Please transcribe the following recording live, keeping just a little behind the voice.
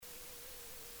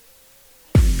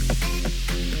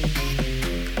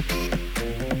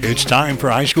It's time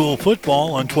for high school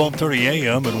football on 1230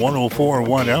 AM and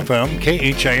 104.1 FM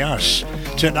KHAS.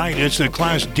 Tonight it's the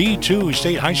Class D2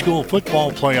 State High School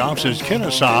Football Playoffs as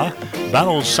Kenesaw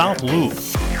battles South Loup.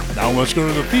 Now let's go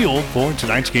to the field for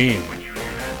tonight's game.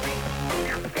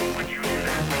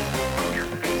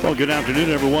 Well, good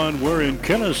afternoon, everyone. We're in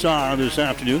Kenesaw this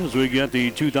afternoon as we get the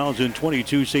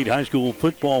 2022 State High School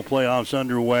Football Playoffs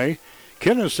underway.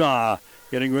 Kenesaw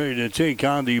getting ready to take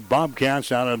on the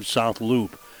Bobcats out of South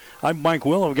Loup. I'm Mike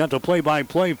Will. I've got the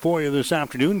play-by-play for you this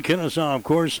afternoon. Kenesaw, of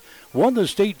course, won the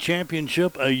state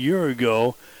championship a year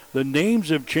ago. The names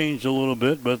have changed a little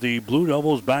bit, but the Blue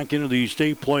Devils back into the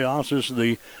state playoffs. This is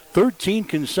the 13th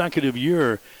consecutive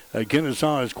year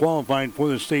Kenesaw has qualified for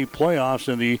the state playoffs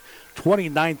and the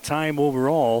 29th time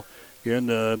overall. In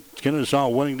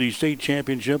Kenesaw winning the state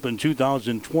championship in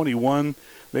 2021.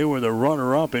 They were the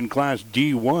runner-up in Class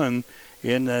D1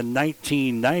 in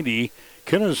 1990.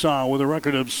 Kenesaw with a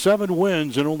record of 7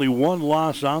 wins and only 1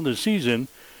 loss on the season.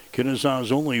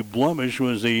 Kenesaw's only blemish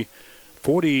was the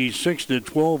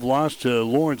 46-12 loss to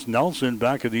Lawrence Nelson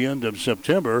back at the end of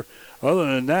September.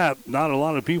 Other than that, not a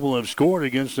lot of people have scored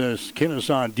against this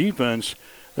Kenesaw defense.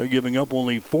 They're giving up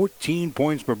only 14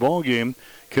 points per ball game.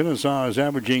 Kenesaw is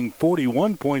averaging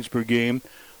 41 points per game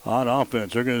on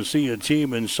offense. They're going to see a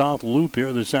team in South Loup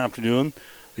here this afternoon.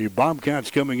 The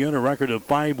Bobcats coming in a record of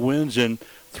 5 wins and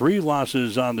 3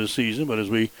 losses on the season. But as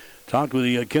we talked with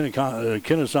the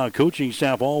Kenesaw coaching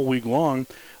staff all week long,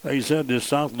 they said this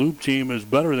South Loup team is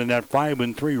better than that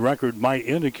 5-3 record might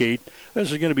indicate.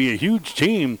 This is going to be a huge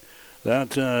team that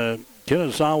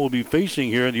Kenesaw will be facing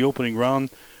here in the opening round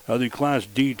of the Class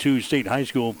D2 State High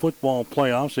School Football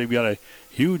Playoffs. They've got a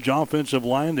huge offensive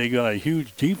line. They've got a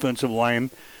huge defensive line.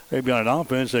 They've got an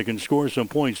offense that can score some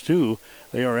points, too.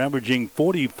 They are averaging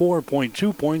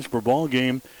 44.2 points per ball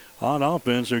game on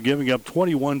offense. They're giving up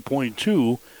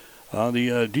 21.2 on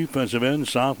the defensive end.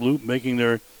 South Loup making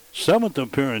their 7th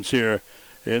appearance here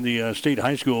in the State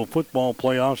High School Football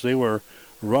Playoffs. They were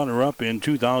runner-up in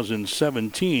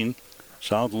 2017.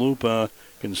 South Loup,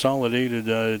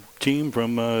 consolidated team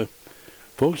from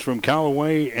folks from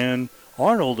Callaway and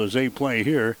Arnold as they play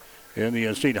here in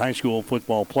the State High School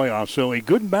Football Playoffs. So a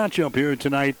good matchup here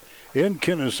tonight in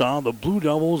Kenesaw. The Blue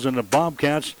Devils and the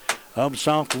Bobcats of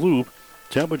South Loup.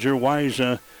 Temperature-wise,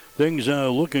 things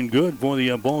looking good for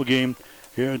the ball game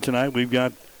here tonight. We've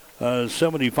got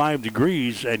 75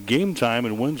 degrees at game time,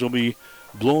 and winds will be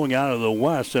blowing out of the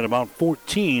west at about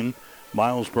 14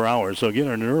 miles per hour. So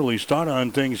getting an early start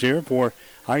on things here for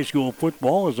high school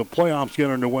football as the playoffs get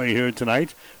underway here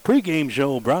tonight. Pre-game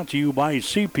show brought to you by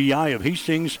CPI of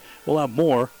Hastings. We'll have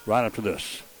more right after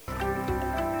this.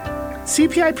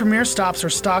 CPI Premier Stops are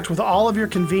stocked with all of your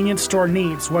convenience store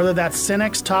needs, whether that's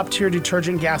Cenex top-tier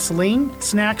detergent gasoline,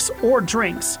 snacks, or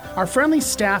drinks. Our friendly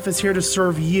staff is here to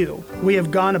serve you. We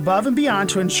have gone above and beyond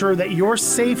to ensure that your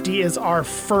safety is our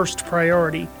first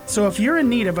priority. So if you're in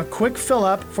need of a quick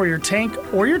fill-up for your tank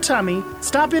or your tummy,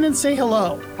 stop in and say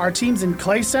hello. Our teams in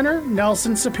Clay Center,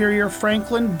 Nelson, Superior,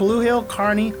 Franklin, Blue Hill,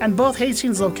 Kearney, and both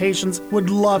Hastings locations would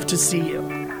love to see you.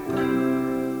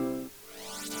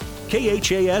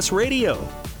 KHAS Radio.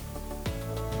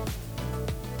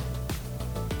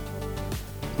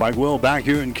 Mike Will back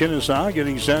here in Kenesaw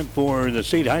getting set for the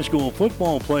State High School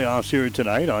Football Playoffs here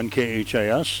tonight on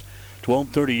KHAS.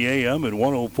 1230 AM and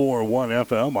 104.1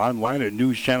 FM. Online at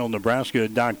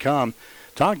newschannelnebraska.com.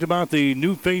 Talked about the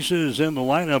new faces in the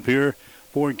lineup here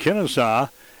for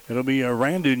Kenesaw. It'll be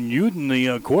Randon Uden,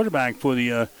 the quarterback for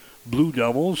the Blue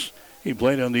Devils. He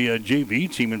played on the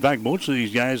JV team. In fact, most of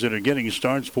these guys that are getting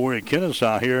starts for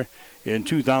Kenesaw here in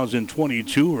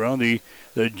 2022 were on the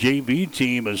JV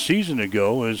team a season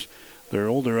ago as their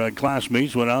older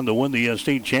classmates went on to win the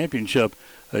state championship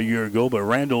a year ago. But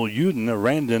Randon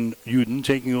Uden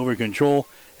taking over control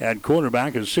at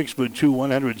quarterback, a 6'2",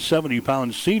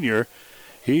 170-pound senior.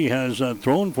 He has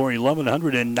thrown for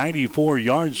 1,194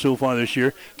 yards so far this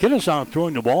year. Kenesaw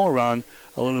throwing the ball around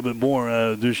a little bit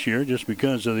more this year just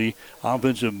because of the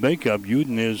offensive makeup.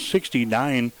 Uden is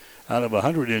 69 out of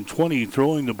 120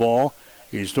 throwing the ball.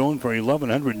 He's thrown for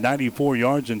 1,194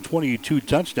 yards and 22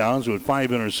 touchdowns with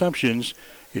 5 interceptions.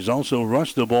 He's also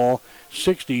rushed the ball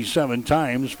 67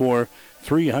 times for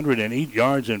 308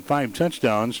 yards and 5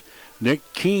 touchdowns.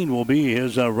 Nick Keene will be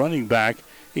his running back.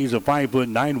 He's a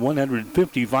 5'9",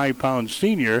 155-pound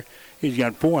senior. He's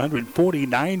got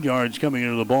 449 yards coming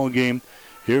into the ball game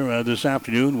here this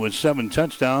afternoon with 7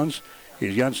 touchdowns.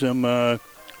 He's got some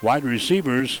wide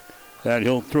receivers that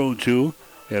he'll throw to.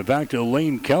 In fact,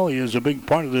 Lane Kelly is a big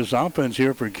part of this offense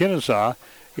here for Kenesaw.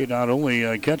 He not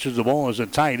only catches the ball as a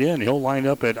tight end, he'll line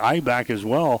up at I-back as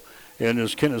well in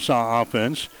this Kenesaw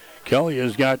offense. Kelly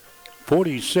has got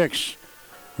 46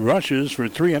 rushes for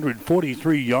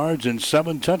 343 yards and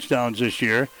 7 touchdowns this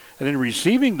year. And in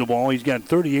receiving the ball, he's got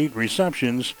 38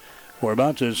 receptions for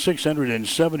about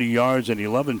 670 yards and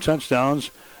 11 touchdowns.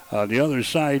 The other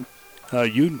side,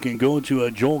 you can go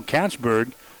to Joel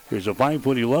Katzberg. He's a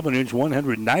 5'11",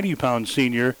 190-pound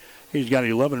senior. He's got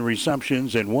 11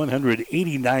 receptions and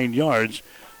 189 yards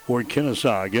for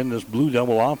Kenesaw. Again, this Blue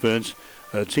Devil offense,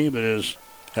 a team that is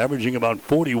averaging about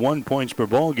 41 points per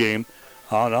ball game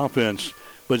on offense.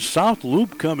 But South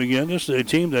Loup coming in, this is a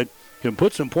team that can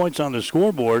put some points on the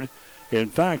scoreboard. In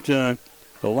fact, the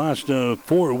last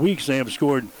 4 weeks they have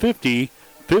scored 50,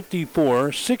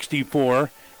 54,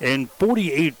 64, and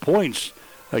 48 points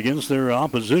against their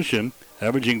opposition,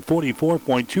 averaging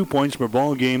 44.2 points per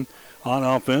ball game on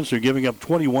offense. They're giving up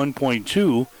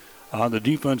 21.2 on the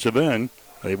defensive end.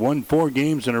 They've won 4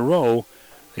 games in a row.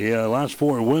 The last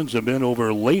 4 wins have been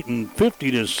over Layton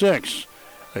 50-6.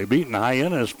 They've beaten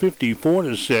Hyannis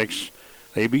 54-6.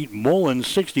 They beat Mullen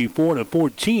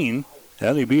 64-14.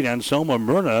 And they beat Anselma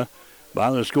Myrna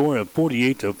by the score of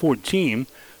 48-14.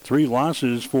 3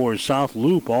 losses for South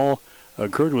Loup all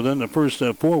occurred within the first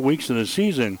 4 weeks of the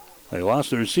season. They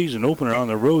lost their season opener on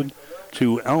the road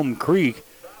to Elm Creek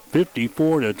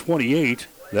 54-28.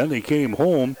 Then they came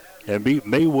home and beat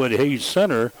Maywood Hayes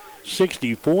Center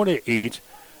 64-8.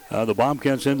 The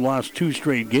Bobcats then lost 2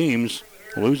 straight games,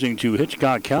 losing to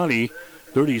Hitchcock County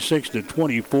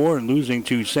 36-24 and losing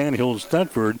to Sandhills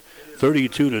Thetford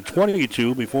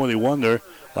 32-22 before they won their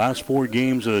last 4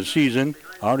 games of the season.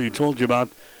 I already told you about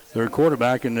their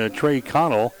quarterback in Trey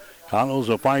Connell. Connell's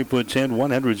a 5'10",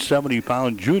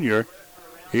 170-pound junior.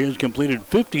 He has completed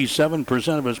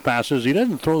 57% of his passes. He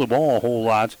doesn't throw the ball a whole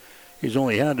lot. He's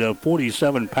only had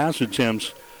 47 pass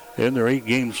attempts in their 8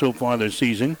 games so far this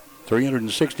season.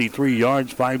 363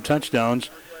 yards, 5 touchdowns,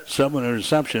 7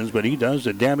 interceptions, but he does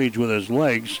the damage with his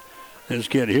legs. This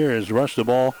kid here has rushed the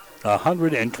ball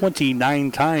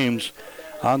 129 times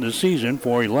on the season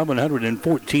for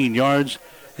 1,114 yards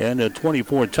and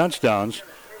 24 touchdowns.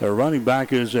 Their running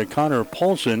back is Connor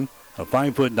Paulson, a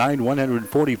 5'9",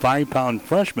 145-pound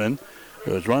freshman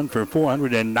who has run for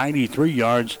 493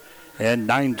 yards and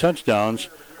 9 touchdowns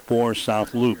for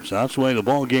South Loup. So that's the way the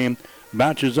ball game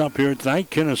matches up here tonight.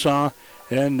 Kenesaw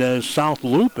and South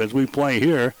Loup as we play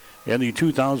here in the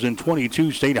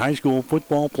 2022 State High School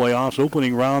Football Playoffs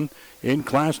opening round in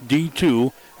Class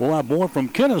D2. We'll have more from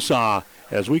Kenesaw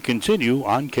as we continue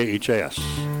on KHAS.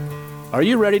 Are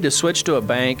you ready to switch to a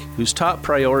bank whose top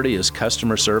priority is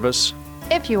customer service?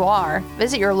 If you are,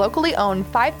 visit your locally owned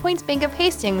 5 Points Bank of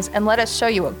Hastings and let us show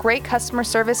you what great customer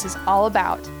service is all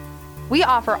about. We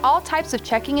offer all types of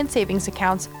checking and savings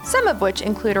accounts, some of which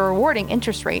include a rewarding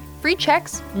interest rate, free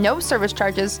checks, no service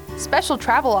charges, special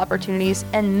travel opportunities,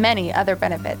 and many other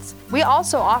benefits. We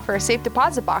also offer safe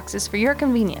deposit boxes for your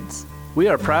convenience. We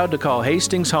are proud to call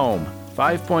Hastings home.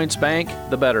 5 Points Bank,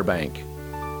 the better bank.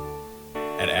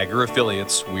 At Agri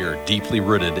Affiliates, we are deeply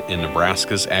rooted in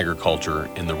Nebraska's agriculture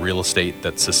and the real estate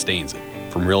that sustains it.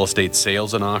 From real estate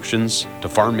sales and auctions to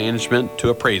farm management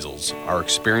to appraisals, our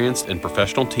experienced and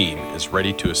professional team is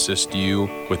ready to assist you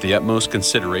with the utmost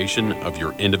consideration of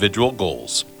your individual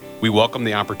goals. We welcome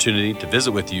the opportunity to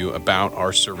visit with you about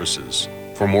our services.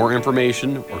 For more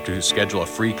information or to schedule a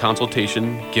free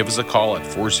consultation, give us a call at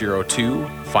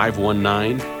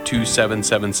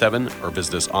 402-519-2777 or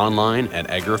visit us online at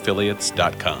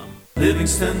agriaffiliates.com.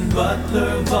 Livingston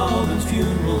Butler Volvin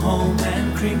Funeral Home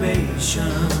and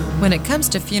Cremation. When it comes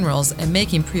to funerals and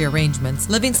making pre-arrangements,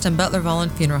 Livingston Butler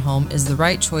Volvin Funeral Home is the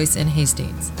right choice in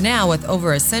Hastings. Now, with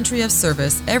over a century of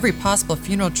service, every possible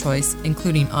funeral choice,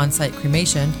 including on-site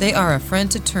cremation, they are a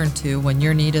friend to turn to when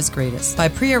your need is greatest. By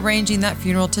pre-arranging that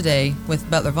funeral today with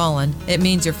Butler Volvin, it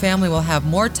means your family will have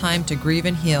more time to grieve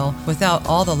and heal without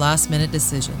all the last-minute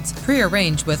decisions.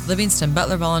 Pre-arrange with Livingston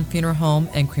Butler Volvin Funeral Home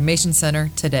and Cremation Center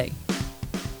today.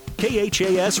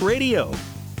 KHAS Radio.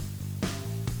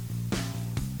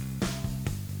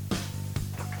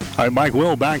 All right, Mike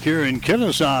Will back here in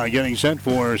Kenesaw getting set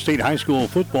for state high school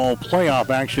football playoff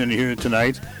action here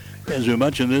tonight. As we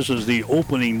mentioned, this is the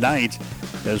opening night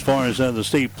as far as the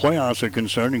state playoffs are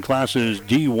concerned in classes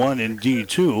D1 and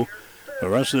D2. The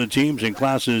rest of the teams in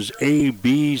classes A,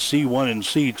 B, C1, and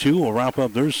C2 will wrap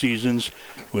up their seasons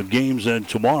with games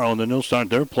tomorrow, and then they'll start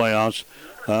their playoffs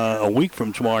a week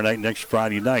from tomorrow night, next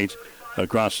Friday night,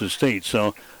 across the state.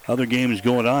 So other games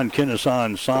going on. Kenesaw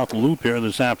and South Loup here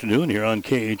this afternoon here on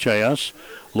KHAS.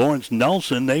 Lawrence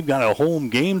Nelson, they've got a home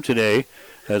game today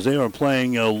as they are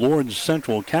playing Lourdes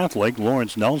Central Catholic.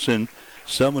 Lawrence Nelson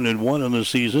 7-1 in the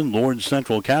season. Lourdes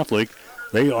Central Catholic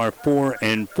They are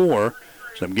 4-4.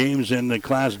 Some games in the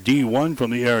Class D1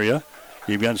 from the area.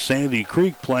 You've got Sandy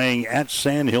Creek playing at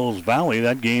Sand Hills Valley.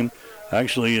 That game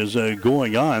actually is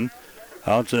going on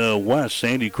out west.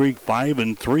 Sandy Creek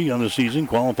 5-3 on the season,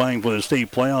 qualifying for the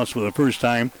state playoffs for the first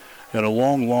time in a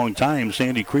long, long time.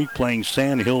 Sandy Creek playing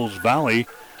Sand Hills Valley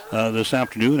this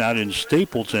afternoon out in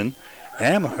Stapleton.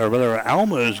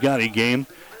 Alma has got a game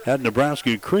at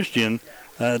Nebraska Christian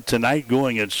tonight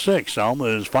going at 6. Alma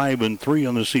is 5-3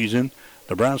 on the season.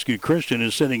 Nebraska Christian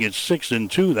is sitting at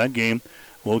 6-2. That game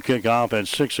will kick off at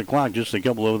 6 o'clock. Just a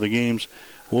couple of the games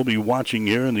we'll be watching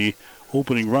here in the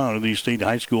opening round of the state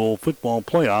high school football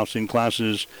playoffs in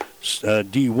classes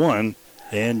D1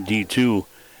 and D2.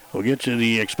 We'll get to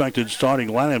the expected starting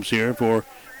lineups here for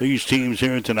these teams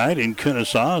here tonight in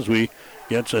Kenesaw as we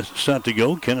get set to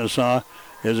go. Kenesaw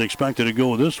is expected to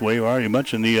go this way. We already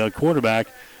mentioned the quarterback,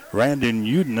 Randon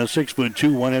Uden, a 6'2",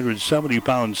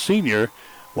 170-pound senior.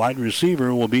 Wide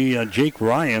receiver will be Jake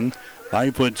Ryan,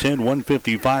 5'10",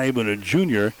 155, and a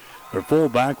junior. Their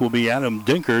fullback will be Adam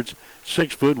Dinkert,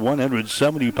 6',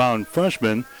 170-pound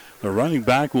freshman. The running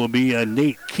back will be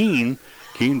Nate Keene.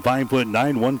 Keene, 5'9",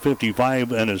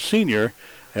 155, and a senior.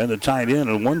 And the tight end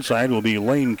on one side will be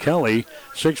Lane Kelly,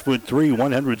 6'3",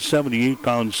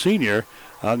 178-pound senior.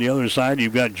 On the other side,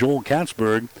 you've got Joel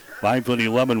Katzberg,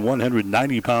 5'11",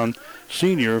 190-pound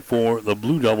senior for the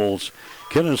Blue Devils.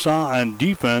 Kenesaw on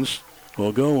defense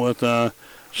will go with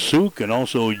Suk and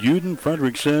also Uden,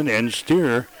 Fredrickson, and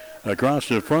Steer across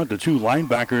the front. The two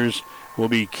linebackers will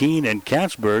be Keene and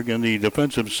Katzberg. In the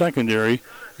defensive secondary,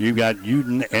 you've got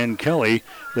Uden and Kelly.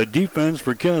 The defense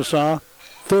for Kenesaw,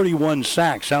 31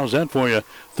 sacks. How's that for you?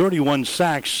 31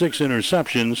 sacks, 6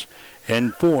 interceptions,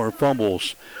 and 4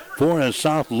 fumbles. For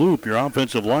South Loup, your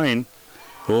offensive line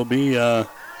will be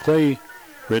Clay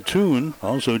Ratoon,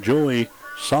 also Joey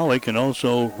Solik, and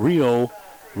also Rio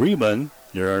Riemann.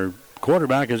 Your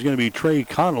quarterback is going to be Trey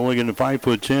Connell, again, a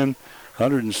 5'10",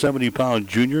 170-pound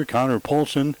junior. Connor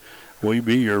Paulson will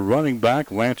be your running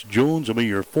back. Lance Jones will be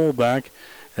your fullback.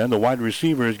 And the wide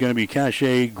receiver is going to be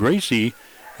Cache Gracie,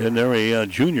 and they're a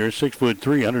junior, 6'3",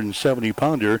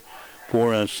 170-pounder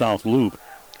for South Loup.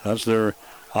 That's their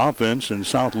offense, and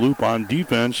South Loup on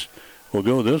defense will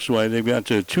go this way. They've got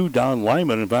 2 down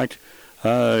linemen. In fact,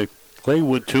 Clay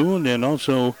Woodtoon and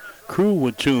also Crew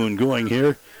Woodtoon going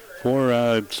here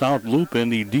for South Loup in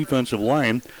the defensive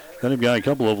line. Then they've got a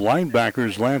couple of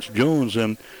linebackers, Lance Jones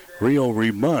and Rio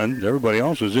Riemann. Everybody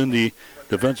else is in the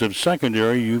defensive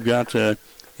secondary. You've got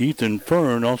Ethan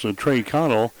Fern, also Trey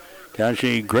Connell,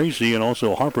 Cache Gracie, and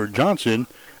also Harper Johnson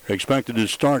expected to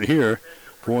start here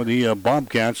for the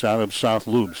Bobcats out of South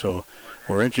Loup. So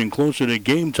we're inching closer to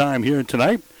game time here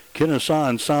tonight. Kenesaw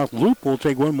and South Loup. We'll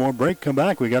take one more break, come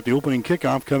back. We got the opening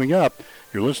kickoff coming up.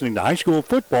 You're listening to high school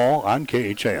football on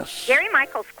KHAS. Gary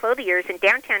Michaels Clothiers in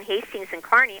downtown Hastings and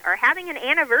Kearney are having an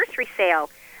anniversary sale.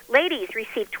 Ladies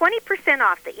receive 20%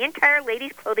 off the entire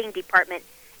ladies' clothing department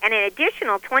and an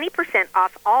additional 20%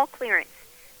 off all clearance.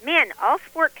 Men, all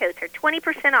sport coats are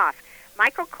 20% off.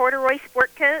 Michael Corduroy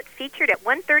sport coat featured at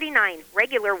 $139,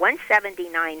 regular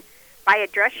 $179. Buy a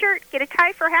dress shirt, get a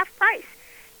tie for half price.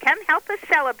 Come help us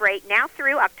celebrate now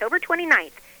through October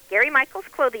 29th. Gary Michaels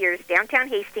Clothiers, downtown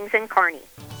Hastings and Kearney.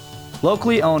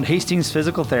 Locally owned Hastings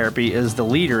Physical Therapy is the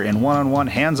leader in one-on-one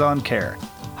hands-on care.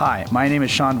 Hi, my name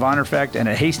is Sean Vonderfecht, and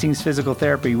at Hastings Physical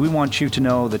Therapy, we want you to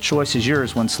know the choice is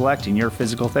yours when selecting your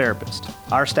physical therapist.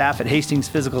 Our staff at Hastings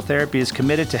Physical Therapy is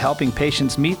committed to helping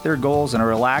patients meet their goals in a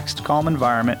relaxed, calm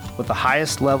environment with the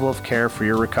highest level of care for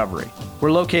your recovery.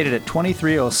 We're located at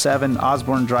 2307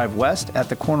 Osborne Drive West at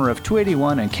the corner of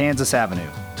 281 and Kansas Avenue.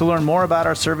 To learn more about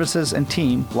our services and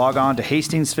team, log on to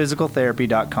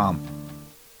hastingsphysicaltherapy.com.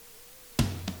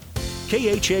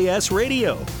 KHAS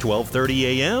Radio,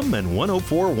 1230 AM and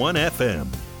 104.1 FM.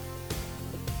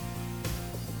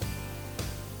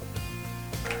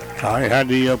 I had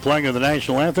the playing of the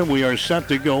national anthem. We are set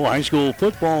to go. High school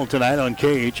football tonight on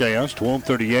KHAS,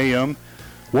 1230 AM,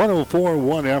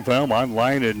 104.1 FM,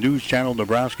 online at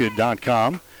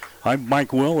newschannelnebraska.com. I'm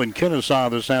Mike Will in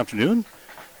Kenesaw this afternoon.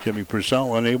 Jimmy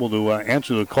Purcell unable to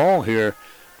answer the call here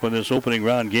for this opening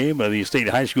round game of the state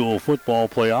high school football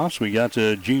playoffs. We got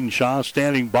Gene Shaw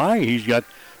standing by. He's got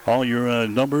all your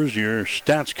numbers, your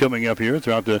stats coming up here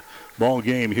throughout the ball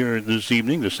game here this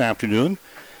evening, this afternoon.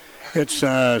 It's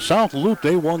South Loup.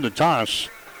 They won the toss.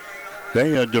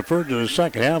 They deferred to the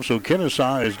second half, so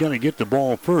Kenesaw is going to get the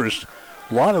ball first.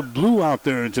 A lot of blue out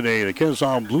there today. The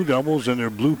Kenesaw Blue Devils in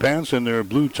their blue pants and their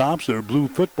blue tops, their blue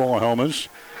football helmets.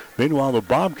 Meanwhile, the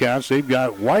Bobcats, they've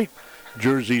got white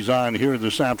jerseys on here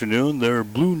this afternoon. Their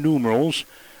blue numerals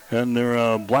and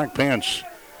their black pants.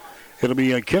 It'll be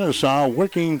Kenesaw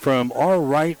working from our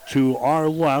right to our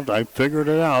left. I figured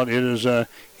it out. It is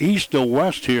east to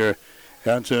west here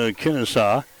at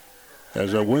Kenesaw,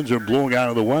 as the winds are blowing out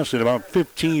of the west at about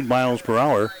 15 miles per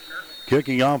hour.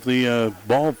 Kicking off the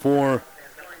ball for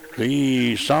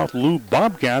the South Loup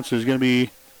Bobcats is going to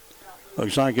be,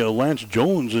 looks like Lance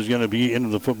Jones is going to be into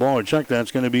the football. Check that.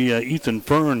 It's going to be Ethan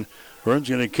Fern. Fern's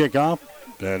going to kick off.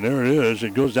 And there it is.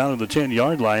 It goes down to the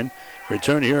 10-yard line.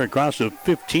 Return here across the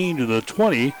 15 to the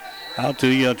 20, out to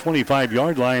the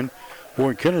 25-yard line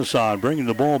for Kenesaw. Bringing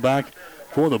the ball back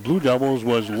for the Blue Devils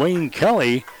was Lane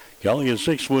Kelly. Kelly is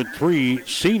 6'3",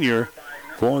 senior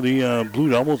for the Blue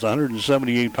Devils,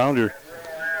 178-pounder.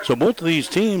 So both of these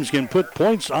teams can put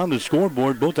points on the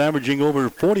scoreboard, both averaging over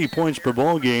 40 points per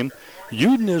ball game.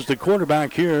 Uden is the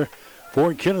quarterback here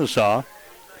for Kenesaw.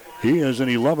 He is an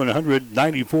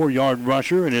 1,194-yard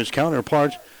rusher, and his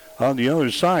counterpart on the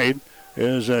other side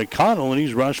is Connell, and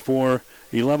he's rushed for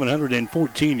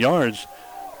 1,114 yards.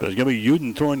 But it's going to be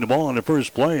Uden throwing the ball on the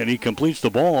first play, and he completes the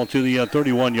ball to the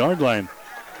 31-yard line.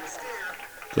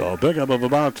 So a pickup of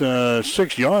about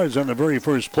 6 yards on the very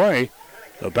first play.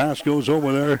 The pass goes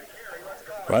over there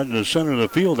right in the center of the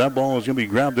field. That ball is going to be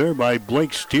grabbed there by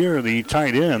Blake Steer, the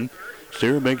tight end.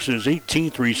 Steer makes his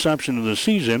 18th reception of the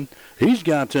season. He's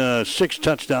got 6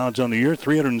 touchdowns on the year,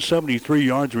 373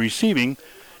 yards receiving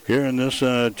here in this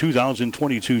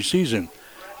 2022 season.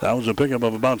 That was a pickup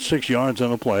of about 6 yards on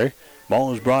the play.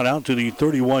 Ball is brought out to the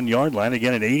 31-yard line.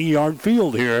 Again, an 80-yard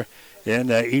field here in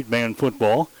 8-man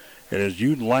football. It is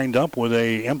Uden lined up with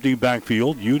a empty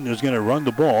backfield. Uden is going to run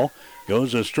the ball.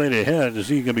 Goes straight ahead as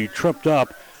he can be tripped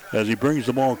up as he brings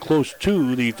the ball close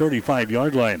to the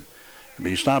 35-yard line.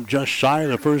 He stopped just shy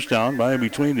of the first down by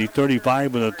between the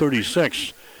 35 and the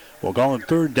 36. We'll call it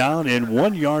third down and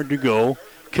 1 yard to go.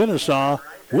 Kenesaw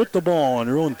with the ball on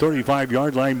their own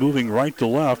 35-yard line, moving right to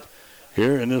left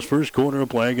here in this first quarter of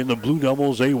play. And the Blue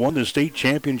Devils, they won the state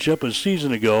championship a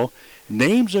season ago.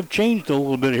 Names have changed a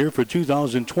little bit here for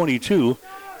 2022.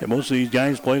 And most of these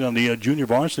guys played on the junior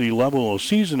varsity level a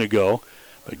season ago.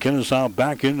 But Kenesaw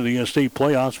back into the state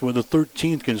playoffs for the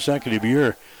 13th consecutive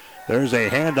year. There's a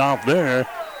handoff there,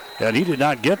 and he did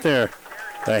not get there.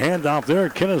 The handoff there,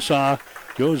 Kenesaw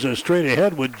goes straight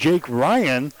ahead with Jake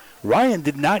Ryan. Ryan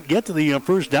did not get to the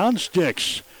first down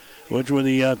sticks, which were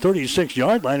the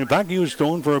 36-yard line. In fact, he was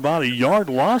thrown for about a yard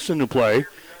loss in the play.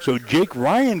 So Jake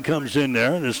Ryan comes in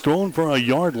there and is thrown for a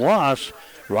yard loss.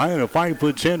 Ryan, a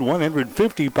 5'10",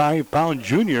 155-pound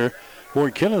junior for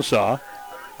Kenesaw.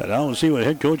 And now we'll see what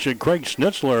head coach Craig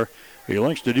Schnitzler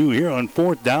elects to do here on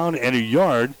fourth down and a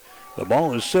yard. The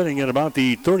ball is sitting at about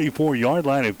the 34-yard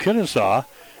line of Kenesaw.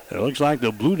 It looks like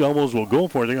the Blue Devils will go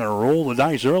for it. They're going to roll the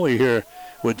dice early here.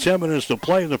 With 10 minutes to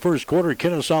play in the first quarter,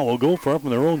 Kenesaw will go for it from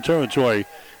their own territory.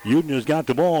 Uden has got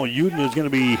the ball. Uden is going to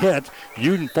be hit.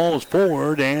 Uden falls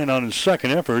forward, and on his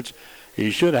second efforts, he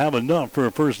should have enough for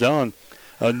a first down.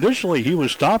 Initially, he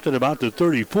was stopped at about the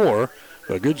 34.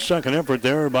 A good second effort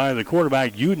there by the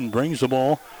quarterback. Uden brings the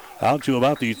ball out to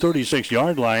about the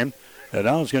 36-yard line. And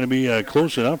now it's going to be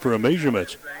close enough for a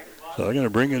measurement. So they're going to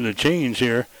bring in the chains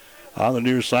here on the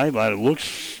near sideline. It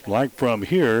looks like from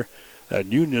here that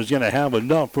Uden is going to have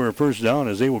enough for a first down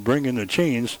as they will bring in the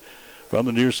chains from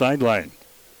the near sideline.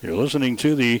 You're listening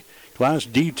to the Class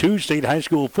D2 State High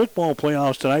School football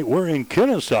playoffs tonight. We're in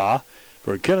Kenesaw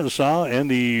for Kenesaw and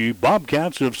the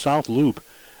Bobcats of South Loup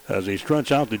as they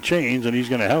stretch out the chains, and he's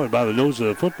going to have it by the nose of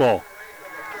the football.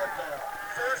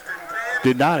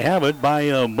 Did not have it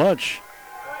by much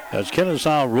as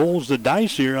Kenesaw rolls the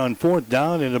dice here on fourth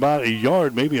down in about a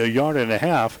yard, maybe a yard and a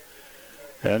half.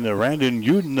 And Randon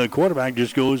Uden, the quarterback,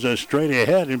 just goes straight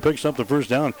ahead and picks up the first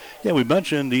down. Yeah, we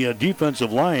mentioned the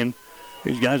defensive line.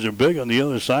 These guys are big on the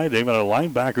other side. They've got a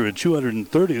linebacker at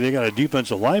 230. They got a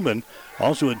defensive lineman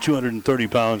also at 230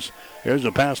 pounds. Here's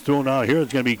a pass thrown out here.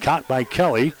 It's going to be caught by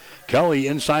Kelly. Kelly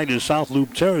inside his South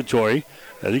Loup territory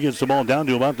as he gets the ball down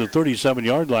to about the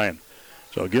 37-yard line.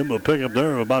 So give him a pickup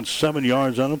there of about 7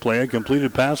 yards on the play. A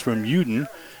completed pass from Uden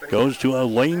goes to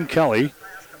Lane Kelly.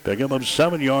 Pickup of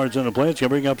 7 yards on the play. It's going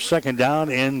to bring up second down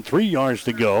and 3 yards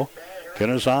to go.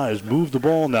 Kenesaw has moved the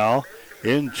ball now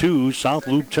into South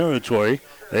Loup territory.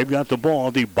 They've got the ball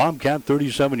at the Bobcat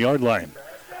 37-yard line.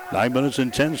 9 minutes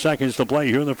and 10 seconds to play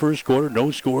here in the first quarter.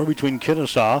 No score between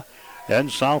Kenesaw and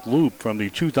South Loup from the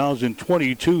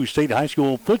 2022 State High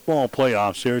School football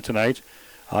playoffs here tonight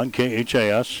on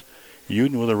KHAS.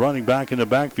 Uden with a running back in the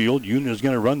backfield. Uden is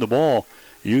going to run the ball.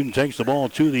 Uden takes the ball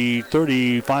to the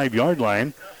 35-yard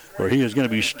line, where he is going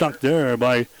to be stuck there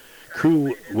by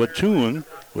Crew Watoon.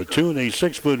 Watoon, a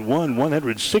 6'1",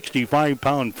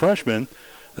 165-pound freshman.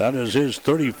 That is his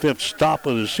 35th stop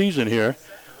of the season here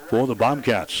for the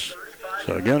Bobcats.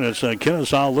 So again, it's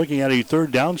Kenesaw looking at a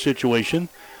third down situation.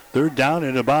 Third down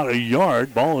at about a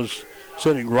yard. Ball is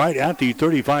sitting right at the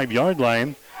 35-yard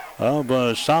line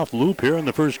of South Loup here in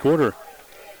the first quarter.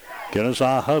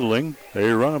 Kenesaw huddling.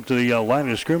 They run up to the line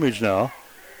of scrimmage now,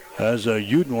 as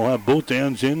Uden will have both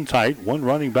ends in tight. One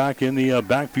running back in the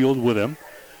backfield with him.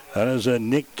 That is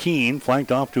Nick Keene,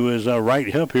 flanked off to his right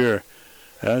hip here,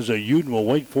 as Uden will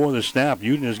wait for the snap.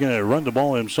 Uden is going to run the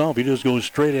ball himself. He just goes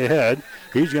straight ahead.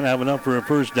 He's going to have enough for a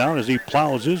first down as he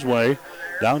plows his way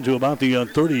down to about the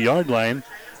 30-yard line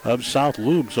of South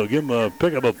Loup. So give him a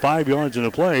pickup of 5 yards in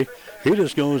the play. He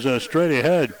just goes straight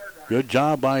ahead. Good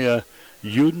job by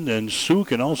Uden and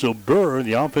Suk and also Burr,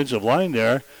 the offensive line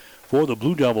there for the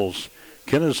Blue Devils.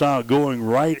 Kenesaw going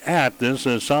right at this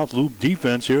South Loup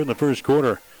defense here in the first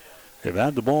quarter. They've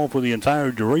had the ball for the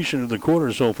entire duration of the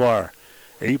quarter so far.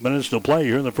 8 minutes to play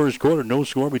here in the first quarter. No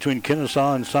score between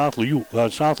Kenesaw and South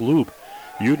Loup.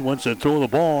 Uden wants to throw the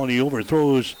ball, and he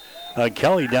overthrows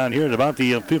Kelly down here at about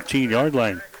the 15-yard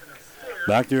line.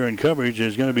 Back there in coverage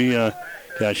is going to be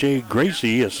Cache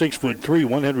Gracie, a 6'3",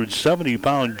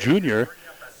 170-pound junior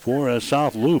for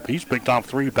South Loup. He's picked off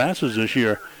 3 passes this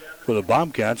year for the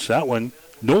Bobcats. That one,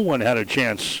 no one had a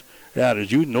chance at as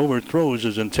Uden overthrows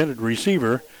his intended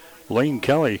receiver, Lane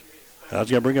Kelly. That's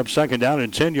going to bring up second down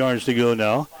and 10 yards to go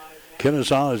now.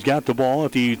 Kenesaw has got the ball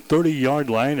at the 30-yard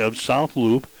line of South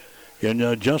Loup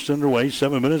in just underway.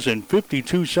 7 minutes and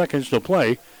 52 seconds to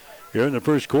play here in the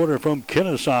first quarter from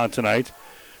Kenesaw tonight.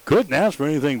 Couldn't ask for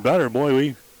anything better.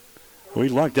 Boy, we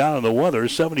lucked out in the weather.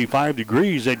 75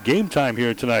 degrees at game time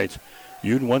here tonight.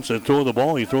 Uden wants to throw the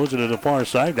ball. He throws it to the far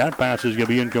side. That pass is going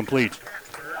to be incomplete.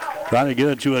 Trying to get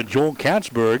it to Joel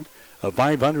Katzberg, a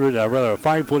 5'11",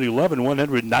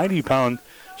 190-pound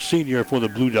senior for the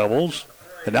Blue Devils.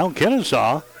 And now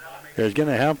Kenesaw is going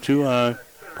to have to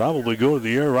probably go to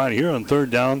the air right here on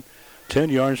third down, 10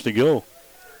 yards to go.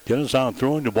 Kenesaw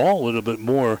throwing the ball a little bit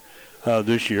more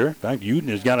this year. In fact, Uden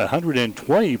has got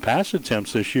 120 pass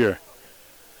attempts this year.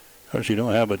 Of course, you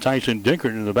don't have a Tyson Dinkert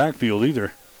in the backfield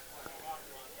either.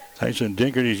 Tyson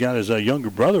Dinkert, he's got his younger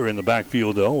brother in the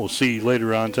backfield, though. We'll see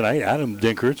later on tonight. Adam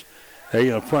Dinkert,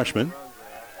 a freshman.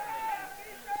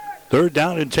 Third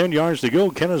down and 10 yards to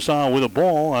go. Kenesaw with a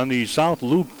ball on the South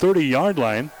Loup 30-yard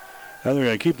line. Now they're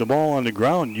going to keep the ball on the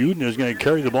ground. Uden is going to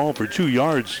carry the ball for 2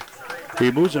 yards.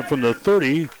 He moves it from the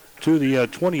 30 to the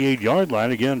 28-yard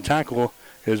line. Again, tackle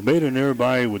is made in there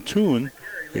by Watoon,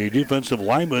 the defensive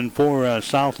lineman for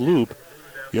South Loup.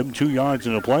 Give him 2 yards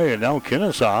in the play, and now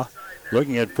Kenesaw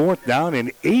looking at fourth down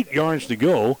and 8 yards to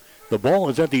go. The ball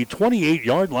is at the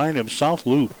 28-yard line of South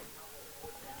Loup.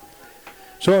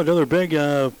 So another big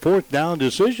fourth down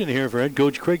decision here for head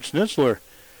coach Craig Schnitzler.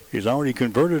 He's already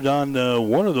converted on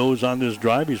one of those on this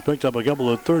drive. He's picked up a couple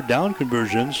of third down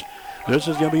conversions. This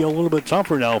is going to be a little bit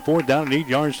tougher now. Fourth down and 8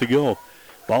 yards to go.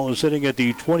 Ball is sitting at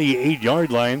the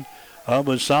 28-yard line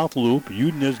of South Loup.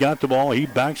 Uden has got the ball. He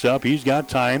backs up. He's got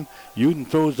time. Uden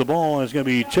throws the ball, and it's going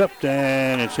to be tipped,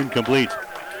 and it's incomplete.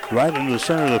 Right into the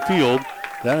center of the field.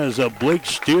 That is Blake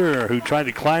Steer, who tried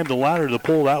to climb the ladder to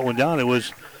pull that one down. It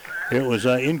was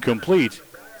incomplete.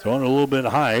 Thrown a little bit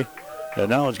high. And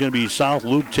now it's going to be South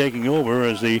Loup taking over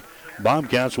as the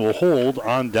Bobcats will hold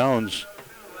on downs.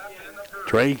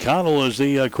 Trey Connell is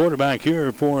the quarterback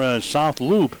here for South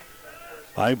Loup.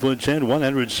 5'10",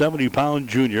 170-pound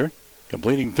junior.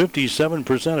 Completing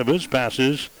 57% of his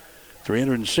passes.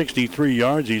 363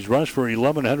 yards. He's rushed for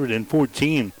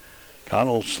 1,114.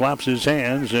 Connell slaps his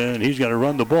hands, and he's going to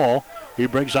run the ball. He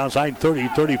breaks outside 30,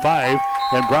 35,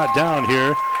 and brought down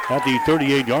here at the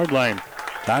 38-yard line.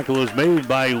 Tackle is made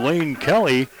by Lane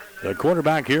Kelly, the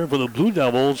quarterback here for the Blue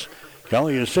Devils.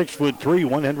 Kelly is 6'3",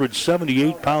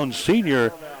 178-pound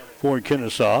senior for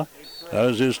Kenesaw. That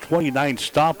is his 29th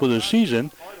stop of the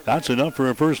season. That's enough for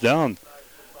a first down.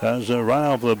 As right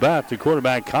off the bat, the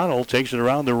quarterback Connell takes it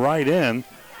around the right end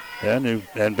and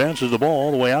advances the ball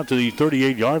all the way out to the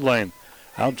 38-yard line.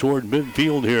 Out toward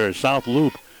midfield here. South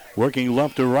Loup working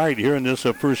left to right here in this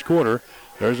first quarter.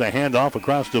 There's a handoff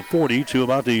across the 40 to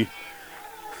about the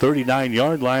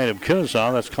 39-yard line of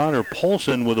Kenesaw. That's Connor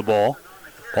Paulson with the ball.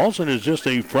 Paulson is just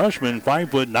a freshman,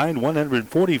 5'9",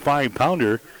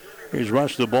 145-pounder. He's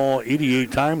rushed the ball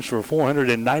 88 times for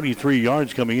 493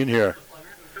 yards coming in here.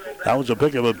 That was a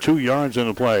pickup of 2 yards in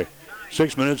the play.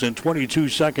 6 minutes and 22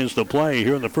 seconds to play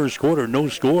here in the first quarter. No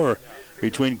score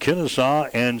between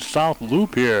Kenesaw and South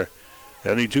Loup here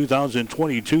in the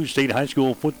 2022 State High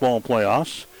School Football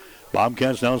Playoffs.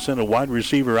 Bobcats now send a wide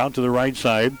receiver out to the right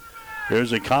side.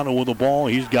 There's O'Connell with the ball.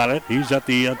 He's got it. He's at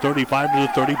the 35 to the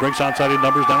 30. Breaks outside in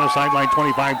numbers down the sideline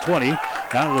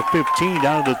 25-20. Down to the 15,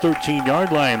 down to the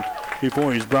 13-yard line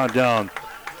before he's brought down.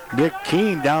 Nick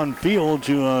Keene downfield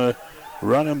to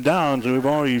run him down. So we've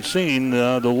already seen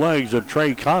the legs of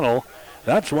Trey Connell.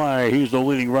 That's why he's the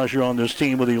leading rusher on this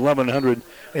team with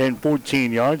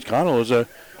 1,114 yards. Connell is a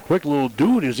quick little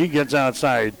dude as he gets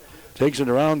outside. Takes it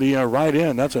around the right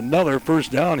end. That's another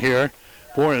first down here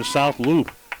for his South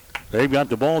Loup. They've got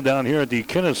the ball down here at the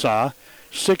Kenesaw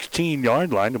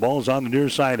 16-yard line. The ball's on the near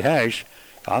side hash.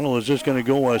 Connell is just going to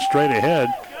go straight ahead.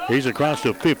 He's across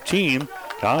the 15.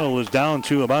 Connell is down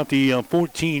to about the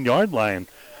 14-yard line,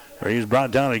 where he's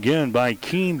brought down again by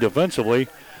Keene defensively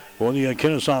for the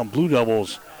Kenesaw Blue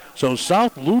Devils. So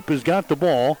South Loup has got the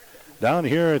ball down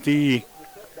here at the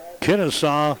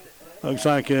Kenesaw. Looks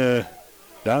like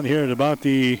down here at about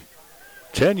the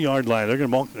 10-yard line. They're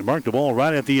going to mark the ball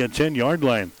right at the 10-yard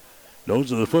line.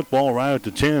 Nose of the football right at the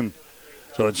 10.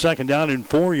 So it's second down and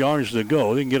 4 yards to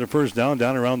go. They can get a first down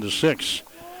around the 6.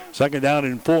 Second down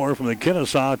and 4 from the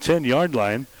Kenesaw 10-yard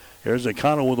line. Here's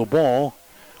O'Connell with the ball.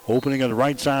 Opening on the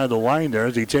right side of the line there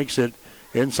as he takes it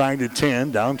inside the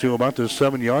 10 down to about the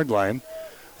 7-yard line.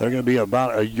 They're going to be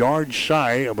about a yard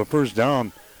shy of a first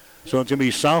down. So it's going to be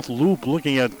South Loup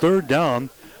looking at third down.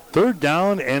 Third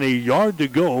down and a yard to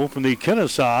go from the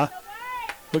Kenesaw.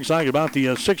 Looks like about the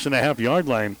 6.5-yard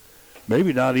line.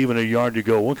 Maybe not even a yard to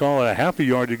go. We'll call it a half a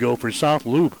yard to go for South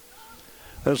Loup.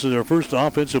 This is their first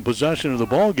offensive possession of the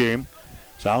ball game.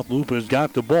 South Loup has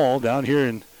got the ball down here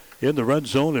in the red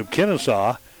zone of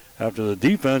Kenesaw after the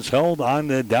defense held on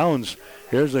the downs.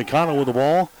 Here's O'Connell with the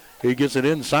ball. He gets it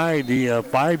inside the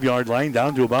 5-yard line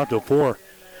down to about the 4.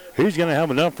 He's going to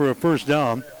have enough for a first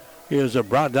down. He is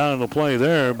brought down in the play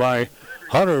there by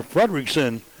Hunter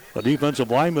Fredrickson, the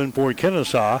defensive lineman for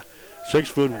Kenesaw.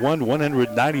 6'1",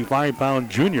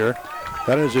 195-pound junior.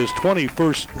 That is his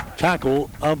 21st tackle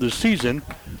of the season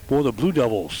for the Blue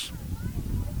Devils.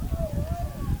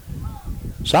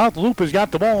 South Loup has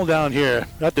got the ball down here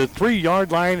at the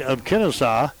 3-yard line of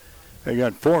Kenesaw. They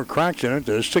got 4 cracks in it.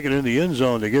 They're sticking it in the end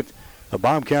zone to get the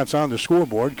Bobcats on the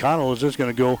scoreboard. Connell is just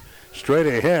going to go straight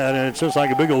ahead, and it's just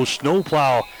like a big old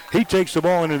snowplow. He takes the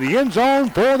ball into the end zone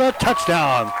for the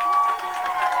touchdown.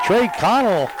 Trey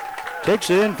Connell takes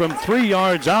it in from 3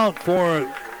 yards out for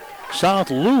South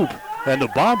Loup, and the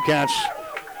Bobcats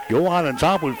go on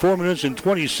top with 4 minutes and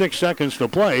 26 seconds to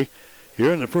play.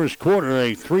 Here in the first quarter,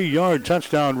 a 3-yard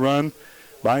touchdown run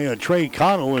by Trey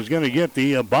Connell is going to get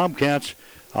the Bobcats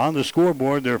on the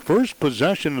scoreboard. Their first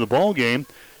possession of the ball game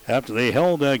after they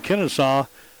held Kenesaw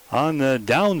on the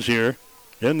downs here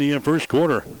in the first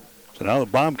quarter. So now the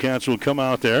Bobcats will come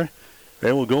out there.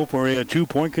 They will go for a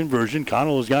 2-point conversion.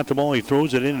 Connell has got the ball. He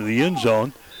throws it into the end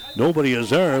zone. Nobody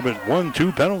is there, but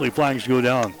 1-2 penalty flags go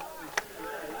down.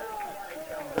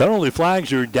 Penalty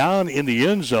flags are down in the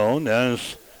end zone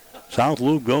as South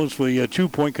Loup goes for a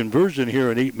 2-point conversion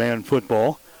here at 8-man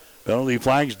football. Penalty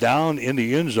flags down in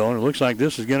the end zone. It looks like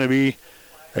this is going to be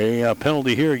a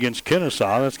penalty here against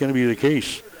Kenesaw. That's going to be the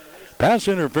case. Pass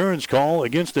interference call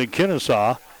against the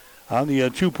Kenesaw on the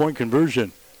 2-point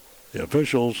conversion. The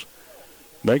officials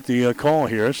make the call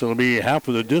here, so it'll be half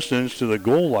of the distance to the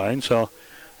goal line. So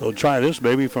they'll try this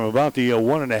maybe from about the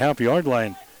 1.5-yard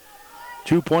line.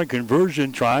 2-point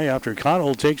conversion try after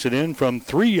Connell takes it in from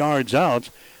 3 yards out.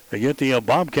 They get the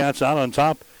Bobcats out on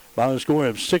top by a score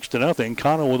of 6-0.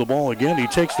 Connell with the ball again. He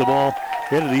takes the ball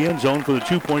into the end zone for the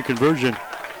 2-point conversion.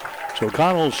 So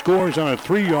Connell scores on a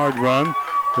 3-yard run.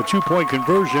 The 2-point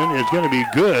conversion is going to be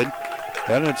good.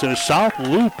 And it's a South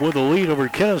Loup with the lead over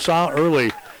Kenesaw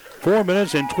early. 4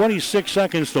 minutes and 26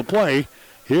 seconds to play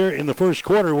here in the first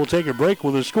quarter. We'll take a break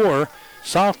with a score.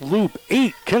 South Loup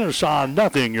 8, Kenesaw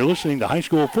nothing. You're listening to high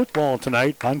school football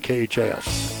tonight on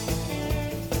KHAS.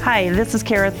 Hi, this is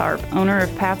Kara Tharp, owner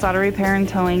of Pat's Auto Repair and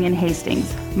Towing in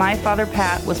Hastings. My father,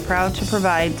 Pat, was proud to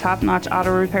provide top-notch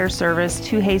auto repair service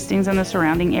to Hastings and the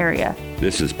surrounding area.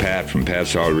 This is Pat from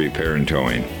Pat's Auto Repair and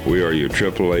Towing. We are your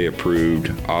AAA-approved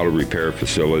auto repair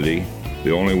facility,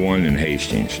 the only one in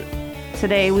Hastings.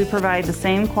 Today, we provide the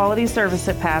same quality service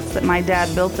at Pat's that my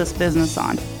dad built this business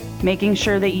on, making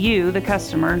sure that you, the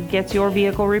customer, gets your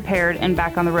vehicle repaired and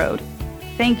back on the road.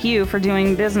 Thank you for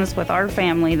doing business with our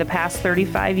family the past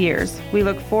 35 years. We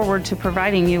look forward to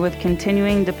providing you with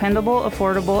continuing dependable,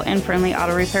 affordable, and friendly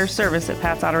auto repair service at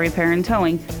Pat's Auto Repair and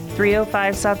Towing,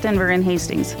 305 South Denver in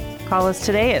Hastings. Call us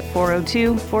today at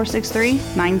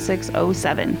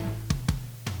 402-463-9607.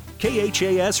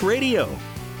 KHAS Radio.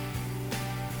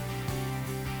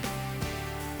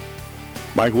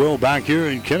 Mike Will back here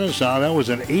in Kenesaw. That was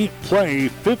an 8-play,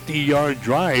 50-yard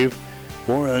drive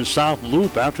for South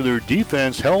Loup after their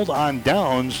defense held on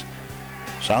downs.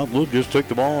 South Loup just took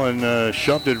the ball and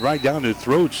shoved it right down the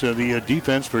throats of the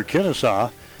defense for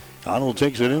Kenesaw. Donald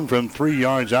takes it in from 3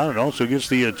 yards out and also gets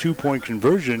the 2-point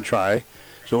conversion try.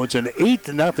 So it's an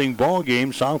 8-0 ball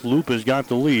game. South Loup has got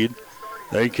the lead.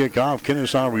 They kick off.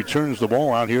 Kenesaw returns the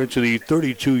ball out here to the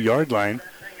 32-yard line.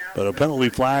 But a penalty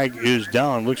flag is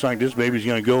down. Looks like this baby's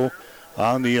going to go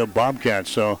on the Bobcats.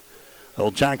 So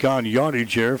they'll tack on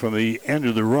yardage here from the end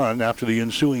of the run after the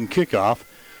ensuing kickoff.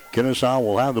 Kenesaw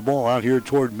will have the ball out here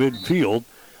toward midfield.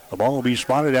 The ball will be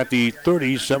spotted at the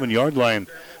 37-yard line.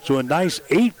 So a nice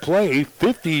 8-play,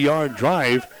 50-yard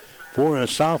drive for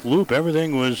South Loup.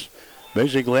 Everything was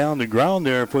basically on the ground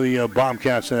there for the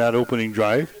Bobcats in that opening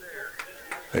drive.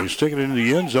 They stick it into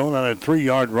the end zone on a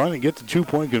 3-yard run and get the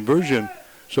 2-point conversion.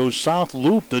 So South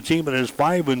Loup, the team that is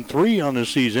 5-3 on the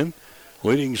season,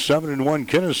 leading 7-1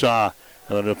 Kenesaw,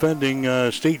 the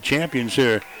defending state champions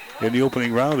here in the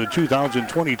opening round of the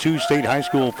 2022 state high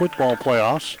school football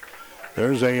playoffs.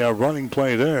 There's a running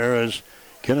play there as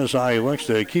Kenesaw elects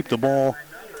to keep the ball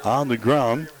on the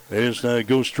ground. They just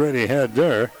go straight ahead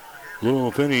there. Little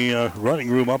if any running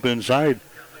room up inside.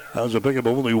 That was a pickup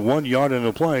of only 1 yard in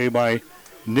the play by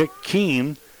Nick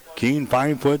Keene. Keene,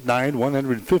 5'9",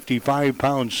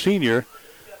 155-pound senior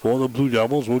for the Blue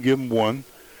Devils. We'll give him 1.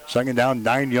 Second down,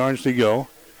 9 yards to go.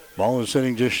 Ball is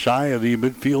sitting just shy of the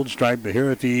midfield stripe here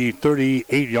at the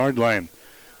 38-yard line.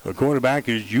 The quarterback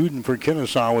is Uden for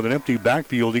Kenesaw with an empty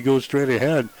backfield. He goes straight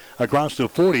ahead across the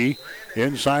 40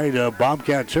 inside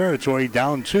Bobcat territory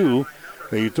down to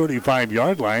the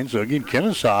 35-yard line. So again,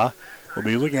 Kenesaw will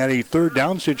be looking at a third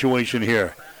down situation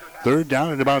here. Third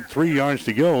down and about 3 yards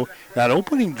to go. That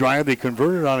opening drive, they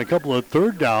converted on a couple of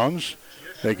third downs.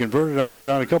 They converted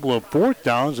on a couple of fourth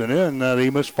downs, and then they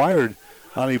misfired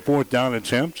on a fourth down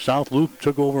attempt. South Loup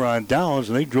took over on downs,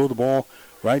 and they drove the ball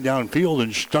right downfield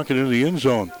and stuck it into the end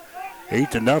zone.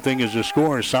 8-0 is the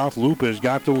score. South Loup has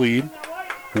got the lead.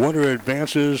 Winner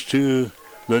advances to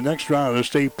the next round of the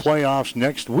state playoffs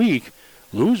next week.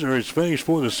 Loser is finished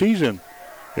for the season.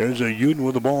 There's a Uden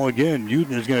with the ball again.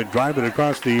 Uden is going to drive it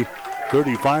across the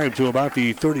 35 to about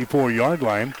the 34-yard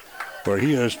line, where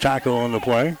he has tackle on the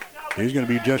play. He's going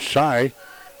to be just shy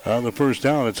on the first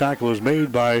down. The tackle is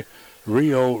made by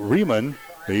Rio Riemann,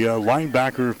 the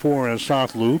linebacker for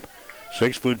South Loup.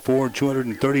 6'4",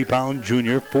 230-pound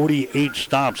junior, 48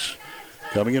 stops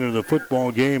coming into the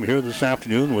football game here this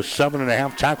afternoon with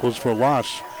 7.5 tackles for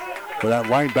loss for that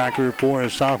linebacker for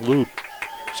South Loup.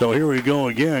 So here we go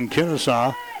again.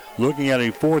 Kenesaw looking at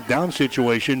a fourth down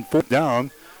situation. Fourth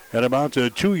down at about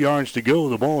 2 yards to go.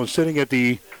 The ball is sitting at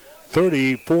the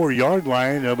 34-yard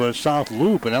line of South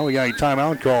Loup, and now we got a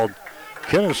timeout called.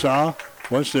 Kenesaw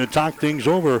wants to talk things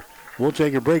over. We'll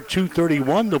take a break.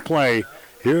 2:31 to play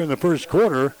here in the first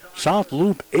quarter. South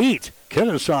Loup 8,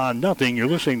 Kenesaw nothing. You're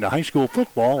listening to high school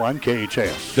football on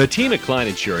KHAS. The team at Klein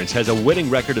Insurance has a winning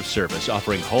record of service,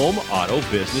 offering home, auto,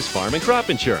 business, farm, and crop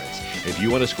insurance. If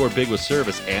you want to score big with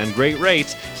service and great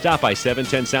rates, stop by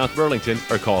 710 South Burlington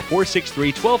or call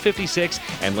 463-1256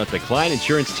 and let the Klein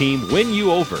Insurance team win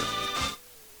you over.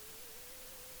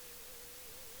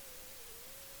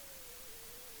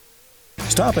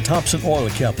 Stop at Thompson Oil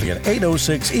Company at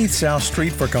 806 East South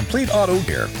Street for complete auto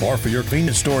care. Or for your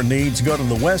convenience store needs, go to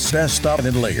the West Best Stop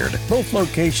in Laird. Both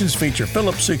locations feature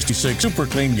Phillips 66 Super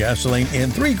Clean gasoline in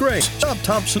 3 grades. Stop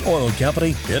Thompson Oil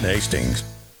Company in Hastings.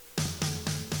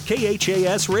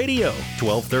 KHAS Radio,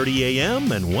 1230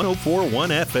 AM and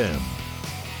 104.1 FM.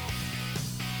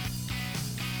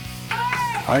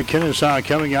 All right, Kenesaw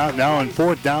coming out now on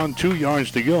fourth down, 2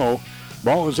 yards to go.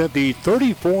 Ball is at the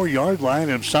 34-yard line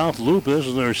of South Loup. This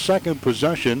is their second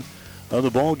possession of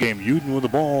the ball game. Uden with the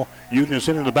ball. Uden is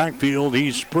in the backfield.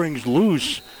 He springs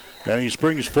loose, and he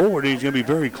springs forward. He's going to be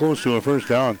very close to a first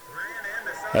down.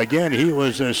 Again, he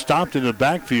was stopped in the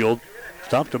backfield,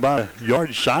 stopped about a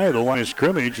yard shy of the line of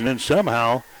scrimmage, and then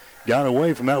somehow got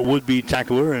away from that would-be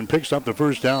tackler and picks up the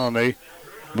first down. They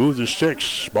move the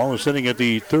sticks. Ball is sitting at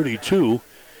the 32.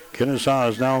 Kenesaw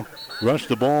has now rushed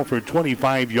the ball for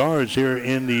 25 yards here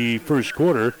in the first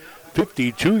quarter.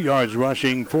 52 yards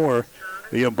rushing for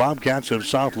the Bobcats of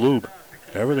South Loup.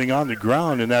 Everything on the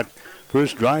ground in that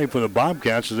first drive for the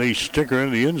Bobcats as they stick her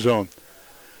in the end zone.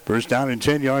 First down and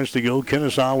 10 yards to go.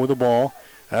 Kenesaw with the ball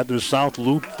at the South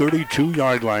Loup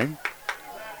 32-yard line.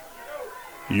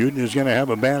 Uden is going to have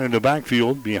a man in the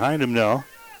backfield behind him now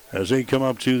as they come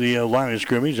up to the line of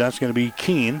scrimmage. That's going to be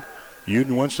Keene.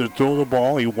 Uden wants to throw the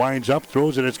ball. He winds up,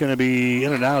 throws it. It's going to be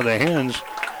in and out of the hands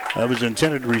of his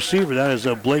intended receiver. That is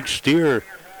Blake Steer.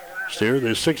 Steer, the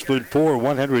 6'4",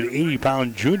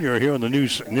 180-pound junior here on the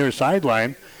near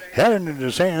sideline. headed into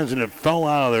his hands, and it fell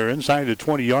out of there inside the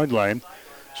 20-yard line.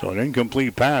 So an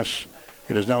incomplete pass.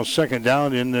 It is now second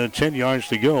down and 10 yards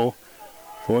to go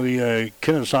for the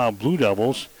Kenesaw Blue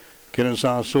Devils.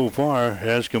 Kenesaw so far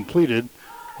has completed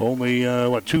only,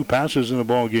 2 passes in the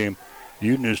ball game.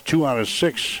 Uden is 2 out of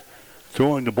 6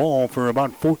 throwing the ball for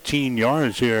about 14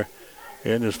 yards here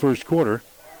in this first quarter.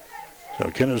 So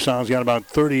Kenesaw's got about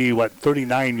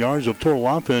 39 yards of total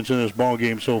offense in this ball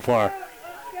game so far.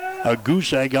 A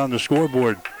goose egg on the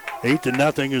scoreboard.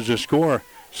 8-0 is the score.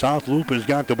 South Loup has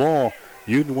got the ball.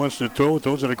 Uden wants to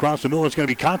throws it across the middle. It's going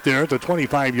to be caught there at the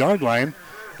 25-yard line,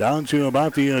 down to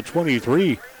about the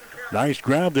 23. Nice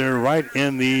grab there right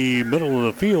in the middle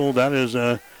of the field. That is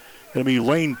going to be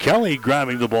Lane Kelly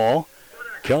grabbing the ball.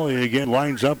 Kelly again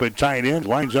lines up at tight end,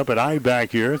 lines up at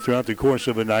I-back here throughout the course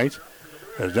of the night.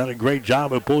 Has done a great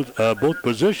job at both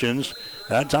positions.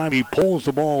 That time he pulls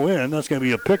the ball in. That's going to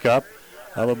be a pickup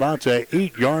of about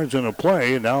 8 yards in a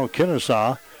play. And now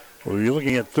Kenesaw will be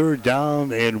looking at 3rd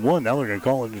down and 1. Now they're going to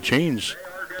call it the chains.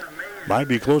 Might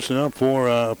be close enough for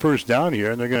a first down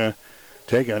here. And they're going to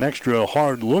take an extra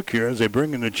hard look here as they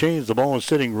bring in the chains. The ball is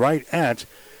sitting right at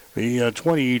the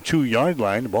 22-yard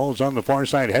line. The ball is on the far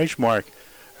side hash mark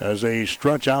as they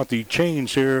stretch out the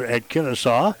chains here at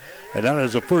Kenesaw. And that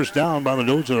is a first down by the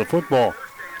nose of the football.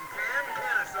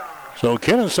 So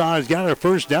Kenesaw has got a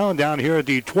first down here at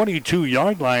the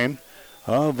 22-yard line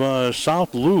of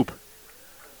South Loup.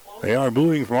 They are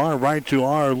moving from our right to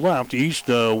our left,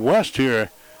 east-west here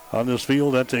on this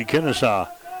field at Kenesaw.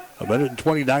 A minute and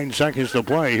 29 seconds to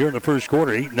play here in the first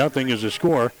quarter. 8-0 is the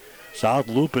score. South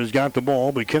Loup has got the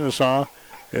ball, but Kenesaw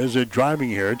is driving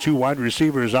here. 2 wide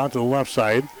receivers out to the left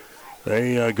side.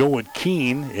 They go with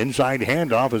Keene, inside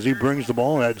handoff as he brings the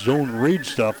ball. That zone read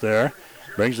stuff there.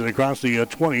 Brings it across the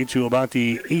 20 to about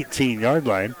the 18-yard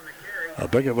line. A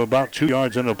pick of about 2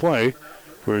 yards in the play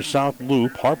for South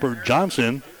Loup. Harper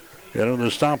Johnson getting the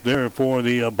stop there for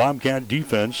the Bobcat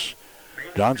defense.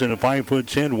 Johnson, a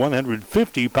 5'10",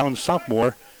 150-pound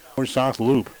sophomore for South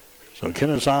Loup. So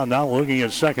Kenesaw now looking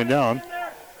at second down.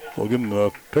 We'll give him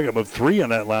a pickup of 3 on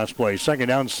that last play. Second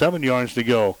down, 7 yards to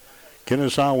go.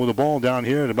 Kenesaw with the ball down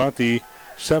here at about the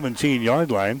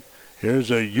 17-yard line. Here's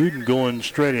Uden going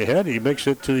straight ahead. He makes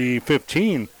it to the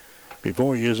 15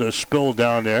 before he is spilled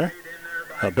down there.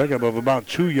 A pickup of about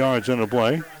 2 yards in the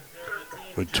play.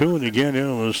 But Toon again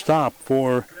into the stop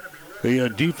for the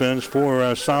defense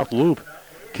for South Loup.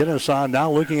 Kenesaw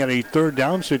now looking at a 3rd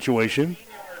down situation.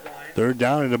 3rd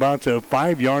down and about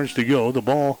 5 yards to go. The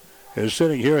ball is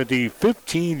sitting here at the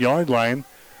 15-yard line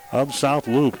of South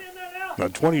Loup. Now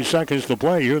 20 seconds to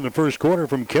play here in the first quarter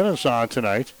from Kenesaw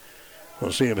tonight.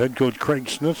 We'll see if head coach Craig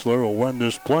Schnitzler will run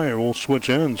this play or will switch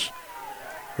ends.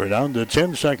 We're down to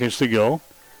 10 seconds to go.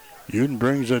 Uden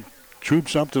brings the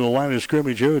troops up to the line of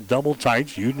scrimmage here with double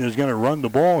tights. Uden is going to run the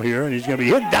ball here, and he's going to be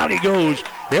hit. Down he goes.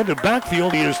 In the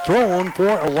backfield, he is thrown for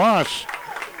a loss.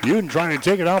 Uden trying to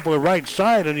take it out for the right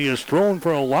side, and he is thrown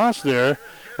for a loss there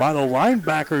by the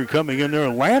linebacker coming in there,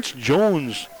 Lance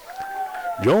Jones.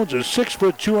 Jones, a 6',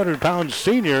 200-pound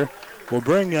senior, will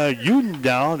bring Uden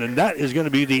down, and that is going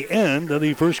to be the end of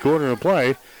the first quarter of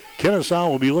play. Kenesaw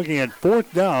will be looking at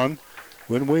 4th down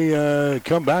when we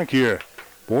come back here.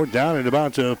 4th down and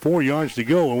about 4 yards to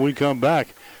go when we come back.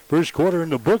 First quarter in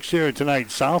the books here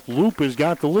tonight. South Loup has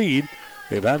got the lead.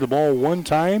 They've had the ball one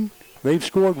time. They've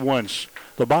scored once.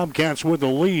 The Bobcats with the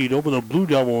lead over the Blue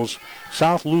Devils.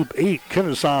 South Loup 8,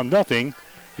 Kenesaw nothing.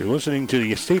 You're listening to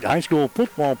the State High School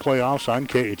Football Playoffs on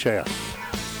KHS.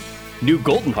 New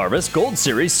Golden Harvest Gold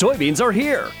Series soybeans are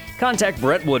here. Contact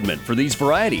Brett Woodman for these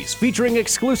varieties featuring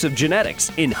exclusive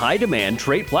genetics in high-demand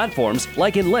trait platforms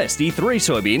like Enlist E3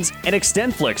 soybeans and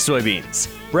XtendFlex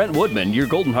soybeans. Brett Woodman, your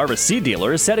Golden Harvest seed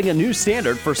dealer, is setting a new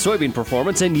standard for soybean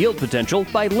performance and yield potential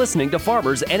by listening to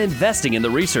farmers and investing in the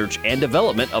research and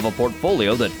development of a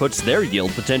portfolio that puts their yield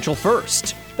potential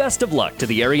first. Best of luck to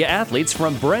the area athletes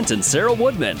from Brent and Sarah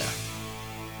Woodman.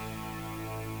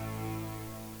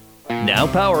 Now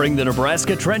powering the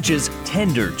Nebraska trenches,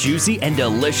 tender, juicy, and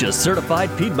delicious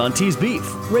certified Piedmontese beef.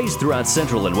 Raised throughout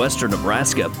central and western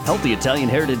Nebraska, healthy Italian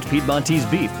heritage Piedmontese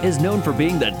beef is known for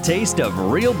being the taste of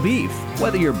real beef.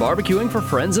 Whether you're barbecuing for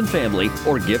friends and family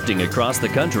or gifting across the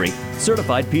country,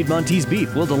 certified Piedmontese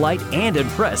beef will delight and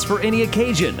impress for any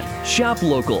occasion. Shop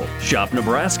local, shop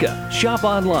Nebraska, shop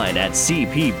online at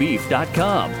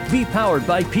cpbeef.com. Be powered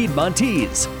by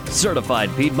Piedmontese. Certified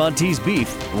Piedmontese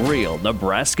beef, real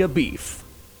Nebraska beef.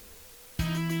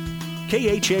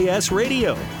 KHAS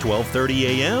Radio,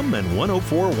 1230 AM and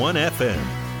 104.1 FM.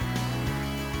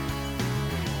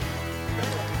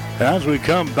 As we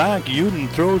come back, Uden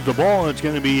throws the ball. It's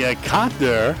going to be caught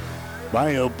there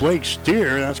by Blake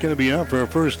Steer. That's going to be enough for a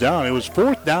first down. It was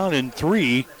 4th down and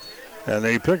 3, and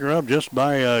they pick her up just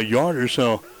by a yard or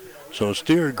so. So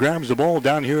Steer grabs the ball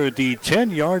down here at the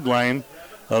 10-yard line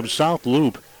of South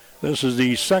Loup. This is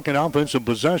the second offensive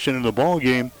possession in the ball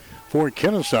game for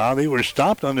Kenesaw. They were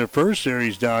stopped on their first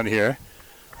series down here.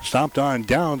 Stopped on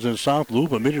downs, and South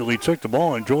Loup immediately took the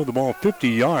ball and drove the ball 50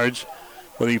 yards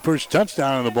for the first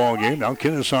touchdown in the ball game. Now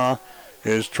Kenesaw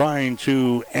is trying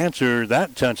to answer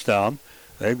that touchdown.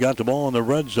 They've got the ball in the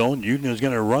red zone. Uden is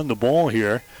going to run the ball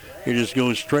here. He just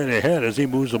goes straight ahead as he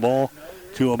moves the ball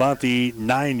to about the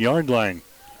 9-yard line.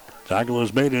 Tackle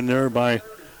is made in there by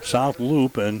South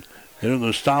Loup, and into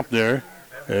the stop there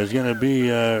is going to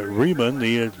be Reben,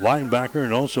 the linebacker,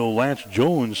 and also Lance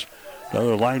Jones,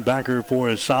 another linebacker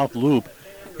for South Loup.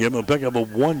 Give him a pickup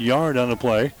of 1 yard on the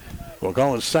play. We'll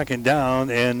call it second down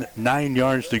and 9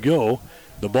 yards to go.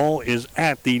 The ball is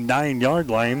at the 9-yard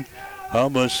line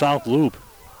of South Loup.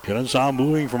 Kenesaw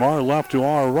moving from our left to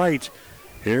our right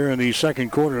here in the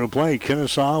second quarter of play.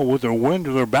 Kenesaw with their wind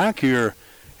to their back here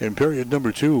in period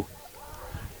number 2.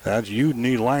 That's Uden.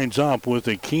 He lines up with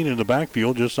a Keen in the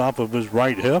backfield just off of his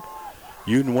right hip.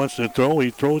 Uden wants to throw. He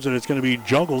throws it. It's going to be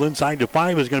juggled inside the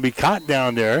 5. It's going to be caught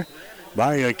down there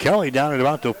by Kelly down at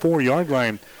about the 4-yard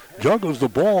line. Juggles the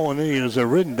ball, and then he is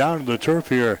ridden down to the turf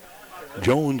here.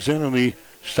 Jones in on the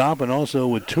stop, and also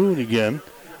with Toon again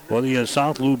for the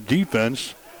South Loup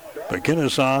defense. But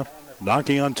Kenesaw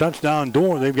knocking on touchdown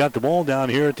door. They've got the ball down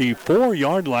here at the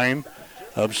 4-yard line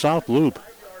of South Loup.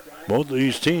 Both of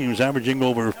these teams averaging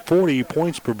over 40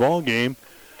 points per ball game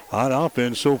on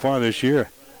offense so far this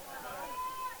year.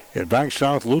 In fact,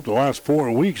 South Loup, the last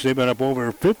 4 weeks, they've been up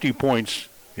over 50 points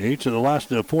in each of the last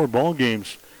 4 ball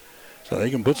games. So they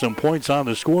can put some points on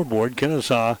the scoreboard.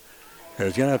 Kenesaw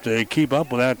is going to have to keep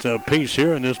up with that pace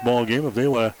here in this ball game if they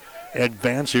want to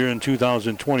advance here in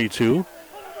 2022.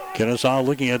 Kenesaw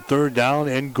looking at 3rd down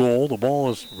and goal. The ball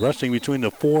is resting between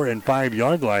the 4 and 5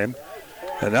 yard line.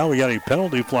 And now we got a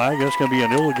penalty flag. That's going to be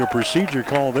an illegal procedure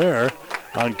call there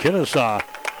on Kenesaw.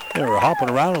 They were hopping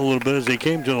around a little bit as they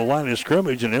came to the line of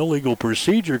scrimmage. An illegal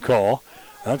procedure call.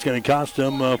 That's going to cost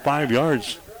them 5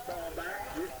 yards.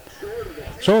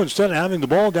 So instead of having the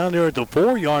ball down there at the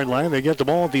 4-yard line, they get the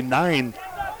ball at the 9.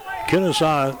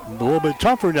 Kenesaw a little bit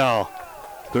tougher now.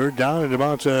 3rd down and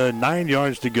about 9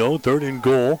 yards to go. 3rd and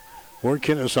goal for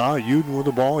Kenesaw. Uden with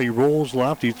the ball. He rolls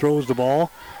left. He throws the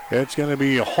ball. It's going to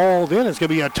be hauled in. It's going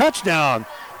to be a touchdown.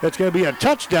 It's going to be a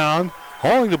touchdown.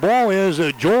 Hauling the ball is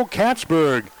Joel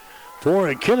Katzberg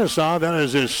for Kenesaw. That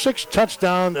is his 6th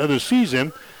touchdown of the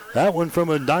season. That one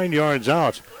from 9 yards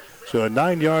out. So a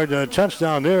 9-yard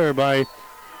touchdown there by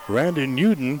Brandon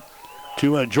Uden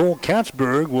to Joel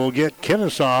Katzberg will get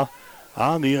Kenesaw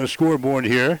on the scoreboard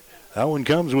here. That one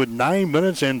comes with 9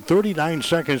 minutes and 39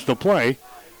 seconds to play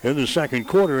in the second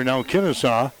quarter. Now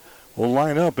Kenesaw will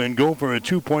line up and go for a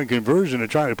 2-point conversion to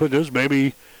try to put this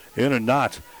baby in a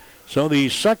knot. So the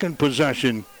second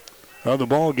possession of the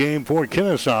ball game for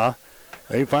Kenesaw.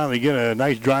 They finally get a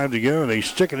nice drive together. They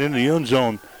stick it into the end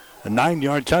zone. A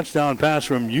 9-yard touchdown pass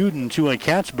from Uden to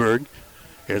Katzberg.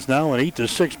 It's now an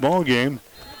 8-6 ball game.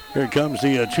 Here comes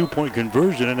the 2-point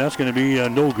conversion, and that's going to be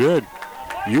no good.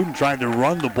 Uden tried to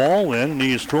run the ball in, and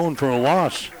he is thrown for a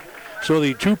loss. So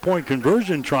the 2-point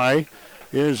conversion try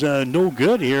is no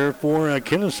good here for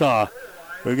Kenesaw.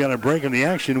 We've got a break in the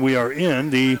action. We are in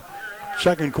the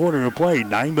second quarter of play.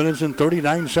 9 minutes and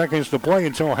 39 seconds to play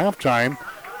until halftime.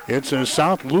 It's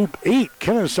South Loup 8,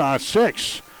 Kenesaw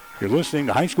 6. You're listening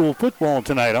to high school football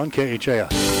tonight on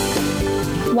KHAS.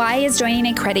 Why is joining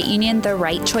a credit union the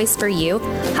right choice for you?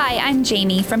 Hi, I'm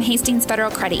Jamie from Hastings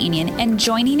Federal Credit Union, and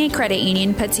joining a credit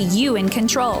union puts you in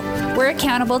control. We're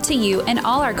accountable to you and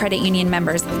all our credit union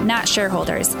members, not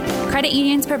shareholders. Credit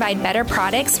unions provide better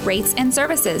products, rates, and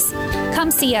services.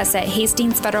 Come see us at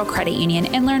Hastings Federal Credit Union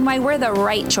and learn why we're the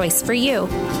right choice for you.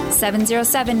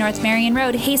 707 North Marion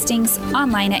Road, Hastings,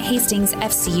 online at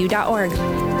hastingsfcu.org.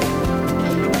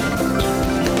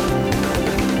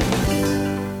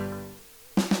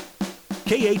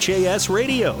 KHAS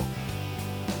Radio.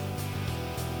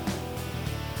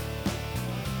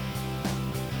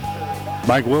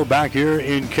 Mike Will back here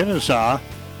in Kenesaw.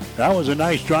 That was a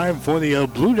nice drive for the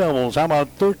Blue Devils. How about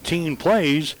 13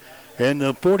 plays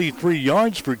and 43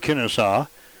 yards for Kenesaw?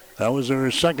 That was their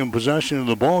second possession of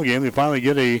the ball game. They finally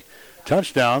get a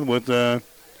touchdown with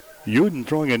Uden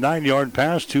throwing a 9-yard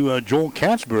pass to Joel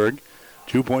Katzberg.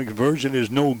 2-point conversion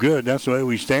is no good. That's the way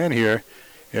we stand here.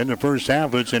 In the first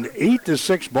half, it's an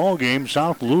 8-6 ball game.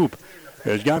 South Loup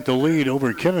has got the lead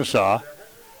over Kenesaw.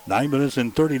 9 minutes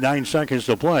and 39 seconds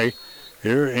to play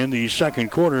here in the second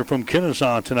quarter from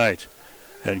Kenesaw tonight.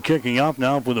 And kicking off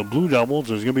now for the Blue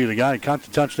Devils is going to be the guy that caught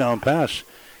the touchdown pass.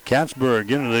 Katzberg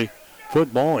into the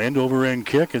football, end-over-end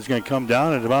kick. It's going to come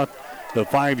down at about the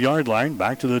 5-yard line,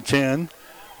 back to the 10,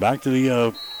 back to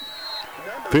the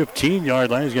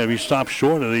 15-yard line. He's going to be stopped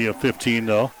short of the 15,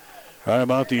 though, right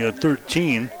about the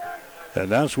 13. And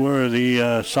that's where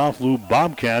the South Loup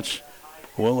Bobcats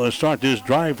will start this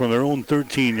drive from their own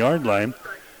 13-yard line.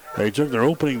 They took their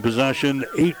opening possession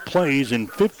 8 plays and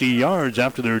 50 yards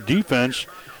after their defense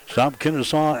stopped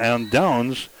Kenesaw and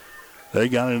Downs. They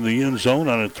got into the end zone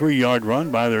on a 3-yard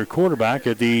run by their quarterback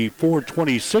at the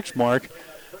 4:26 mark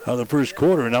of the first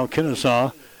quarter. Now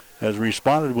Kenesaw has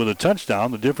responded with a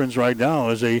touchdown. The difference right now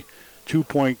is a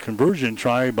 2-point conversion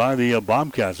try by the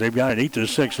Bobcats. They've got an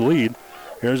 8-6 lead.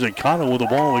 Here's a Connell with the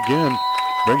ball again.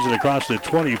 Brings it across the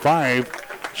 25.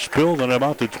 Spilled at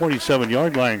about the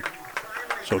 27-yard line.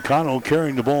 So Connell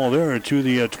carrying the ball there to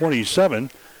the 27.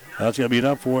 That's going to be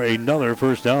enough for another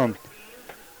first down.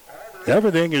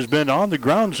 Everything has been on the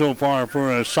ground so far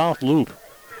for South Loup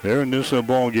there in this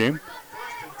ball game.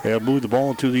 They have moved the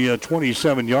ball to the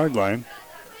 27-yard line.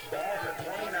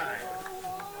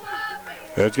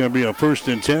 That's going to be a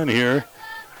 1st and 10 here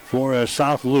for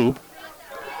South Loup.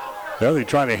 There they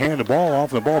try to hand the ball off.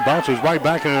 The ball bounces right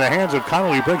back into the hands of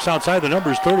Connell. He breaks outside the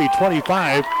numbers 30,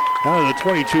 25, down to the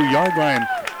 22-yard line.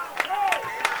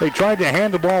 They tried to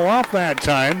hand the ball off that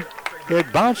time.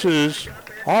 It bounces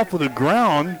off of the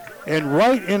ground and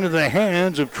right into the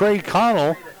hands of Trey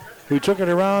Connell, who took it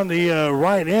around the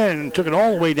right end and took it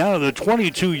all the way down to the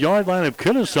 22-yard line of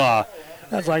Kenesaw.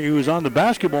 That's like he was on the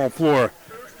basketball floor.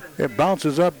 It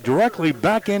bounces up directly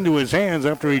back into his hands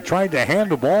after he tried to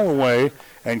hand the ball away,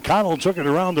 and Connell took it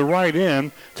around the right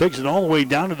end, takes it all the way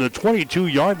down to the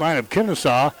 22-yard line of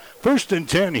Kenesaw. 1st and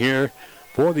 10 here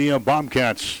for the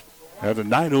Bobcats at the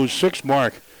 9:06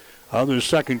 mark of the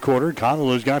second quarter.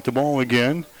 Connell has got the ball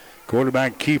again.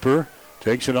 Quarterback keeper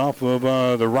takes it off of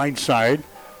the right side.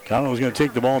 Connell is going to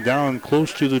take the ball down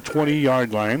close to the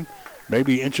 20-yard line,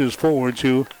 maybe inches forward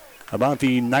to about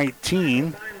the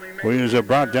 19, where he is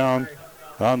brought down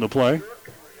on the play.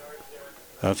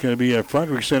 That's going to be a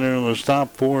Frederickson on the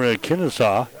stop for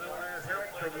Kenesaw.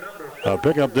 A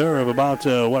pickup there of about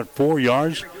 4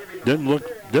 yards. Didn't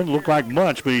look like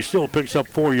much, but he still picks up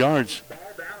 4 yards.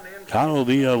 Connell,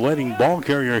 the leading ball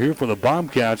carrier here for the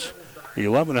Bobcats,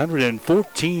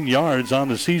 1,114 yards on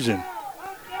the season.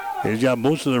 He's got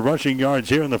most of the rushing yards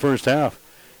here in the first half.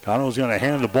 Connell's going to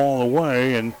hand the ball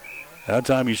away, and that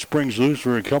time he springs loose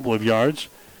for a couple of yards.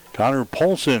 Connor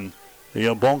Paulson,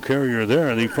 the ball carrier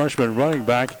there, the freshman running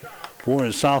back for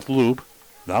his South Loup.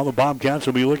 Now the Bobcats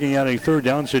will be looking at a 3rd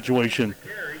down situation.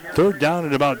 3rd down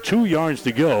at about 2 yards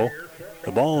to go.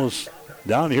 The ball is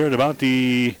down here at about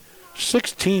the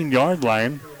 16-yard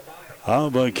line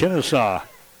of Kenesaw.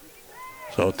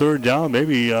 So 3rd down,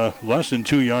 maybe less than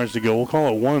 2 yards to go. We'll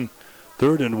call it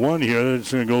 3rd and 1 here.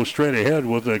 It's going to go straight ahead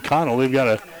with Connell. They've got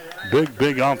a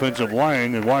big offensive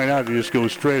line, and why not just go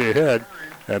straight ahead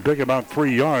and pick about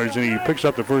 3 yards, and he picks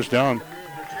up the first down.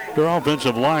 Their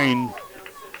offensive line,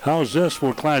 how's this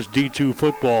for Class D2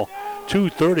 football?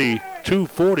 230,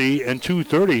 240, and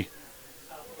 230.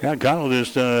 Yeah, Connell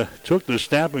just took the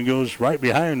snap and goes right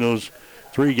behind those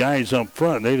 3 guys up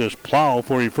front. They just plow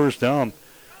for a first down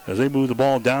as they move the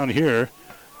ball down here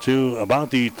to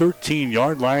about the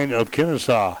 13-yard line of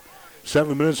Kenesaw.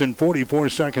 7 minutes and 44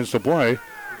 seconds to play.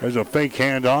 There's a fake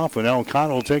handoff, and now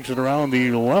Connell takes it around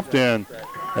the left end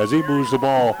as he moves the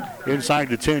ball inside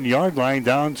the 10-yard line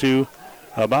down to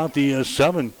about the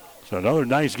 7. So another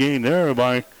nice gain there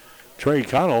by Trey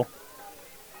Connell.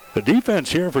 The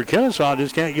defense here for Kenesaw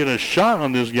just can't get a shot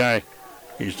on this guy.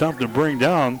 He's tough to bring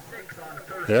down.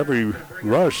 Every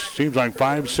rush seems like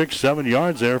 5, 6, 7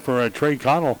 yards there for Trey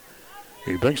Connell.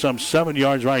 He picks up 7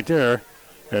 yards right there.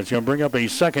 That's going to bring up a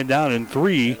 2nd down and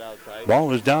 3.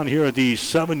 Ball is down here at the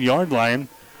 7-yard line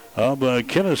of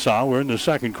Kenesaw. We're in the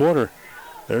second quarter.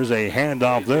 There's a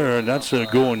handoff there, and that's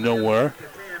going nowhere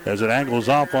as it angles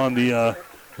off on the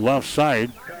left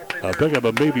side. A pickup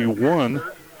of maybe 1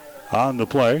 on the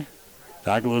play.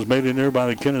 Tackle is made in there by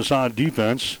the Kenesaw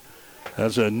defense.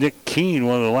 That's Nick Keene,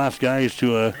 one of the last guys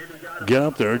to get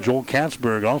up there. Joel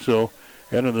Katzberg also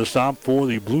entered the stop for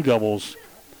the Blue Devils.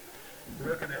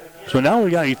 So now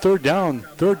we got a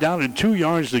 3rd down and 2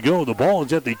 yards to go. The ball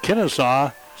is at the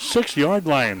Kenesaw 6-yard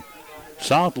line.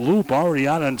 South Loup already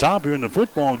out on top here in the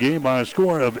football game by a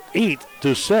score of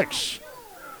 8-6.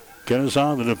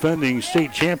 Kenesaw, the defending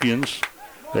state champions.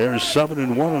 They're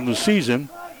 7-1 on the season.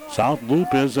 South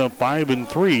Loup is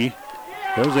 5-3.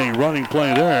 There's a running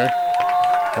play there.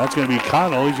 That's going to be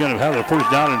Connell. He's going to have the first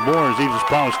down and more as he just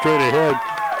plows straight ahead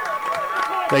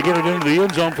They get it into the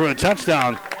end zone for a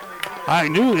touchdown. I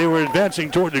knew they were advancing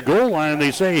toward the goal line.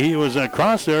 They say he was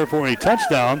across there for a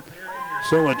touchdown.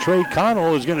 So Trey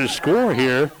Connell is going to score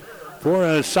here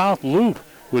for South Loup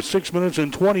with 6 minutes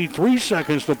and 23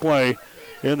 seconds to play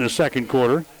in the second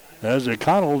quarter. As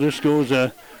Connell just goes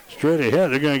straight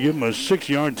ahead. They're going to give him a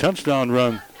 6-yard touchdown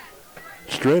run.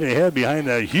 Straight ahead behind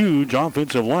that huge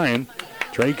offensive line.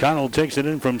 Trey Connell takes it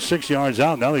in from 6 yards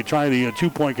out. Now they try the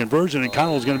 2-point conversion, and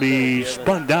Connell's going to be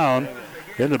spun down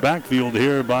in the backfield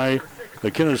here by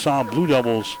the Kenesaw Blue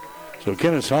Devils. So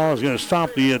Kenesaw is going to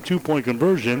stop the 2-point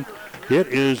conversion. It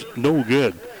is no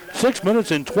good. 6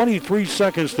 minutes and 23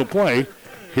 seconds to play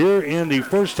here in the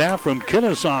first half from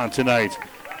Kenesaw tonight.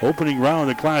 Opening round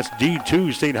of the Class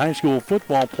D2 State High School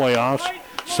football playoffs.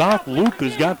 South Loup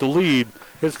has got the lead.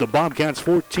 It's the Bobcats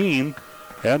 14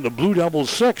 and the Blue Devils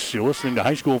 6. You're listening to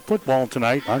high school football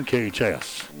tonight on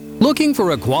KHS. Looking for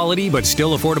a quality but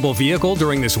still affordable vehicle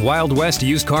during this Wild West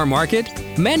used car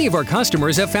market? Many of our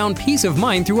customers have found peace of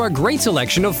mind through our great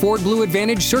selection of Ford Blue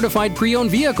Advantage certified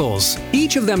pre-owned vehicles,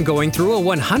 each of them going through a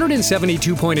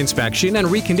 172-point inspection and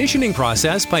reconditioning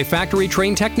process by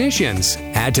factory-trained technicians.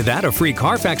 Add to that a free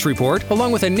Carfax report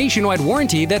along with a nationwide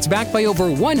warranty that's backed by over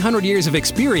 100 years of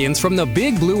experience from the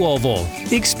Big Blue Oval.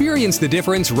 Experience the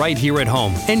difference right here at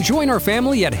home and join our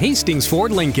family at Hastings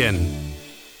Ford Lincoln.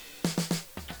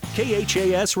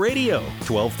 KHAS Radio,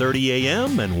 1230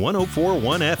 AM and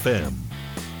 104.1 FM.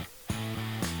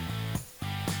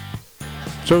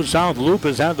 So South Loup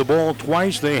has had the ball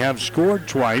twice. They have scored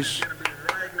twice.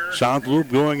 South Loup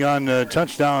going on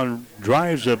touchdown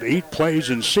drives of 8 plays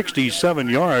and 67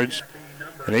 yards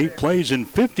and 8 plays and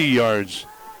 50 yards.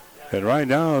 And right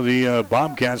now the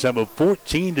Bobcats have a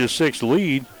 14-6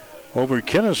 lead over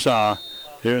Kenesaw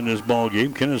here in this ball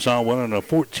game. Kenesaw went on a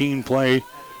 14-play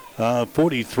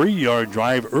 43-yard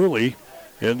drive early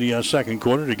in the second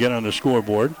quarter to get on the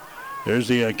scoreboard. There's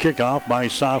the kickoff by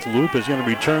South Loup. It's going to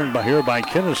be returned by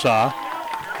Kenesaw.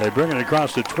 They bring it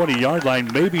across the 20-yard line,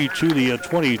 maybe to the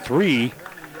 23,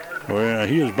 where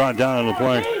he is brought down on the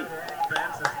play.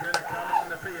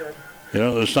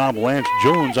 They stop Lance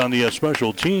Jones on the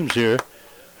special teams here,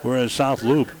 whereas South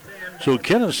Loup. So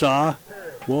Kenesaw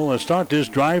will start this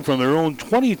drive from their own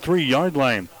 23-yard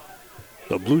line.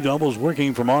 The Blue Devils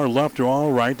working from our left to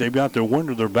our right. They've got their wind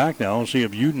to their back now. See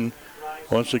if Uden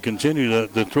wants to continue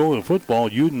to throw the football.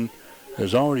 Uden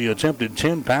has already attempted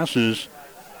 10 passes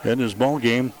in this ball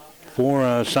game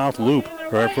for South Loup,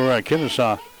 or for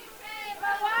Kenesaw.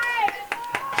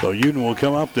 So Uden will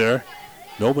come up there.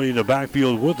 Nobody in the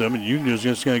backfield with him, and Uden is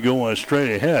just going to go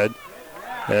straight ahead.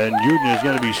 And Uden is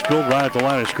going to be spilled right at the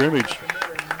line of scrimmage.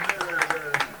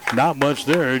 Not much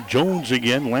there. Jones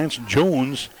again, Lance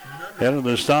Jones, head of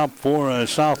the stop for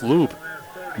South Loup.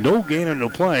 No gain in the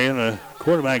play, and a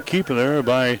quarterback keeper there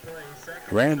by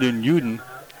Brandon Uden.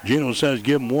 Gino says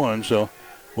give him one, so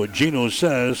what Gino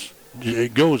says,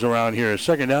 it goes around here.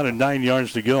 2nd down and 9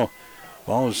 yards to go.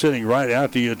 Ball is sitting right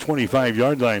at the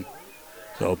 25-yard line.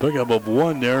 So pickup of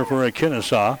 1 there for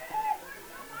Kenesaw.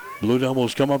 Blue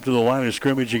Devils come up to the line of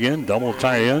scrimmage again. Double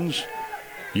tight ends.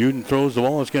 Uden throws the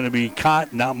ball. It's going to be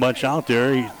caught. Not much out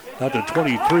there. He's at the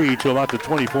 23 to about the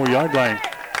 24-yard line.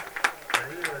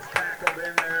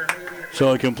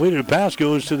 So a completed pass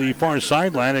goes to the far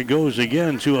sideline. It goes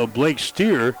again to a Blake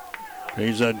Steer.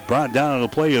 He's brought down on the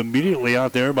play immediately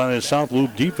out there by the South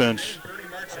Loup defense.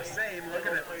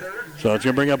 So it's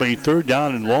going to bring up a 3rd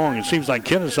down and long. It seems like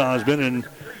Kenesaw has been in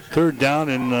 3rd down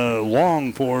and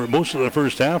long for most of the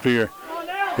first half here.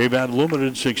 They've had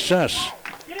limited success.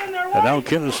 And now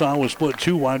Kenesaw will split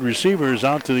 2 wide receivers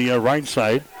out to the right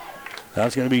side.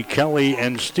 That's going to be Kelly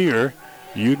and Steer.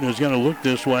 Uden is going to look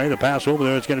this way. The pass over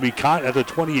there, it's going to be caught at the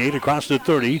 28 across the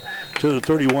 30 to the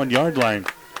 31-yard line.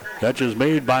 Catch is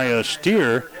made by a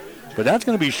Steer, but that's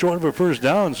going to be short of a first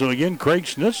down. So again, Craig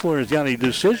Schnitzler has got a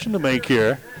decision to make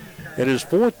here. It is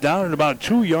 4th down and about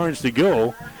 2 yards to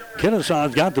go.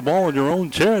 Kenesaw's got the ball in their own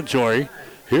territory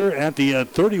here at the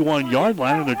 31-yard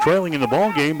line, and they're trailing in the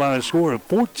ball game by a score of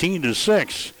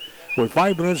 14-6 with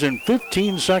 5 minutes and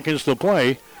 15 seconds to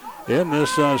play in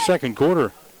this second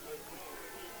quarter.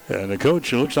 And the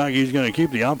coach, it looks like he's going to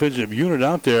keep the offensive unit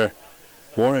out there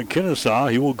for Kenesaw.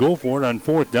 He will go for it on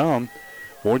 4th down.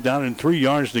 4th down and 3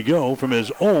 yards to go from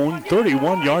his own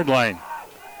 31-yard line.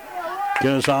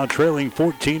 Kenesaw trailing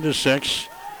 14-6.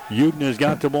 Uden has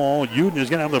got the ball. Uden is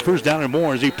going to have the first down and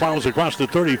more as he plows across the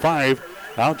 35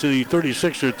 out to the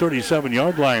 36 or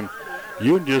 37-yard line.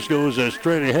 Uden just goes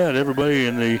straight ahead. Everybody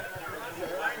in the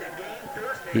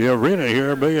arena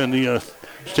here, everybody in the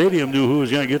stadium knew who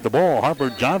was going to get the ball. Harper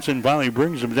Johnson finally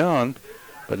brings him down,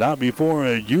 but not before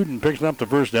Uden picks up the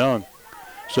first down.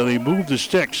 So they move the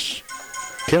sticks.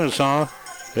 Kenesaw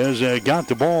has got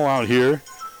the ball out here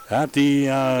at the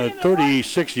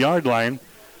 36-yard line.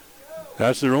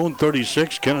 That's their own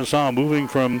 36. Kenesaw moving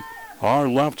from our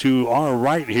left to our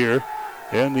right here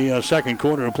in the second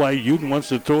quarter of play. Uden wants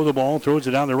to throw the ball, throws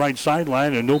it down the right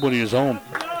sideline, and nobody is home.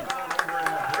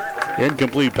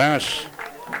 Incomplete pass.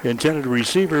 Intended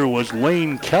receiver was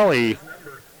Lane Kelly.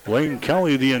 Lane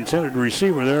Kelly, the intended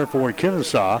receiver there for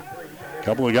Kenesaw. A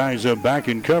couple of guys back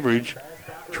in coverage.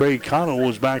 Trey Connell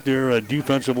was back there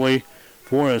defensively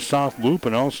for South Loup,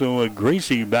 and also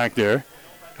Gracie back there.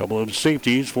 A couple of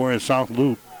safeties for South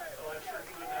Loup.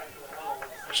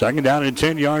 Second down and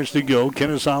 10 yards to go.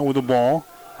 Kenesaw with the ball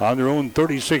on their own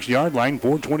 36-yard line.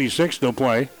 4:26 to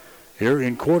play here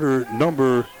in quarter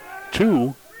number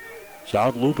 2.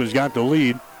 South Loup has got the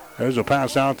lead. There's a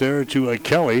pass out there to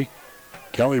Kelly.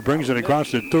 Kelly brings it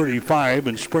across the 35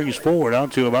 and springs forward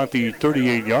out to about the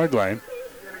 38-yard line.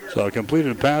 So a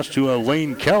completed pass to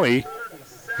Lane Kelly.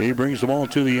 He brings the ball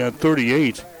to the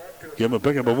 38. Give him a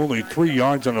pickup of only 3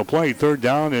 yards on the play. Third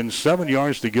down and 7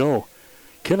 yards to go.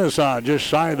 Kenesaw just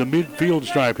shy of the midfield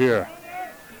stripe here.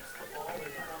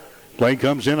 Play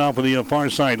comes in off of the far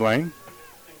sideline.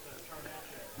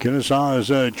 Kenesaw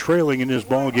is trailing in this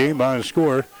ball game by a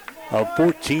score of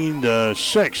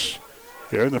 14-6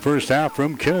 here in the first half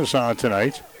from Kenesaw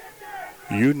tonight.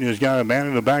 Uden has got a man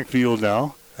in the backfield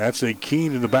now. That's a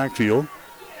Keene in the backfield.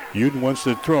 Uden wants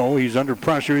to throw. He's under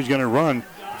pressure. He's going to run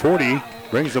 40.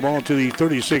 Brings the ball to the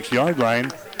 36-yard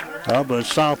line of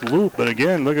South Loup. But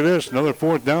again, look at this. Another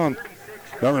fourth down.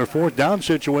 Another fourth down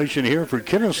situation here for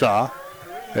Kenesaw.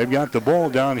 They've got the ball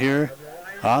down here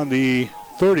on the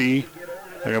 30.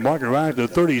 They're going to mark it right at the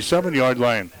 37-yard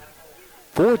line.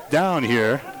 Fourth down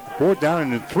here. Fourth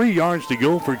down and 3 yards to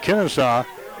go for Kenesaw.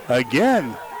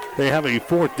 Again, they have a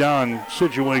fourth down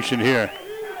situation here.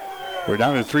 We're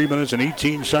down to 3 minutes and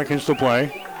 18 seconds to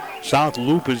play. South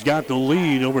Loup has got the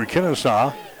lead over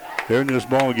Kenesaw here in this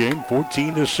ball game,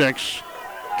 14-6.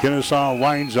 Kenesaw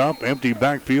lines up, empty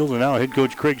backfield, and now head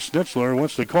coach Craig Schnitzler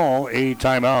wants to call a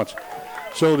timeout.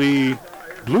 So the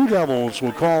Blue Devils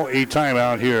will call a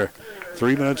timeout here.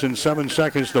 3 minutes and 7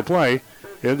 seconds to play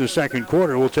in the second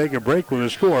quarter. We'll take a break with a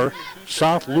score.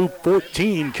 South Loup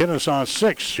 14, Kenesaw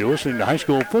 6. You're listening to high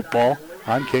school football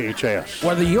on KHAS.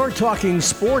 Whether you're talking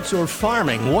sports or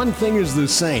farming, one thing is the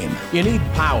same. You need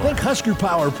power. Think Husker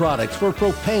Power products for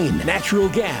propane, natural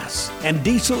gas, and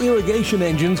diesel irrigation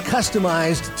engines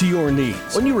customized to your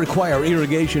needs. When you require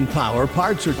irrigation power,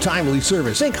 parts, or timely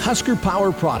service, think Husker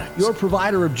Power products, your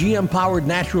provider of GM-powered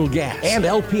natural gas and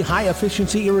LP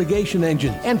high-efficiency irrigation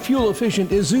engine and fuel-efficient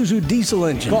Isuzu diesel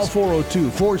engines. Call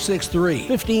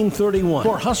 402-463-1531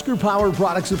 for Husker Power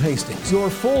products of Hastings, your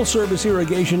full-service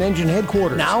irrigation engine headquarters.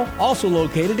 Now, also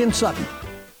located in Sutton.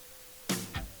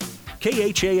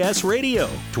 KHAS Radio,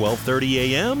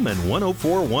 1230 AM and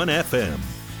 104.1 FM.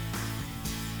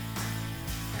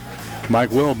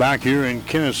 Mike Will back here in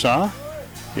Kenesaw.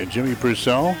 Yeah, Jimmy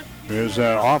Purcell is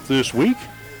off this week.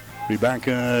 Be back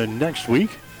next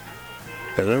week.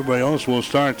 As everybody else will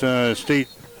start state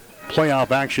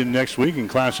playoff action next week in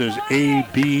classes A,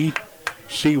 B,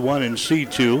 C1, and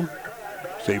C2.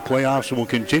 State playoffs will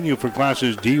continue for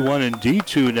classes D1 and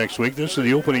D2 next week. This is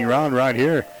the opening round right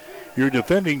here. Your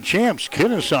defending champs,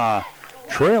 Kenesaw,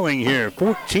 trailing here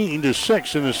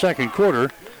 14-6 in the second quarter.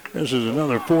 This is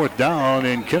another fourth down,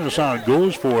 and Kenesaw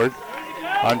goes for it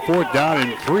on fourth down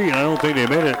and 3, and I don't think they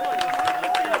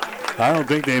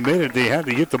made it. They had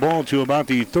to get the ball to about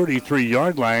the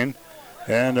 33-yard line,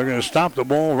 and they're going to stop the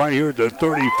ball right here at the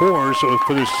 34. So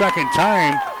for the second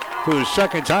time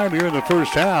here in the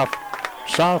first half,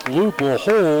 South Loup will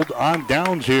hold on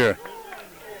downs here.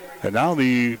 And now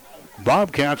the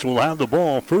Bobcats will have the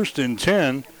ball first and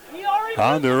 10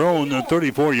 on their own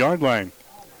 34-yard line.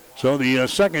 So the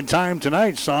second time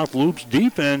tonight, South Loup's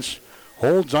defense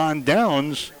holds on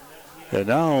downs. And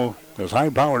now this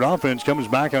high-powered offense comes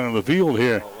back onto the field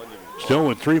here. Still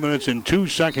with 3 minutes and 2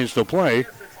 seconds to play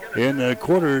in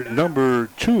quarter number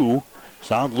 2.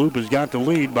 South Loup has got the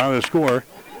lead by the score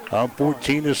of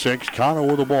 14-6. Connell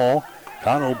with the ball.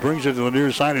 Connell brings it to the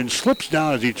near side and slips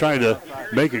down as he tried to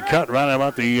make a cut right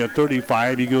about the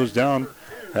 35. He goes down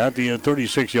at the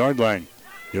 36-yard line.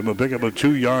 Give him a pickup of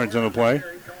 2 yards on the play.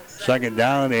 Second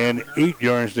down and 8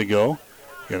 yards to go.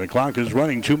 And the clock is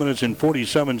running. 2 minutes and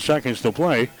 47 seconds to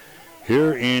play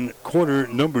here in quarter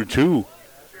number 2.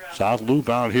 South Loup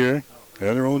out here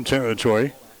in their own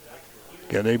territory.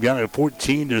 And they've got a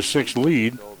 14-6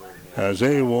 lead as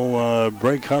they will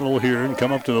break huddle here and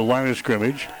come up to the line of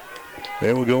scrimmage.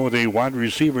 They will go with a wide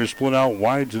receiver split out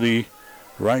wide to the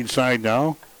right side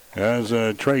now as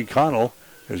Trey Connell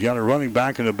has got a running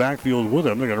back in the backfield with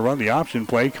him. They're going to run the option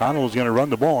play. Connell is going to run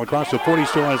the ball across the 40,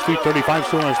 still on his feet, 35,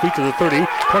 still on his feet to the 30,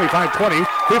 25, 20,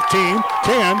 15,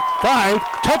 10, 5,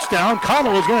 touchdown.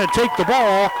 Connell is going to take the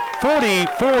ball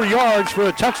 44 yards for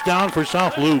a touchdown for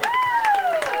South Loup.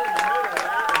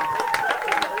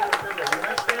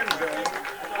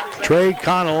 Trey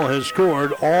Connell has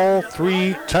scored all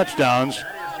 3 touchdowns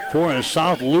for a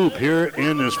South Loup here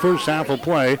in this first half of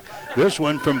play. This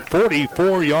one from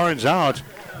 44 yards out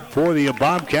for the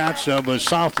Bobcats of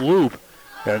South Loup.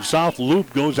 And South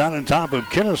Loup goes out on top of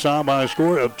Kenesaw by a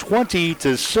score of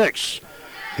 20-6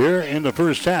 here in the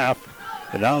first half.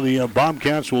 And now the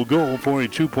Bobcats will go for a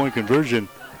 2-point conversion.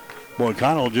 Boy,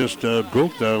 Connell just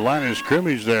broke the line of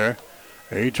scrimmage there.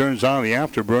 He turns on the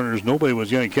afterburners. Nobody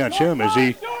was going to catch him as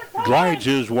he glides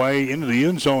his way into the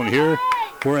end zone here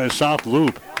for a South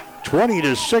Loup.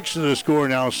 20-6 to the score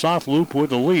now. South Loup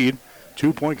with the lead.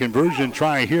 2-point conversion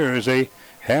try here as they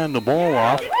hand the ball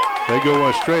off. They go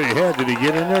straight ahead. Did he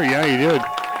get in there? Yeah, he did.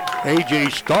 A.J.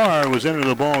 Starr was into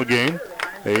the ball game.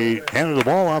 They handed the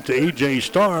ball off to A.J.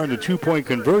 Starr, and the 2-point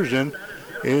conversion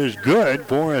is good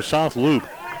for a South Loup.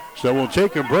 So we'll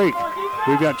take a break.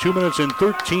 We've got 2 minutes and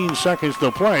 13 seconds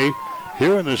to play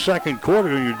here in the second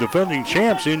quarter. Your defending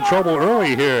champs in trouble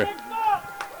early here.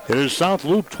 It is South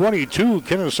Loup 22,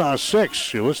 Kenesaw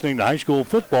 6. You're listening to high school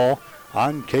football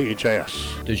on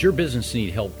KHAS. Does your business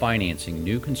need help financing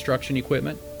new construction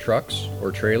equipment, trucks,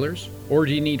 or trailers? Or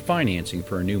do you need financing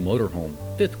for a new motorhome,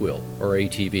 fifth wheel, or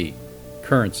ATV?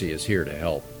 Currency is here to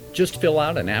help. Just fill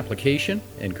out an application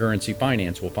and Currency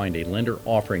Finance will find a lender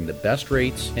offering the best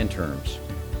rates and terms.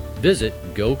 Visit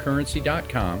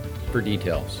gocurrency.com for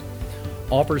details.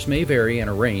 Offers may vary and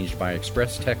arranged by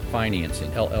Express Tech Financing,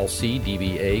 LLC,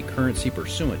 DBA, currency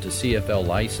pursuant to CFL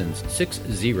license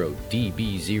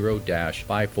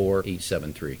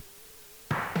 60DB0-54873.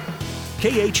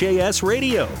 KHAS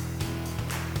Radio.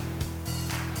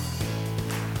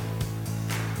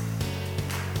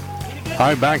 All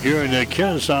right, back here in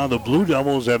Kenesaw, the Blue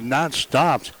Devils have not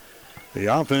stopped the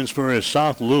offense for a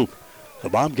South Loup. The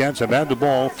Bobcats have had the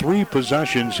ball 3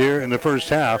 possessions here in the first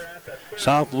half.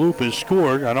 South Loup has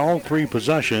scored on all 3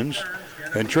 possessions,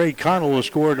 and Trey Connell has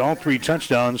scored all 3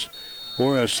 touchdowns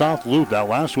for a South Loup. That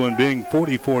last one being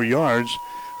 44 yards.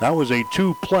 That was a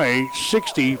 2-play,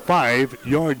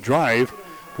 65-yard drive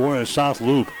for a South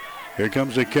Loup. Here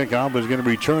comes the kickoff. It's going to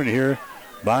be returned here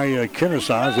by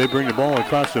Kenesaw as they bring the ball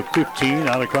across the 15,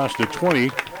 out across the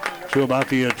 20 to about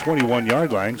the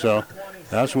 21-yard line. So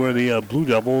that's where the Blue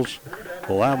Devils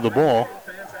will have the ball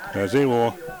as they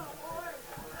will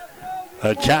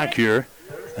attack here.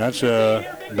 That's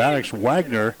Maddox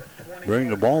Wagner bringing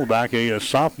the ball back, a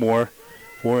sophomore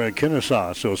for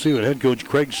Kenesaw. So see what head coach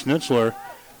Craig Schnitzler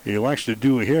elects to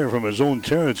do here from his own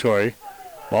territory.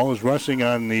 Ball is resting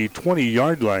on the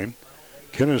 20-yard line.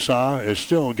 Kenesaw has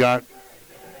still got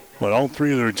all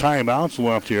 3 of their timeouts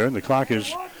left here, and the clock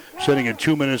is sitting at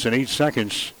 2 minutes and 8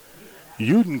 seconds.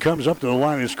 Uden comes up to the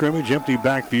line of scrimmage, empty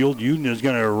backfield. Uden is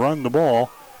going to run the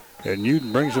ball, and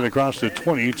Uden brings it across the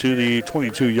 20 to the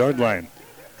 22-yard line.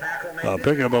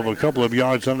 Picking up a couple of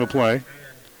yards on the play.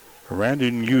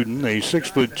 Brandon Uden, a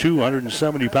 6'2",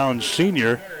 170-pound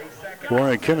senior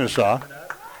for Kenesaw.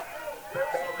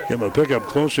 Give him a pickup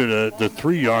closer to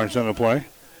 3 yards on the play.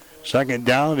 Second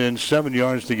down and 7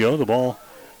 yards to go. The ball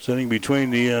sitting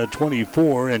between the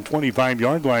 24 and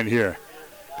 25-yard line here.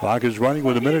 Clock is running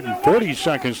with 1 minute and 40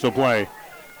 seconds to play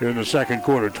here in the second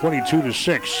quarter.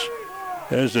 22-6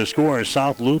 as the score.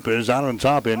 South Loup is out on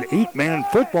top in 8-man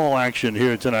football action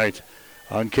here tonight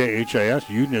on KHAS.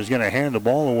 Uden is going to hand the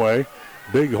ball away.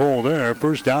 Big hole there.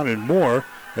 First down and more.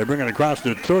 They bring it across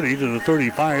the 30 to the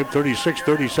 35, 36,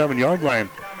 37-yard line.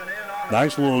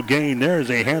 Nice little gain there as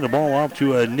they hand the ball off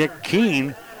to Nick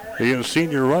Keene, the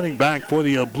senior running back for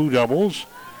the Blue Devils.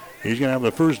 He's going to have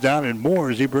the first down and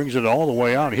more as he brings it all the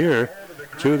way out here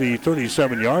to the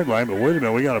 37-yard line. But wait a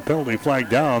minute, we got a penalty flag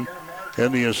down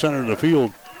in the center of the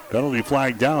field. Penalty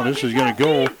flag down. This is going to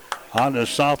go on the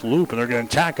South Loup, and they're going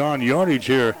to tack on yardage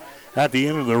here at the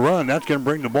end of the run. That's going to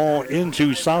bring the ball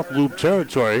into South Loup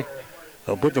territory.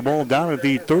 They'll put the ball down at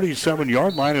the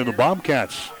 37-yard line of the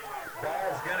Bobcats.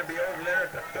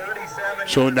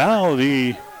 So now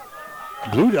the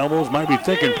Blue Devils might be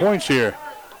taking points here.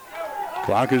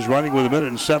 Clock is running with 1 minute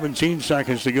and 17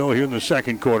 seconds to go here in the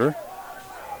second quarter.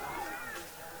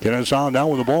 Kenesaw now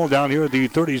with the ball down here at the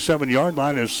 37-yard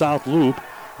line is South Loup.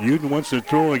 Uden wants to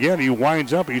throw again. He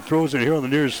winds up. He throws it here on the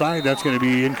near side. That's going to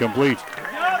be incomplete.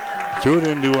 Threw it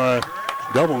into a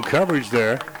double coverage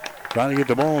there. Trying to get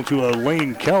the ball to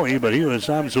Lane Kelly, but he was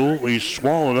absolutely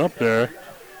swallowed up there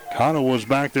Connell was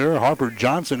back there. Harper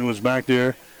Johnson was back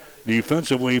there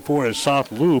defensively for his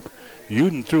South Loup.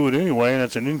 Uden threw it anyway, and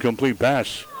that's an incomplete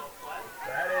pass.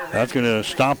 That's going to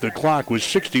stop the clock with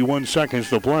 61 seconds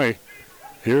to play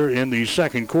here in the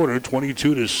second quarter.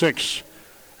 22-6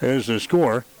 is the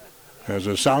score as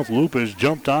the South Loup has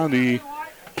jumped on the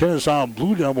Kenesaw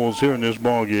Blue Devils here in this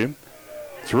ball game.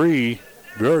 3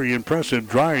 very impressive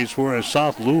drives for a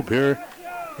South Loup here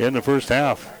in the first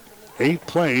half. 8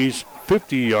 plays,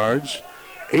 50 yards.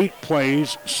 8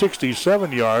 plays,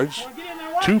 67 yards.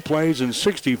 2 plays and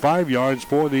 65 yards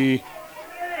for the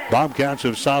Bobcats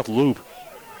of South Loup.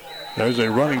 There's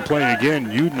a running play again.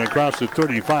 Uden across the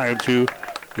 35 to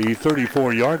the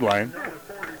 34-yard line.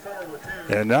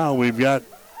 And now we've got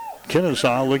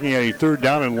Kenesaw looking at a third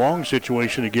down and long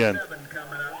situation again.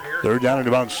 Third down and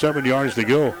about 7 yards to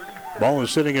go. Ball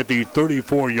is sitting at the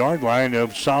 34-yard line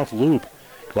of South Loup.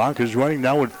 Clock is running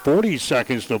now with 40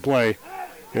 seconds to play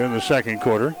here in the second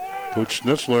quarter. Coach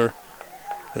Schnitzler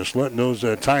just letting those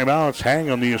timeouts hang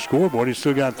on the scoreboard. He's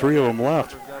still got 3 of them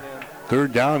left.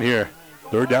 Third down here.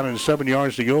 Third down and 7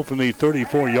 yards to go from the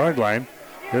 34-yard line.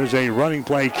 There's a running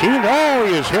play. Keene,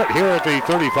 he is hit here at the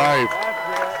 35.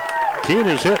 Keene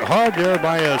is hit hard there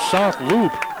by a South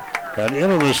Loup. And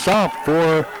into the stop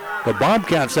for the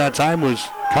Bobcats that time was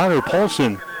Connor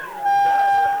Paulson.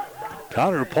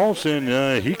 Connor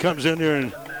Paulson, he comes in there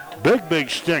and big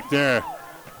stick there.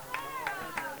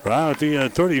 Right at the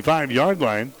 35-yard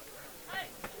line.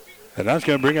 And that's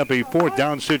going to bring up a fourth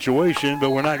down situation, but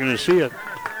we're not going to see it.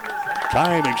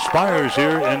 Time expires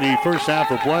here in the first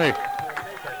half of play.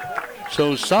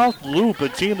 So South Loup, a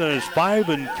team that is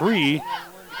 5-3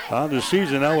 on the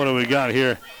season. Now what do we got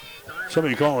here?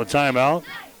 Somebody call a timeout.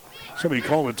 Somebody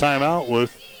called a timeout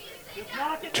with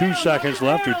 2 seconds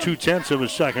left, or 0.2 of a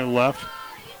second left.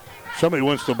 Somebody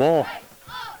wants the ball.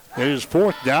 It is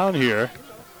fourth down here.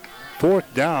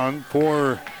 Fourth down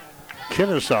for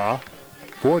Kenesaw.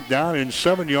 Fourth down and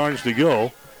 7 yards to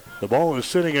go. The ball is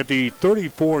sitting at the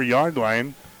 34-yard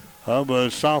line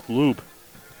of South Loup.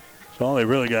 So all they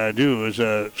really got to do is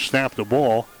snap the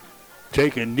ball,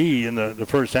 take a knee, and the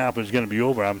first half is going to be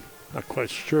over. I'm not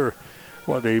quite sure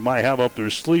what they might have up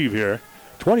their sleeve here.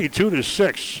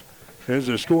 22-6 is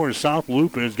the score. South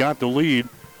Loup has got the lead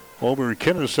over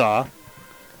Kenesaw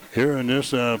here in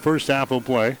this first half of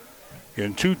play.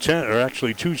 In 2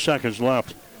 seconds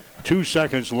left. 2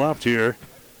 seconds left here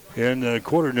in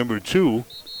quarter number 2.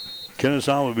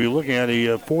 Kenesaw will be looking at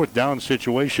a fourth down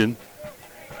situation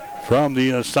from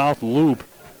the South Loup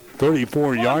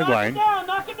 34-yard line.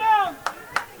 Knock it down.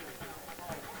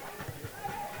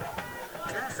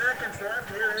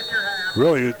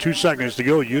 Really, 2 seconds to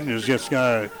go. Uden is just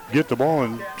going to get the ball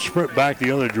and sprint back the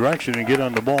other direction and get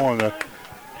on the ball, and the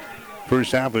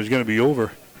first half is going to be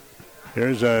over.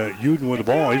 There's Uden with the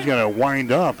ball. He's going to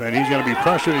wind up, and he's going to be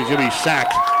pressured. He's going to be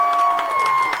sacked.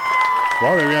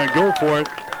 Well, they're going to go for it,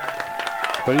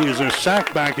 but he is a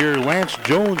sack back here. Lance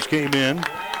Jones came in.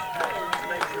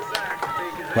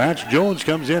 Lance Jones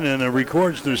comes in and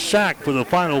records the sack for the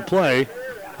final play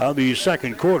of the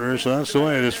second quarter, so that's the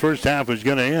way this first half is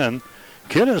going to end.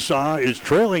 Kenesaw is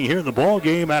trailing here in the ball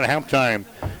game at halftime.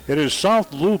 It is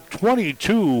South Loup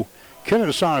 22,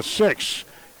 Kenesaw 6.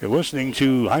 You're listening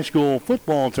to high school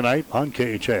football tonight on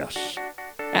KHS.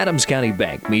 Adams County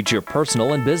Bank meets your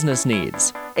personal and business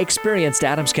needs. Experienced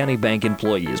Adams County Bank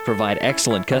employees provide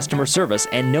excellent customer service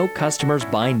and know customers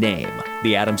by name.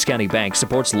 The Adams County Bank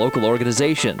supports local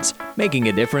organizations, making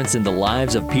a difference in the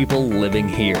lives of people living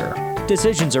here.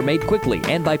 Decisions are made quickly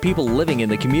and by people living in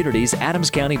the communities Adams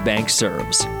County Bank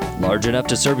serves. Large enough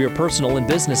to serve your personal and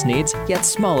business needs, yet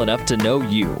small enough to know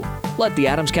you. Let the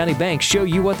Adams County Bank show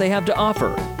you what they have to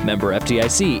offer. Member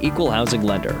FDIC, Equal Housing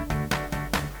Lender.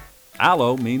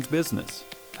 ALLO means business.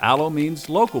 ALLO means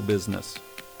local business.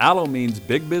 ALLO means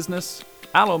big business.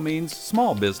 ALLO means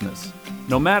small business.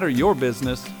 No matter your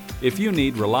business, if you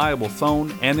need reliable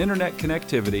phone and internet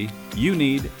connectivity, you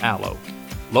need ALLO.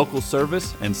 Local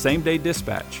service and same-day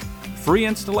dispatch. Free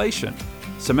installation.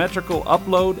 Symmetrical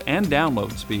upload and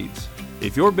download speeds.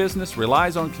 If your business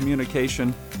relies on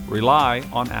communication, rely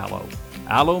on ALLO.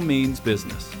 ALLO means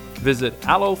business. Visit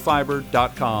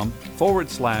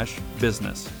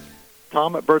allofiber.com/business.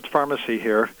 Tom at Bird's Pharmacy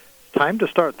here. Time to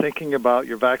start thinking about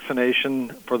your vaccination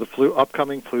for the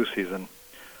upcoming flu season.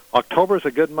 October is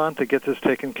a good month to get this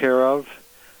taken care of.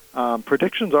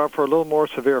 Predictions are for a little more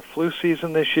severe flu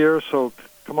season this year, so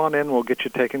come on in, we'll get you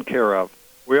taken care of.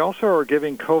 We also are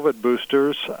giving COVID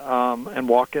boosters, and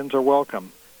walk-ins are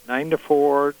welcome. 9 to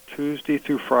 4, Tuesday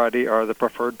through Friday are the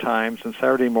preferred times, and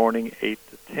Saturday morning, 8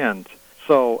 to 10. So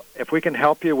So if we can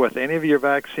help you with any of your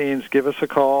vaccines, give us a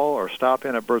call or stop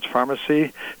in at Bird's Pharmacy,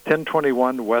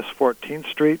 1021 West 14th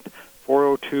Street,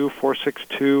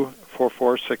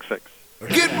 402-462-4466.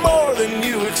 Get more than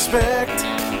you expect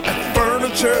at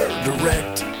Furniture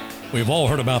Direct. We've all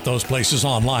heard about those places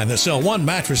online that sell one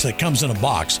mattress that comes in a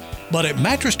box. But at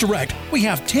Mattress Direct, we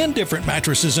have 10 different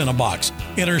mattresses in a box.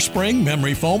 Innerspring,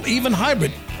 memory foam, even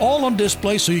hybrid, all on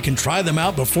display so you can try them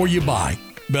out before you buy.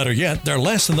 Better yet, they're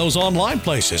less than those online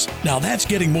places. Now that's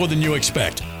getting more than you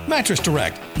expect. Mattress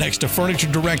Direct, next to Furniture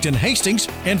Direct in Hastings,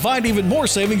 and find even more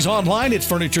savings online at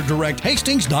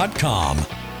FurnitureDirectHastings.com.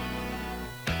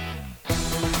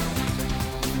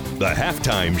 The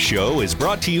Halftime Show is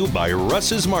brought to you by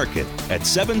Russ's Market at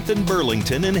 7th and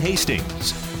Burlington in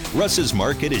Hastings. Russ's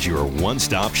Market is your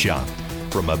one-stop shop.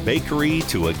 From a bakery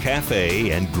to a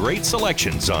cafe and great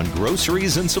selections on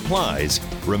groceries and supplies,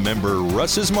 remember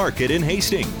Russ's Market in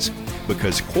Hastings,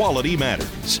 because quality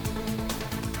matters.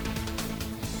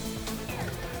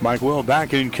 Mike Will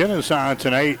back in Kenesaw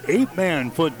tonight.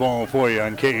 8-man football for you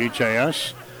on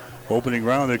KHAS. Opening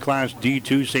round of the Class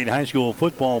D2 State High School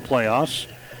football playoffs.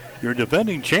 Your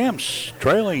defending champs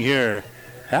trailing here.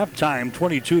 Halftime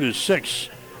 22-6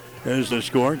 is the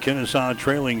score. Kenesaw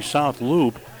trailing South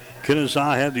Loup.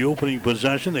 Kenesaw had the opening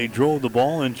possession. They drove the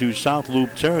ball into South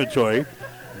Loup territory.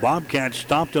 Bobcats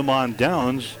stopped them on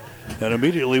downs and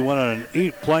immediately went on an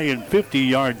 8-play and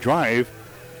 50-yard drive.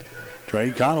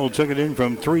 Trey Connell took it in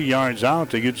from 3 yards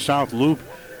out to get South Loup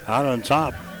out on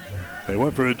top. They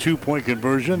went for a 2-point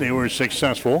conversion. They were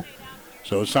successful.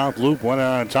 So South Loup went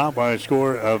out on top by a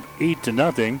score of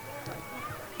 8-0.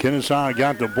 Kenesaw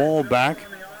got the ball back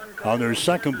on their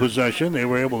second possession. They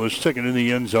were able to stick it in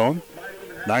the end zone.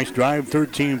 Nice drive,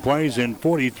 13 plays and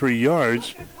 43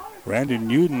 yards. Brandon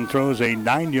Uden throws a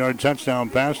 9-yard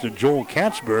touchdown pass to Joel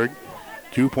Katzberg.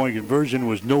 2-point conversion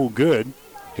was no good.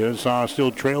 Kenesaw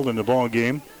still trailed in the ball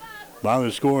game by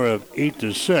the score of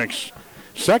 8-6.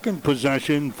 Second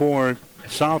possession for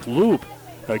South Loup.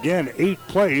 Again, 8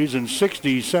 plays and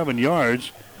 67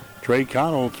 yards. Trey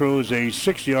Connell throws a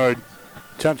 6-yard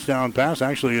touchdown pass,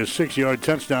 actually a 6-yard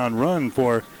touchdown run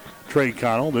for Trey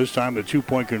Connell. This time the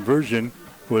 2-point conversion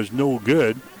was no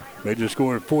good. Made the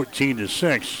score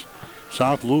 14-6.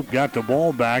 South Loup got the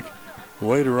ball back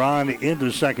later on in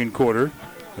the second quarter.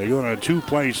 They go on a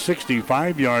 2-play,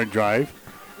 65-yard drive.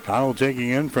 Connell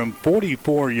taking in from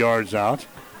 44 yards out.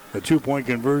 The 2-point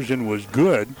conversion was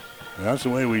good. And that's the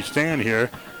way we stand here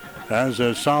as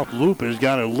South Loup has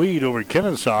got a lead over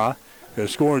Kenesaw. They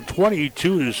scored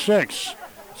 22-6.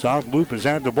 South Loup has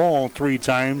had the ball 3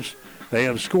 times. They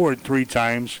have scored 3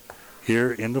 times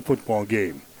here in the football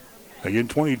game. Again,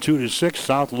 22-6.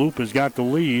 South Loup has got the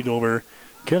lead over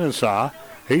Kenesaw.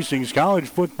 Hastings College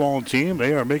football team,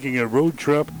 they are making a road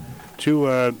trip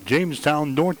to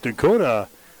Jamestown, North Dakota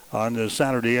on this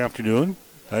Saturday afternoon.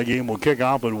 That game will kick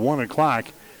off at 1 o'clock.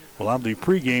 We'll have the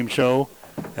pregame show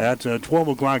at 12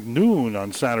 o'clock noon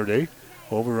on Saturday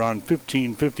over on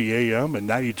 1550 AM and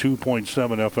 92.7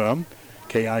 FM.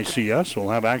 KICS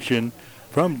will have action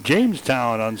from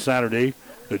Jamestown on Saturday.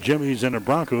 The Jimmies and the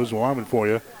Broncos will have it for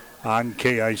you on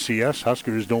KICS.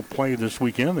 Huskers don't play this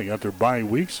weekend. They got their bye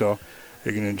week, so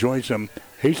you can enjoy some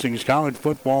Hastings College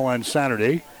football on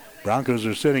Saturday. Broncos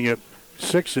are sitting at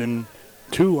 6-2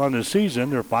 on the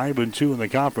season. They're 5-2 in the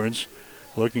conference,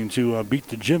 looking to beat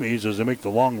the Jimmies as they make the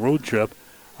long road trip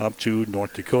up to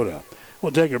North Dakota.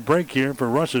 We'll take a break here for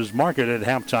Russ's Market at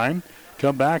halftime.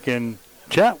 Come back and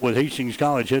chat with Hastings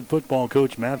College head football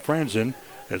coach Matt Franzen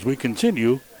as we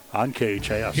continue on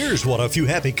KHAS. Here's what a few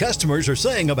happy customers are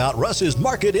saying about Russ's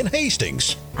Market in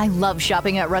Hastings. I love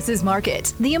shopping at Russ's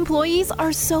Market. The employees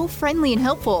are so friendly and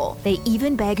helpful. They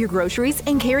even bag your groceries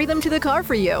and carry them to the car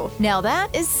for you. Now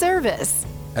that is service.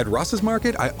 At Russ's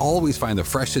Market, I always find the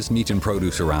freshest meat and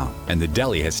produce around, and the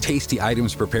deli has tasty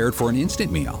items prepared for an instant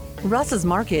meal. Russ's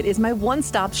Market is my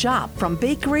one-stop shop, from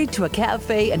bakery to a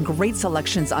cafe and great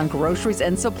selections on groceries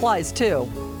and supplies,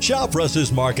 too. Shop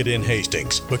Russ's Market in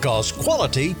Hastings, because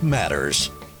quality matters.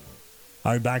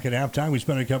 All right, back at halftime, we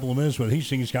spent a couple of minutes with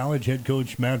Hastings College head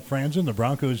coach Matt Franzen. The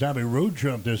Broncos have a road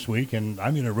trip this week, and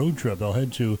I mean a road trip. They'll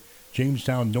head to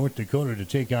Jamestown, North Dakota to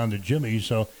take on the Jimmies.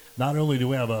 So not only do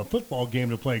we have a football game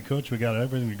to play, Coach, we got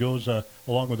everything that goes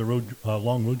along with the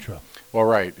long road trip. Well,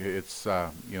 right. It's,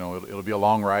 it'll be a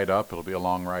long ride up. It'll be a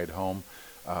long ride home.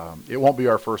 It won't be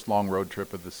our first long road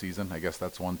trip of the season. I guess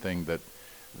that's one thing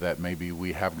that maybe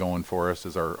we have going for us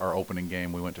is our opening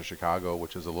game. We went to Chicago,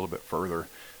 which is a little bit further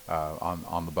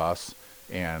on the bus.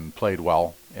 and played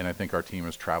well. And I think our team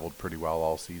has traveled pretty well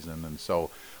all season. And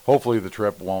so hopefully the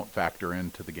trip won't factor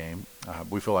into the game.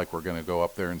 We feel like we're going to go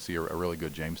up there and see a really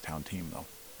good Jamestown team, though.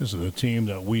 This is a team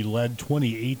that we led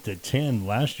 28-10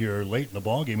 last year late in the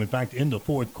ballgame. In fact, in the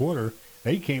fourth quarter,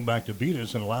 they came back to beat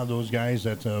us and allowed those guys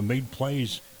that made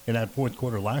plays in that fourth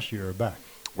quarter last year back.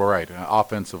 We're right.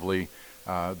 Offensively,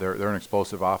 they're an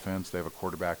explosive offense. They have a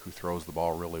quarterback who throws the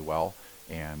ball really well,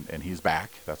 and he's back.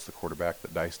 That's the quarterback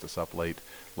that diced us up late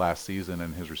last season,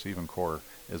 and his receiving core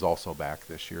is also back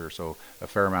this year. So a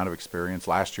fair amount of experience.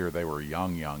 Last year they were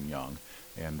young.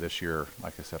 And this year,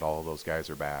 like I said, all of those guys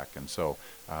are back. And so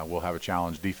we'll have a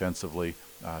challenge defensively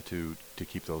to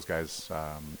keep those guys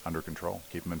under control,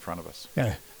 keep them in front of us.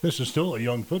 Yeah, this is still a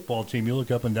young football team. You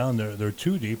look up and down, they're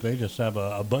too deep. They just have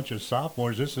a bunch of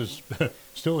sophomores. This is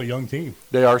still a young team.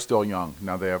 They are still young.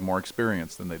 Now they have more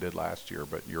experience than they did last year,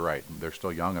 but you're right. They're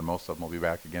still young, and most of them will be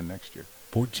back again next year.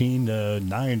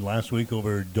 14-9 last week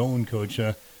over Doane, Coach.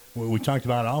 We talked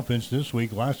about offense this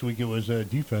week. Last week it was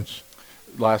defense.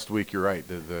 Last week, you're right.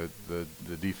 The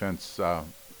defense,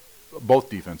 both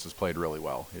defenses played really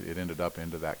well. It ended up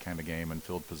into that kind of game and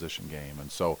field position game,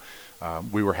 and so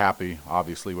we were happy,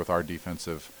 obviously, with our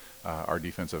defensive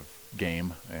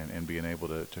game and being able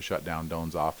to shut down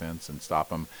Doane's offense and stop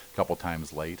them a couple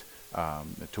times late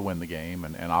to win the game.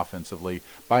 And offensively,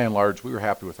 by and large, we were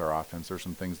happy with our offense. There's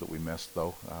some things that we missed,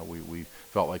 though. We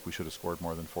felt like we should have scored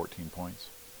more than 14 points.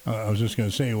 I was just going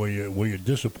to say, were you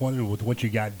disappointed with what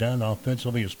you got done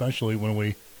offensively, especially when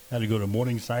we had to go to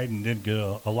Morningside and didn't get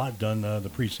a lot done the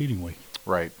preceding week?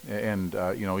 Right, and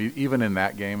even in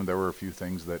that game, there were a few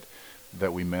things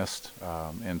that we missed,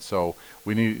 and so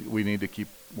we need to keep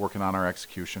working on our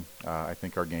execution. I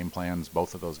think our game plans,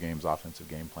 both of those games, offensive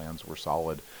game plans, were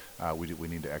solid. We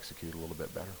need to execute a little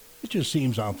bit better. It just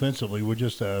seems offensively we're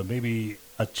just maybe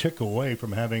a tick away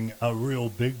from having a real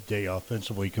big day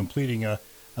offensively, completing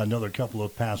another couple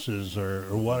of passes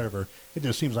or whatever. It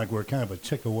just seems like we're kind of a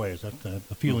tick away. Is that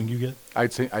the feeling you get? I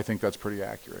think that's pretty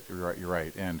accurate. You're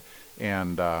right.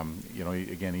 And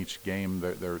again, each game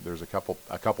there's a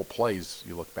couple plays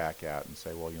you look back at and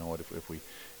say, well, you know what,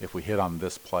 if we hit on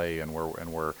this play and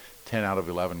we're 10 out of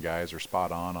 11 guys are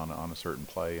spot on a certain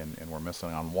play and we're missing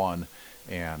on one,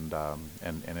 and I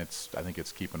think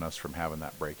it's keeping us from having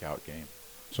that breakout game.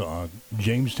 So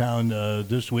Jamestown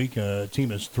this week,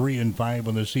 team is 3-5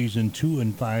 on the season,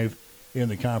 2-5 in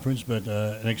the conference, but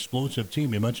an explosive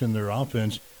team. You mentioned their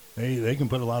offense; they can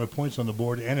put a lot of points on the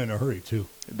board and in a hurry too.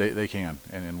 They can,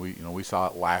 and we saw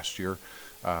it last year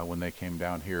when they came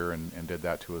down here and did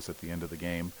that to us at the end of the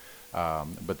game.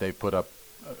 But they put up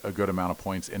a good amount of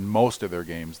points in most of their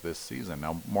games this season.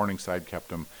 Now Morningside kept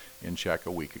them in check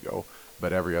a week ago,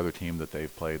 but every other team that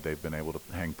they've played, they've been able to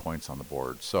hang points on the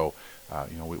board. So,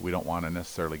 we don't want to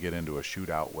necessarily get into a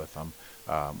shootout with them,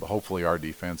 but hopefully our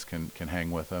defense can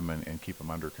hang with them and keep them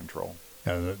under control.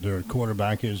 Their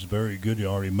quarterback is very good. You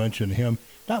already mentioned him.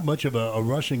 Not much of a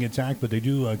rushing attack, but they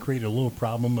do create a little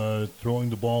problem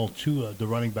throwing the ball to the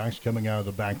running backs coming out of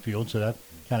the backfield, so that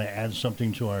kind of adds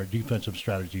something to our defensive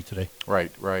strategy today.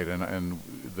 Right, and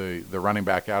the running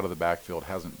back out of the backfield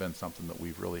hasn't been something that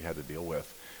we've really had to deal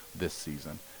with this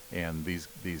season, and these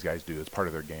guys do. It's part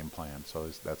of their game plan, so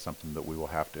that's something that we will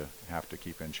have to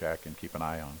keep in check and keep an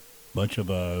eye on. Bunch of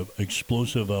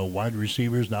explosive wide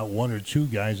receivers, not one or two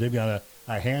guys. They've got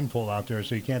a handful out there,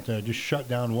 so you can't just shut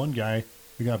down one guy.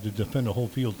 You're going to have to defend the whole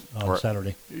field on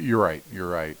Saturday. You're right,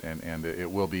 and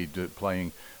it will be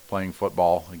playing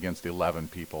football against 11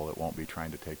 people. It won't be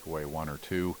trying to take away one or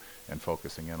two and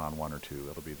focusing in on one or two.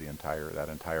 It'll be that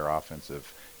entire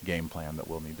offensive game plan that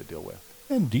we'll need to deal with.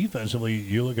 And defensively,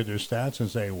 you look at their stats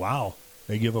and say, wow,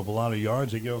 they give up a lot of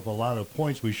yards, they give up a lot of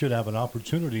points. We should have an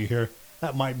opportunity here.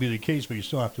 That might be the case, but you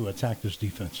still have to attack this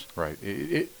defense. Right.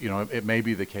 It may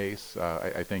be the case.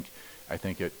 I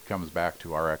think it comes back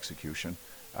to our execution.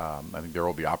 I think there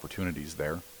will be opportunities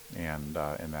there, and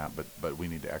but we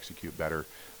need to execute better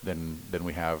than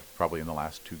we have probably in the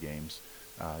last two games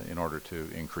in order to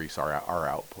increase our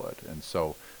output. And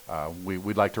so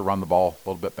we'd like to run the ball a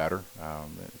little bit better. A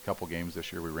couple games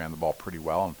this year we ran the ball pretty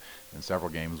well, and in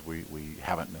several games we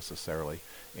haven't necessarily.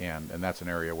 And that's an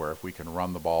area where if we can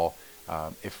run the ball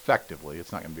effectively,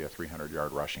 it's not going to be a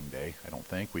 300-yard rushing day, I don't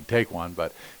think. We'd take one,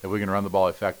 but if we can run the ball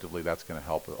effectively, that's going to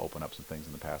help open up some things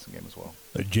in the passing game as well.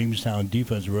 The Jamestown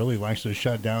defense really likes to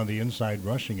shut down the inside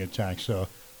rushing attack, so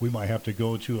we might have to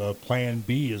go to a plan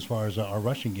B as far as our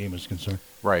rushing game is concerned.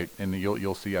 Right, and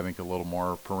you'll see, I think, a little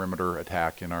more perimeter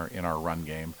attack in our run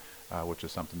game, which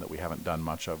is something that we haven't done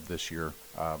much of this year.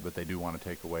 But they do want to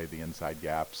take away the inside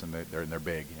gaps, and they're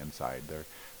big inside.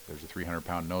 There's a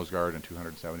 300-pound nose guard and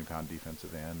 270-pound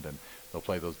defensive end, and they'll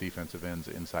play those defensive ends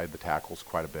inside the tackles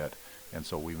quite a bit. And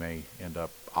so we may end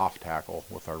up off tackle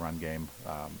with our run game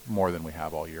more than we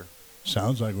have all year.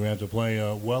 Sounds like we have to play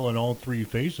well in all three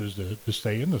phases to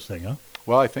stay in this thing, huh?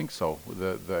 Well, I think so.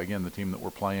 Again, the team that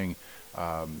we're playing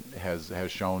has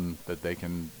shown that they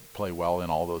can play well in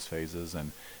all those phases,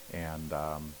 and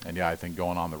yeah, I think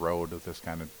going on the road with this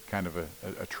kind of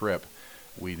a trip,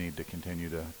 we need to continue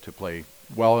to play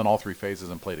well in all three phases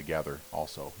and play together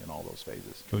also in all those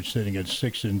phases. Coach, sitting at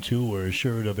 6-2, we're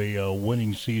assured of a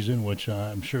winning season, which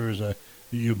I'm sure is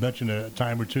you mentioned a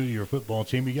time or two to your football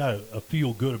team. You got to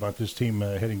feel good about this team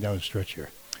heading down the stretch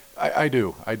here. I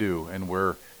do, and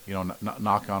we're,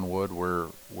 knock on wood,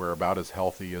 we're about as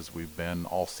healthy as we've been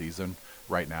all season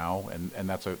right now, and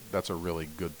that's a really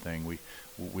good thing. We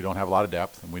don't have a lot of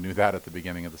depth, and we knew that at the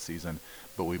beginning of the season,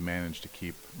 but we've managed to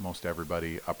keep most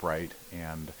everybody upright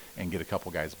and get a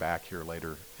couple guys back here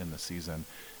later in the season,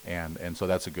 and so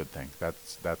that's a good thing.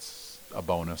 That's a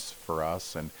bonus for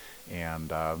us, and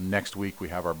next week we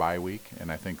have our bye week,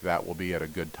 and I think that will be at a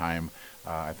good time.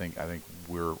 I think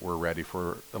we're ready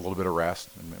for a little bit of rest,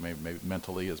 and maybe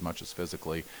mentally as much as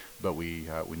physically, but we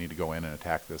need to go in and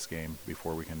attack this game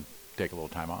before we can take a little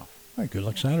time off. All right, good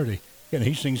luck Saturday. And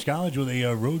Hastings College with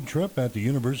a road trip at the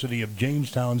University of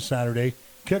Jamestown Saturday.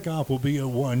 Kickoff will be at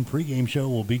 1. Pregame show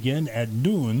will begin at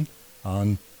noon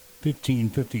on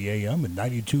 1550 AM and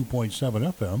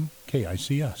 92.7 FM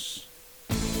KICS.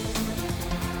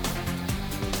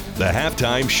 The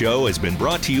halftime show has been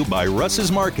brought to you by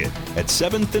Russ's Market at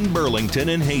 7th and Burlington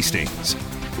in Hastings.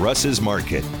 Russ's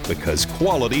Market, because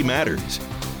quality matters.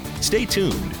 Stay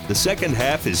tuned. The second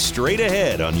half is straight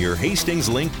ahead on your Hastings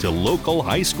link to local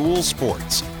high school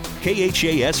sports.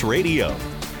 KHAS Radio.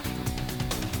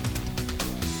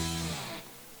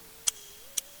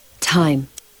 Time.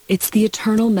 It's the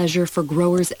eternal measure for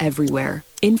growers everywhere,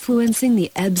 influencing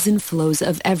the ebbs and flows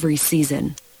of every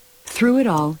season. Through it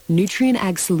all, Nutrien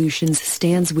Ag Solutions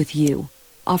stands with you,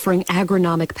 offering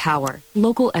agronomic power,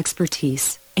 local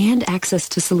expertise, and access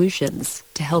to solutions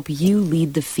to help you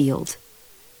lead the field.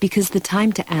 Because the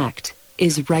time to act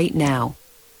is right now.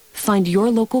 Find your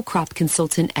local crop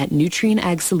consultant at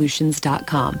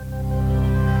nutrienagsolutions.com.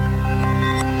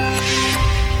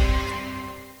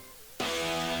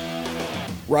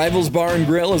 Rivals Bar and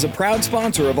Grill is a proud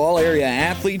sponsor of all area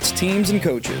athletes, teams, and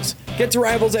coaches. Get to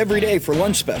Rivals every day for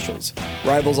lunch specials.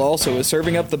 Rivals also is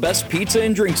serving up the best pizza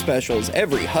and drink specials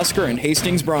every Husker and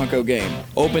Hastings Bronco game.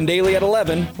 Open daily at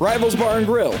 11, Rivals Bar and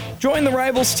Grill. Join the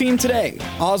Rivals team today.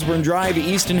 Osborne Drive,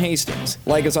 East in Hastings.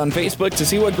 Like us on Facebook to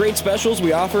see what great specials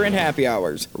we offer in happy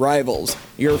hours. Rivals,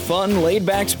 your fun,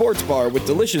 laid-back sports bar with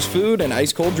delicious food and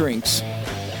ice-cold drinks.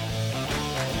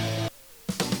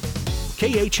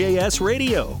 KHAS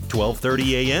Radio,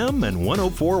 1230 AM and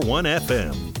 104.1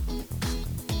 FM.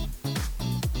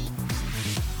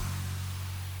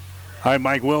 Hi,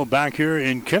 Mike Will back here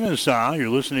in Kenesaw.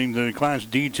 You're listening to the Class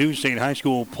D2 State High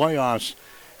School playoffs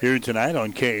here tonight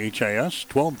on KHAS,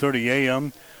 1230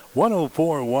 AM,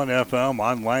 104.1 FM,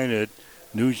 online at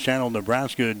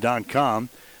newschannelnebraska.com.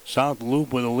 South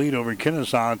Loup with a lead over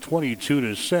Kenesaw,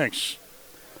 22-6.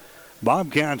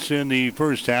 Bobcats in the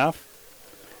first half.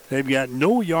 They've got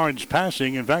no yards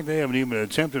passing. In fact, they haven't even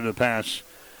attempted a pass.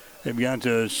 They've got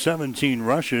 17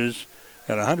 rushes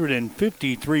at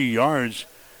 153 yards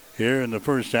here in the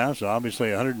first half. So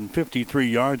obviously 153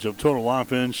 yards of total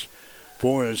offense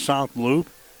for South Loup.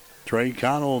 Trey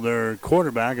Connell, their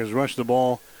quarterback, has rushed the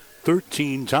ball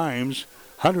 13 times,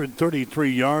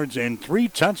 133 yards and 3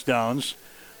 touchdowns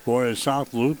for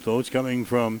South Loup. Those coming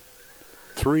from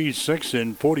 3, 6,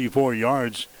 and 44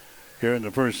 yards here in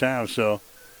the first half. So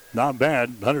not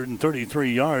bad,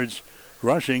 133 yards,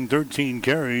 rushing 13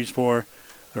 carries for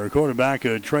their quarterback,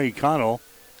 Trey Connell.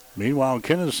 Meanwhile,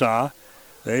 Kenesaw,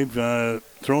 they've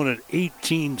thrown it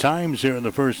 18 times here in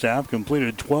the first half,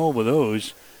 completed 12 of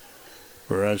those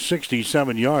for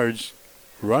 67 yards.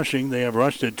 Rushing, they have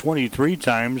rushed it 23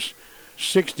 times,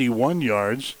 61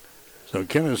 yards. So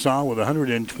Kenesaw with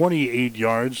 128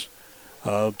 yards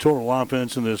of total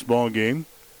offense in this ball game.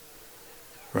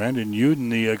 Brandon Uden,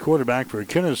 the quarterback for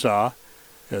Kenesaw,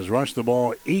 has rushed the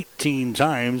ball 18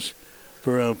 times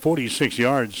for 46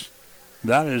 yards.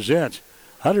 That is it.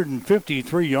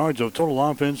 153 yards of total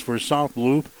offense for South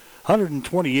Loup,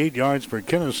 128 yards for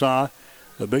Kenesaw.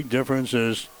 The big difference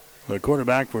is the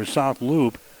quarterback for South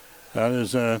Loup. That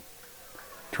is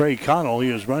Trey Connell. He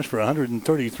has rushed for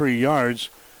 133 yards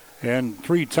and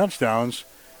 3 touchdowns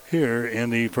here in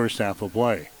the first half of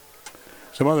play.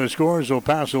 Some other scores will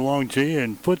pass along to you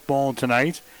in football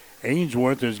tonight.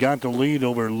 Ainsworth has got the lead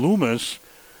over Loomis.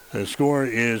 The score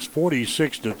is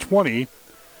 46-20.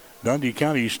 Dundee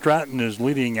County Stratton is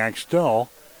leading Axtell.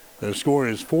 The score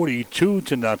is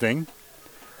 42-0.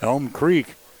 Elm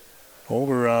Creek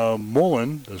over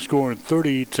Mullen. The score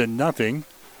 30-0.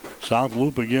 South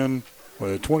Loup again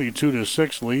with a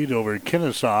 22-6 lead over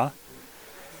Kenesaw.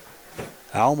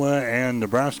 Alma and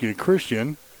Nebraska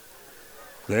Christian,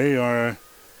 they are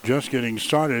just getting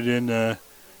started in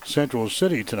Central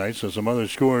City tonight, so some other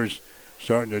scores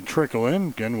starting to trickle in.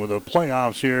 Again, with the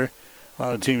playoffs here, a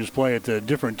lot of teams play at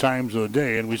different times of the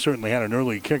day, and we certainly had an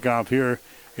early kickoff here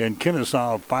in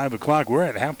Kenesaw at 5 o'clock. We're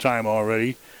at halftime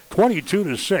already.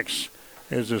 22-6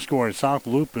 is the score. South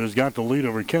Loup has got the lead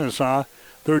over Kenesaw.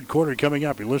 Third quarter coming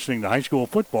up. You're listening to high school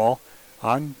football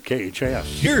on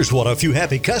KHAS. Here's what a few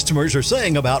happy customers are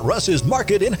saying about Russ's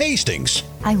Market in Hastings.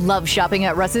 I love shopping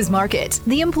at Russ's Market.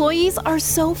 The employees are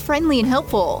so friendly and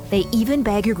helpful. They even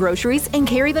bag your groceries and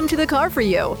carry them to the car for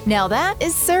you. Now that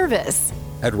is service.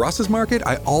 At Ross's Market,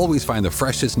 I always find the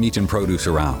freshest meat and produce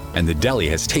around, and the deli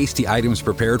has tasty items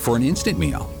prepared for an instant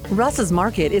meal. Russ's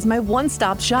Market is my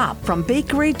one-stop shop, from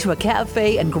bakery to a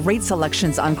cafe and great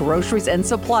selections on groceries and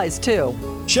supplies too.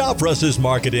 Shop Russ's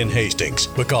Market in Hastings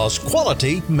because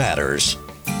quality matters.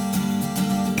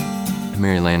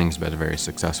 Mary Lanning's been a very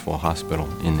successful hospital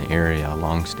in the area, a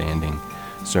long-standing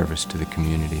service to the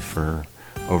community for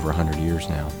over 100 years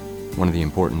now. One of the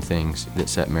important things that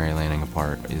set Mary Lanning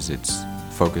apart is its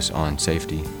focus on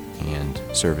safety and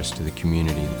service to the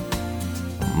community.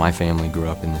 My family grew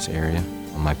up in this area.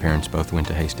 My parents both went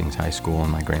to Hastings High School,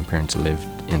 and my grandparents lived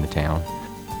in the town.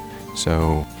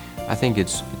 So I think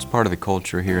it's part of the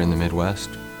culture here in the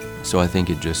Midwest. So I think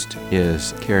it just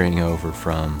is carrying over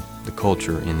from the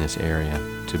culture in this area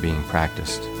to being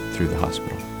practiced through the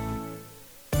hospital.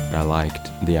 I liked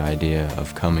the idea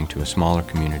of coming to a smaller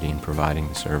community and providing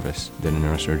the service that a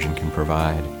neurosurgeon can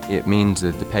provide. It means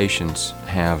that the patients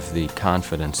have the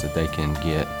confidence that they can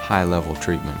get high-level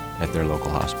treatment at their local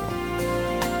hospital.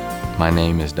 My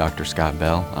name is Dr. Scott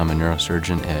Bell. I'm a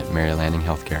neurosurgeon at Mary Lanning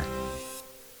Healthcare.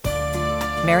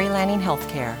 Mary Lanning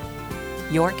Healthcare.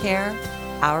 Your care,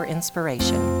 our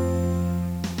inspiration.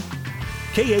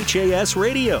 KHAS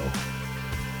Radio.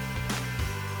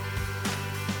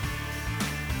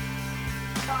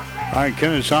 All right,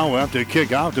 Kenesaw will have to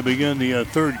kick out to begin the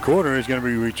third quarter. It's going to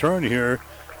be returned here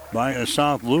by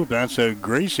South Loup. That's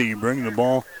Gracie bringing the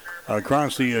ball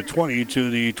across the 20 to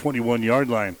the 21-yard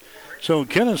line. So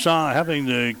Kenesaw having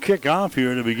to kick off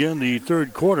here to begin the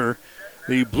third quarter.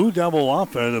 The Blue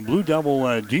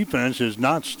Devil defense has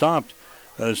not stopped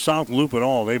South Loup at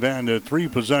all. They've had 3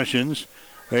 possessions.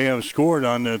 They have scored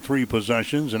on 3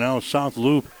 possessions, and now South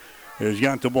Loup has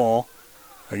got the ball.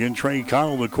 Again, Trey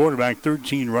Connell, the quarterback,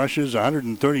 13 rushes,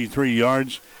 133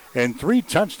 yards, and 3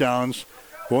 touchdowns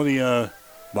for the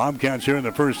Bobcats here in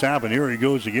the first half. And here he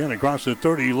goes again across the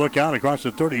 30. Look out, across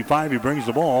the 35. He brings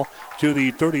the ball to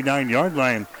the 39-yard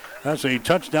line. That's a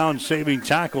touchdown-saving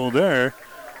tackle there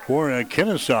for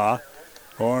Kenesaw.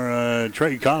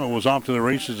 Trey Connell was off to the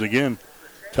races again.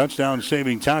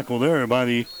 Touchdown-saving tackle there by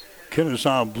the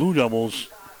Kenesaw Blue Devils.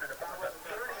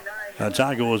 That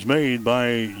tackle was made by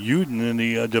Uden in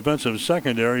the defensive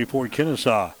secondary for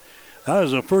Kenesaw. That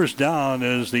is a first down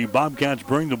as the Bobcats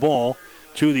bring the ball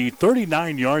to the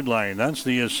 39-yard line. That's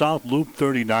the South Loup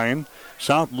 39.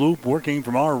 South Loup working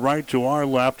from our right to our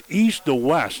left, east to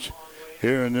west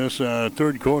here in this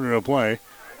third quarter of play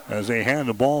as they hand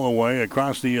the ball away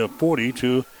across the 40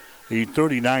 to the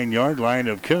 39-yard line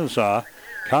of Kenesaw.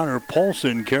 Connor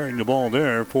Paulson carrying the ball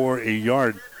there for a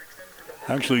yard.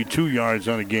 Actually 2 yards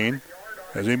on a gain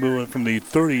as they move it from the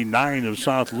 39 of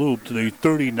South Loup to the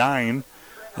 39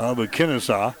 of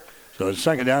Kenesaw. So it's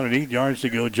second down and 8 yards to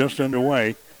go, just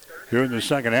underway here in the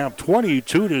second half.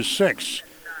 22-6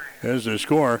 is the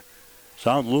score.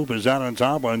 South Loup is out on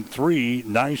top on 3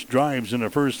 nice drives in the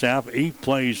first half. 8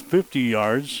 plays, 50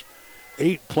 yards.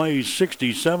 8 plays,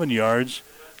 67 yards.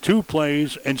 2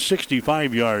 plays and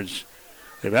 65 yards.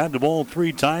 They've had the ball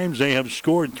 3 times. They have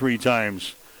scored 3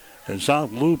 times. And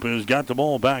South Loup has got the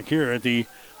ball back here at the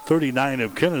 39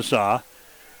 of Kenesaw.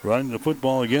 Running the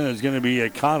football again is going to be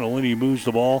Connell, and he moves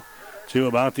the ball to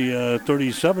about the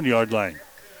 37-yard line.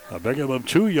 A pickup of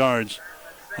 2 yards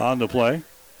on the play.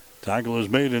 Tackle is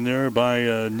made in there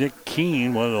by Nick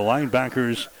Keene, one of the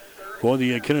linebackers for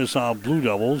the Kenesaw Blue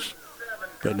Devils.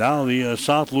 But now the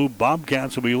South Loup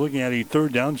Bobcats will be looking at a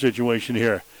third down situation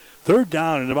here. Third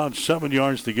down and about 7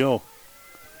 yards to go.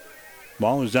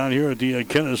 Ball is down here at the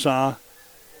Kenesaw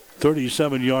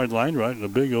 37-yard line, right in the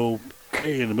big old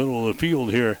K in the middle of the field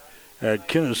here at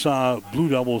Kenesaw Blue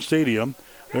Devil Stadium.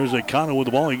 There's Connell with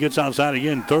the ball. He gets outside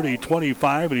again,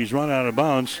 30-25, and he's run out of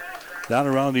bounds down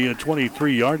around the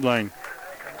 23-yard line.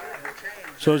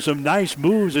 So some nice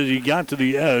moves as he got to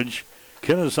the edge.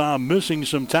 Kenesaw missing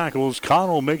some tackles.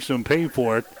 Connell makes him pay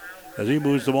for it as he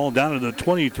moves the ball down to the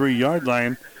 23-yard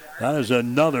line. That is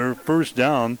another first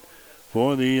down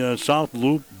for the South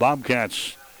Loup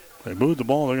Bobcats. They moved the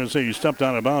ball. They're going to say he stepped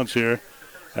out of bounds here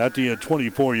at the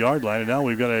 24-yard line. And now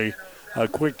we've got a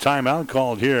quick timeout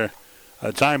called here.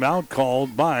 A timeout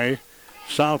called by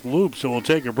South Loup. So we'll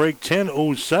take a break.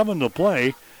 10:07 to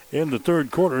play in the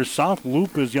third quarter. South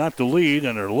Loup has got the lead,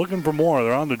 and they're looking for more.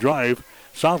 They're on the drive.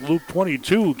 South Loup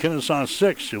 22, Kenesaw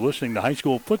 6. You're listening to high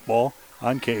school football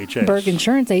on KHS. Berg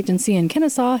Insurance Agency in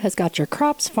Kenesaw has got your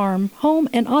crops, farm, home,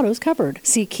 and autos covered.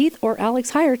 See Keith or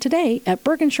Alex Heyer today at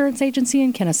Berg Insurance Agency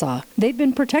in Kenesaw. They've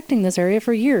been protecting this area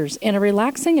for years in a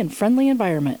relaxing and friendly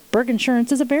environment. Berg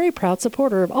Insurance is a very proud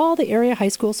supporter of all the area high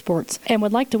school sports and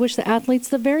would like to wish the athletes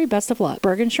the very best of luck.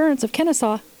 Berg Insurance of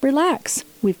Kenesaw. Relax.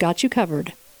 We've got you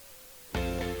covered.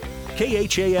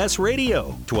 KHAS Radio,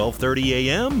 1230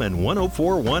 AM and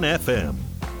 104.1 FM.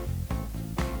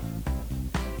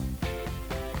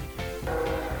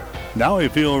 Now we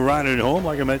feel right at home,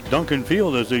 like I'm at Duncan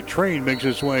Field as the train makes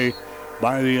its way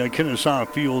by the Kenesaw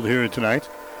field here tonight.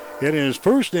 It is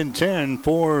 1st and 10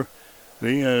 for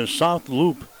the South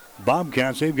Loup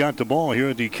Bobcats. They've got the ball here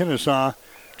at the Kenesaw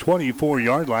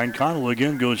 24-yard line. Connell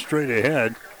again goes straight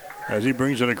ahead as he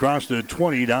brings it across the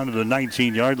 20 down to the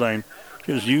 19-yard line.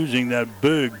 Just using that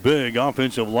big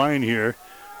offensive line here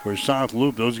for South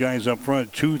Loup. Those guys up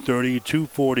front, 230,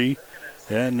 240,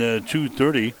 and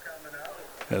 230.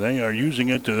 And they are using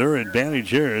it to their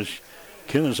advantage here as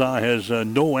Kenesaw has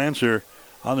no answer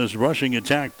on this rushing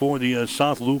attack for the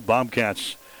South Loup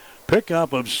Bobcats.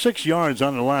 Pickup of 6 yards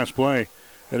on the last play.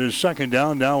 It is second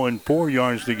down now and 4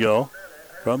 yards to go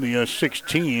from the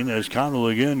 16 as Connell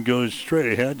again goes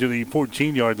straight ahead to the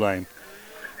 14-yard line.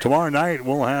 Tomorrow night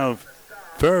we'll have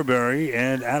Fairbury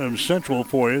and Adams Central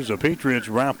for you as the Patriots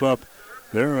wrap up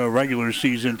their regular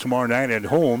season tomorrow night at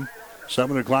home.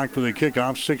 7 o'clock for the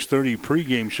kickoff, 6:30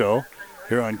 pregame show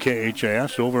here on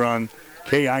KHAS. Over on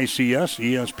KICS,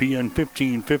 ESPN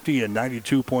 1550 and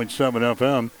 92.7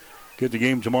 FM. Get the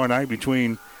game tomorrow night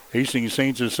between Hastings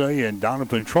St. Cecilia and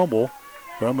Donovan Trumbull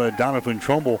from Donovan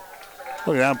Trumbull.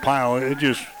 Look at that pile. It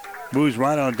just moves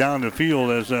right on down the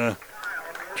field as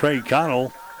Trey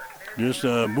Connell just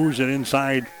moves it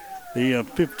inside the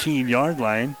 15-yard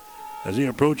line as he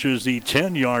approaches the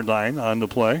 10-yard line on the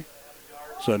play.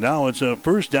 So now it's a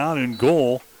first down and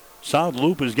goal. South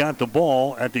Loup has got the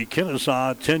ball at the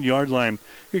Kenesaw 10-yard line.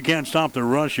 You can't stop the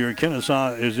rush here.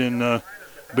 Kenesaw is in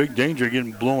big danger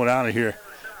getting blown out of here.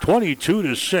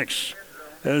 22-6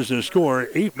 is the score.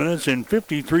 8 minutes and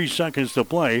 53 seconds to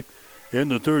play in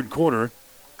the third quarter.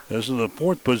 This is the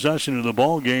fourth possession of the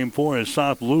ball game for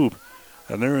South Loup,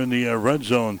 and they're in the red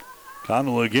zone.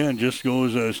 Connell again just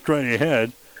goes straight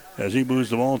ahead as he moves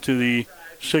the ball to the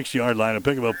 6-yard line. A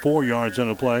pickup of 4 yards on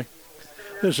the play.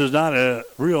 This is not a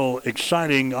real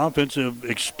exciting offensive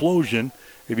explosion.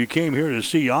 If you came here to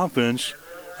see offense,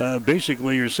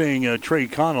 basically you're seeing Trey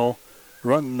Connell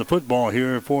running the football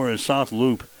here for South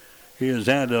Loup. He has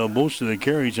had most of the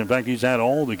carries. In fact, he's had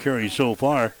all the carries so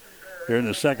far here in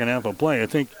the second half of play. I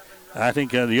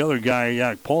think the other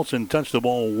guy, Paulson, touched the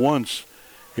ball once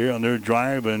here on their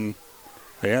drive, and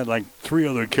they had like 3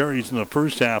 other carries in the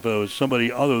first half. It was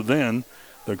somebody other than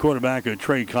the quarterback,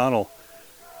 Trey Connell.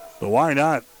 But why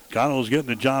not? Connell's getting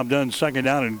the job done. Second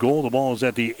down and goal. The ball is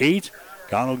at the 8.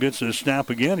 Connell gets the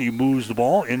snap again. He moves the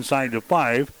ball inside the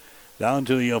 5, down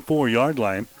to the 4-yard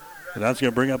line. And that's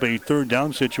going to bring up a third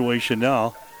down situation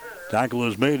now. Tackle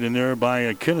is made in there by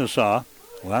Kenesaw.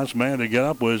 Last man to get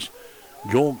up was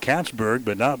Joel Katzberg,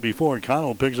 but not before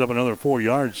Connell picks up another 4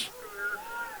 yards.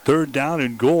 Third down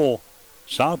and goal.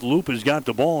 South Loup has got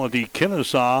the ball at the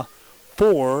Kenesaw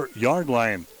 4-yard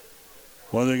line.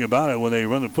 One thing about it, when they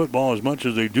run the football as much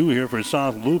as they do here for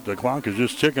South Loup, the clock is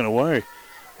just ticking away.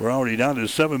 We're already down to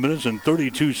 7 minutes and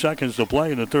 32 seconds to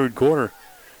play in the third quarter.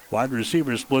 Wide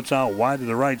receiver splits out wide to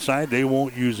the right side. They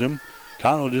won't use him.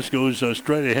 Connell just goes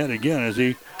straight ahead again as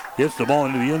he gets the ball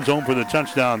into the end zone for the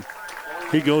touchdown.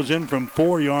 He goes in from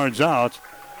 4 yards out.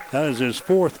 That is his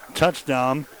 4th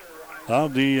touchdown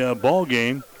of the ball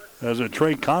game, as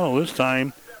Trey Connell this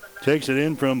time takes it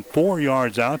in from 4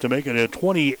 yards out to make it a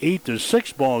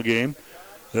 28-6 ball game.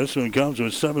 This one comes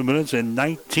with 7 minutes and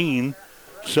 19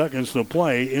 seconds to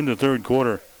play in the third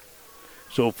quarter.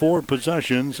 So 4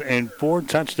 possessions and 4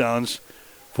 touchdowns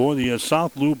for the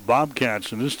South Loup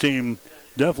Bobcats. And this team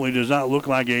definitely does not look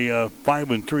like a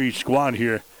 5-3 squad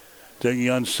here, taking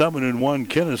on 7-1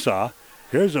 Kenesaw.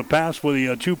 Here's a pass for the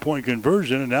 2-point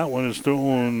conversion, and that one is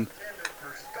thrown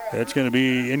That's going to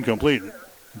be incomplete.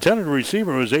 Intended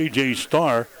receiver was A.J.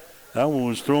 Starr. That one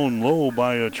was thrown low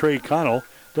by Trey Connell.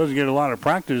 Doesn't get a lot of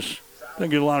practice.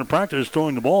 Doesn't get a lot of practice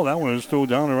throwing the ball. That one is thrown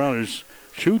down around his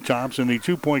shoe tops, and the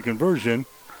two-point conversion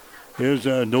is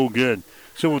no good.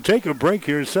 So we'll take a break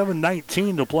here.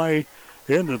 7:19 to play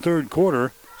in the third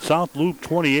quarter. South Loup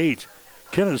 28,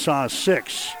 Kenesaw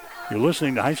 6. You're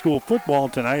listening to high school football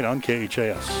tonight on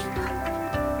KHAS.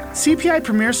 CPI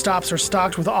Premier Stops are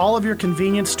stocked with all of your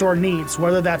convenience store needs,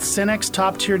 whether that's Cenex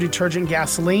top-tier detergent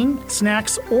gasoline,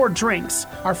 snacks, or drinks.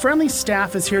 Our friendly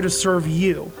staff is here to serve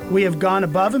you. We have gone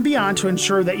above and beyond to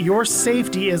ensure that your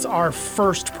safety is our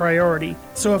first priority.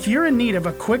 So if you're in need of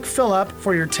a quick fill-up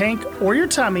for your tank or your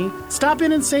tummy, stop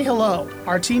in and say hello.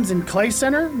 Our teams in Clay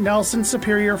Center, Nelson,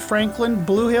 Superior, Franklin,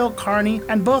 Blue Hill, Kearney,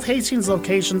 and both Hastings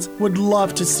locations would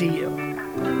love to see you.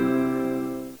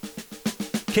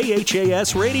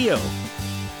 KHAS Radio.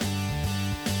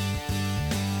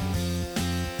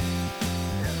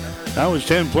 That was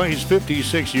 10 plays,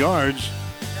 56 yards.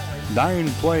 9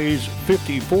 plays,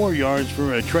 54 yards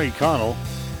for Trey Connell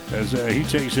as he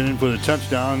takes it in for the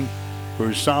touchdown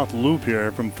for South Loup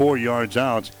here from 4 yards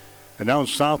out. And now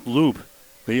South Loup,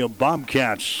 the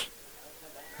Bobcats,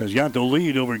 has got the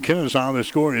lead over Kenesaw. The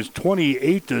score is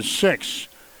 28-6.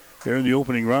 Here in the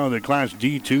opening round of the Class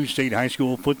D2 State High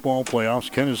School Football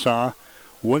Playoffs. Kenesaw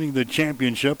winning the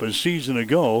championship a season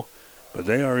ago, but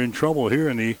they are in trouble here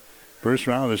in the first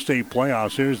round of the state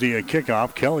playoffs. Here's the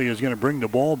kickoff. Kelly is going to bring the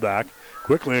ball back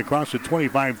quickly across the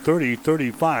 25, 30,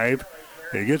 35.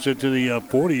 He gets it to the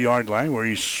 40-yard line where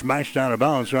he's smashed out of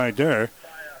bounds right there.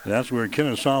 And that's where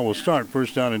Kenesaw will start.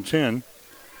 First down and 10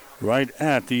 right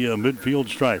at the midfield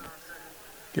stripe.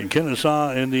 And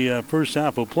Kenesaw in the first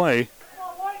half of play,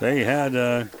 they had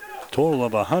a total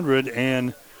of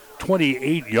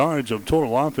 128 yards of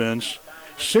total offense,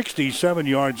 67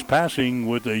 yards passing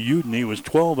with Uden. He was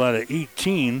 12 out of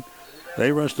 18.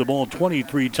 They rushed the ball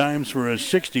 23 times for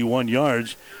 61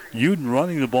 yards. Uden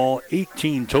running the ball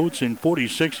 18 totes and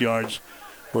 46 yards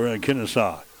for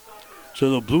Kenesaw. So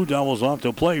the Blue Devils off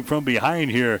to play from behind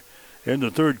here in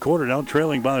the third quarter, now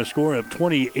trailing by a score of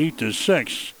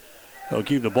 28-6. They'll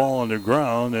keep the ball on the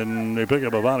ground, and they pick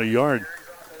up about a yard.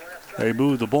 They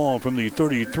move the ball from the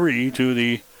 33 to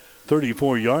the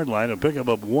 34-yard line, a pickup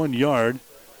of 1 yard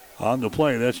on the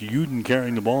play. That's Uden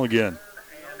carrying the ball again.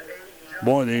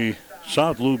 Boy, the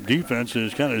South Loup defense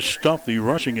has kind of stuffed the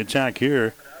rushing attack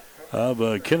here of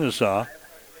Kenesaw.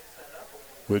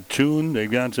 With Toon, they've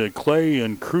got Clay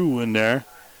and Crew in there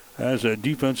as a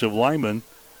defensive lineman.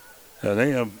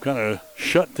 They have kind of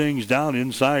shut things down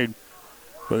inside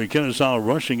for the Kenesaw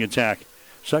rushing attack.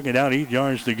 Second down, 8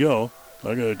 yards to go.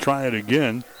 They're going to try it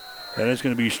again, and it's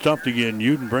going to be stuffed again.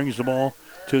 Uden brings the ball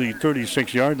to the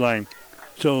 36-yard line.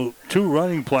 So 2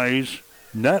 running plays,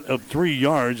 net of 3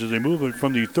 yards as they move it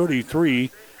from the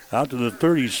 33 out to the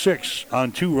 36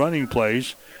 on 2 running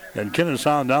plays. And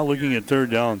Kenesaw now looking at third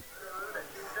down.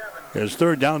 It's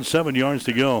third down, 7 yards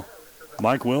to go.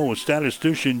 Mike Will with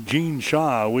statistician Gene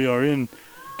Shaw. We are in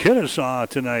Kenesaw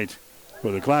tonight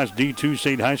for the Class D2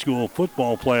 State High School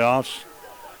Football Playoffs.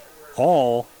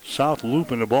 All South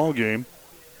Loup in the ball game.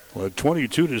 With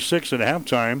 22-6 at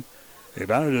halftime. They've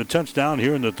added a touchdown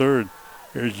here in the third.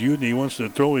 Here's Uden. He wants to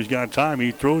throw. He's got time.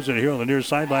 He throws it here on the near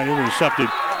sideline. Intercepted.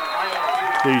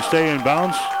 Did he stay in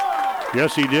bounds?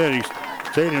 Yes, he did. He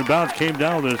stayed in bounds. Came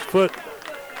down with his foot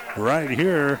right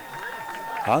here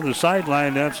on the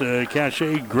sideline. That's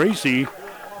Cache Gracie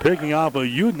picking off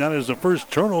Uden. That is the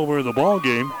first turnover of the ball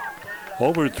game.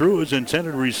 Overthrew his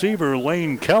intended receiver,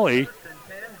 Lane Kelly,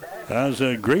 as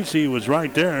Gracie was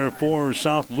right there for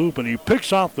South Loup, and he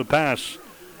picks off the pass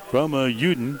from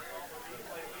Uden.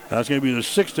 That's going to be the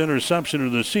 6th interception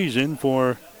of the season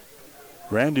for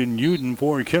Brandon Uden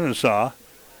for Kenesaw.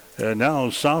 And now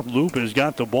South Loup has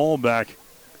got the ball back.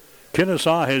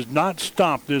 Kenesaw has not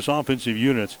stopped this offensive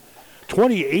unit.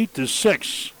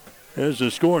 28-6 is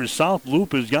the score. South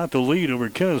Loup has got the lead over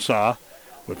Kenesaw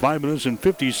with 5 minutes and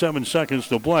 57 seconds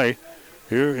to play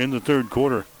here in the third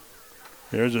quarter.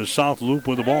 There's a South Loup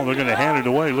with the ball. They're going to hand it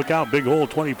away. Look out, big hole,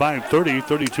 25, 30,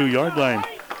 32-yard line.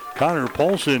 Connor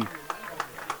Paulson.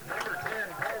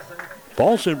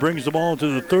 Paulson brings the ball to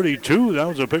the 32. That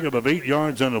was a pickup of 8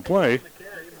 yards on the play.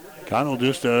 Connell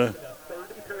just handed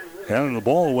the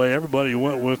ball away. Everybody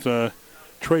went with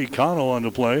Trey Connell on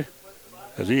the play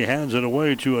as he hands it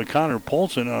away to Connor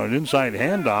Paulson on an inside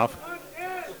handoff.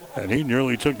 And he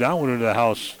nearly took that one into the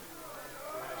house.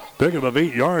 Pickup of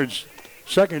 8 yards.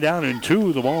 Second down and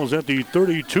 2. The ball is at the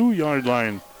 32-yard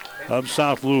line of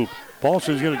South Loup.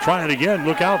 Paulson's going to try it again.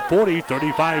 Look out, 40,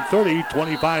 35, 30,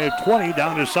 25, 20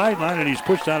 down the sideline, and he's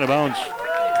pushed out of bounds.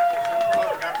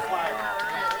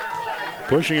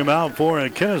 Pushing him out for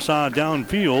Kenesaw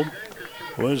downfield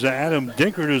was Adam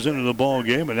Dinkert, who's into the ball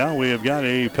game, and now we have got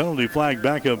a penalty flag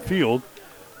back upfield.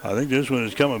 I think this one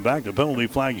is coming back. The penalty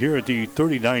flag here at the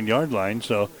 39-yard line.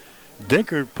 So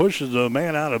Dinkert pushes the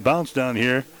man out of bounds down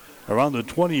here around the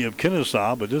 20 of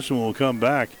Kenesaw, but this one will come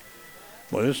back.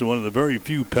 Well, this is one of the very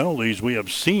few penalties we have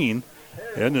seen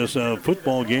in this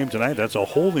football game tonight. That's a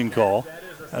holding call.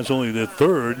 That's only the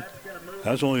third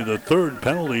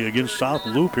penalty against South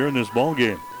Loup here in this ball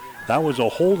game. That was a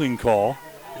holding call.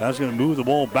 That's going to move the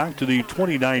ball back to the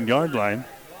 29-yard line,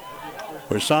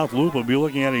 where South Loup will be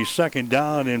looking at a 2nd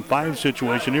down and 5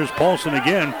 situation. Here's Paulson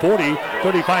again, 40,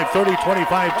 35, 30,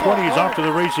 25, 20. He's off to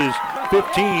the races,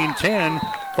 15, 10,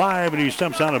 5, and he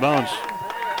steps out of bounds.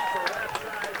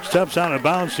 Steps out of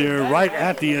bounds here right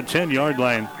at the 10-yard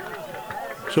line.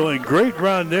 So a great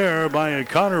run there by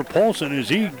Connor Paulson as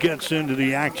he gets into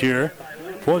the act here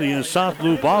for the South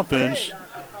Loup offense.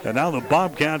 And now the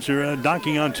Bobcats are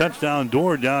knocking on touchdown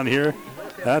door down here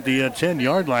at the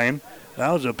 10-yard line.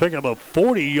 That was a pickup of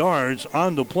 40 yards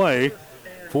on the play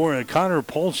for Connor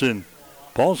Paulson.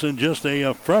 Paulson just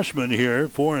a freshman here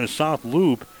for South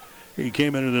Loup. He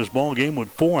came into this ball game with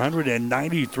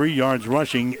 493 yards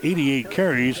rushing, 88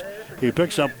 carries. He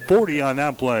picks up 40 on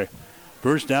that play.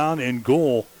 First down and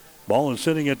goal. Ball is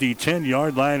sitting at the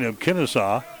 10-yard line of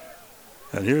Kenesaw.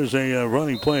 And here's a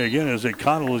running play again as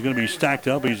Connell is going to be stacked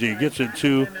up as he gets it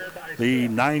to the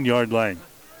 9-yard line.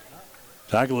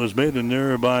 Tackle is made in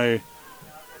there by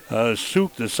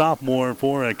Souk, the sophomore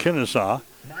for Kenesaw.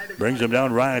 Brings him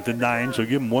down right at the 9, so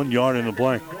give him 1 yard in the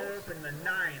play.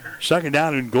 Second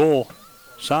down and goal.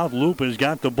 South Loup has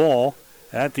got the ball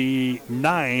at the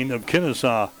 9 of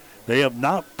Kenesaw. They have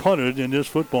not punted in this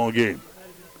football game.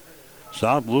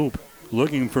 South Loup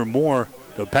looking for more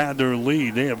to pad their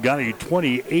lead. They have got a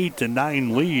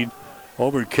 28-9 lead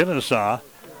over Kenesaw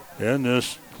in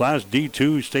this Class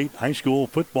D2 State High School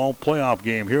football playoff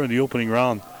game here in the opening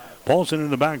round. Paulson in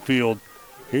the backfield.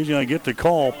 He's going to get the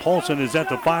call. Paulson is at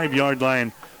the 5-yard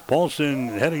line. Paulson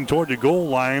heading toward the goal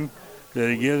line.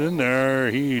 Did he get in there?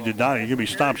 He did not. He's going to be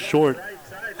stopped short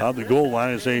of the goal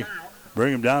line as they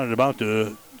bring him down at about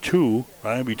the 2,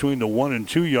 right between the 1 and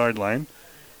 2 yard line.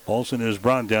 Paulson is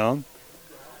brought down.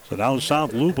 So now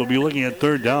South Loup will be looking at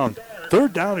third down.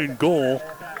 Third down and goal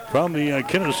from the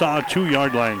Kenesaw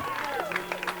 2-yard line.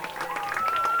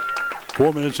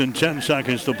 4 minutes and 10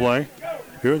 seconds to play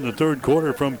here in the third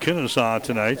quarter from Kenesaw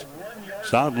tonight.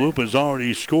 South Loup has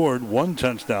already scored 1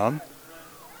 touchdown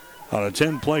on a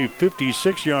 10-play,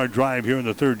 56-yard drive here in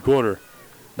the third quarter.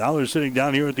 Now they're sitting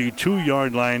down here at the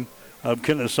 2-yard line of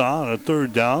Kenesaw on a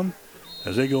third down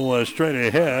as they go straight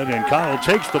ahead, and Kyle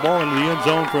takes the ball into the end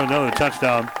zone for another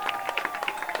touchdown.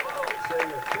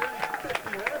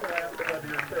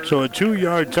 So a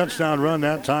 2-yard touchdown run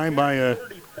that time by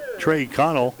Trey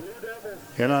Connell,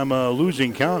 and I'm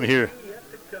losing count here.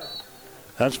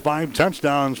 That's 5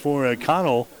 touchdowns for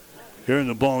Connell here in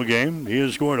the ball game. He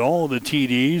has scored all the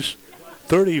TDs.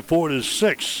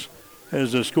 34-6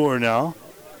 is the score now.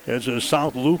 It's a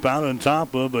South Loup out on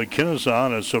top of Kenesaw,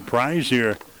 and a surprise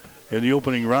here in the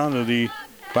opening round of the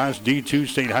Class D2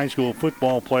 State High School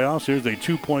football playoffs. Here's a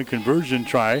 2-point conversion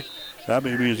try. That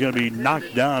maybe is going to be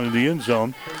knocked down in the end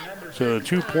zone. So the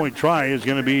 2-point try is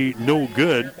going to be no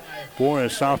good for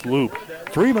South Loup.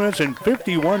 3 minutes and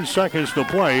 51 seconds to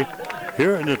play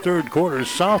here in the third quarter.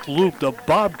 South Loup, the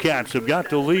Bobcats, have got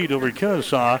the lead over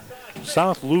Kenesaw.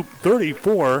 South Loup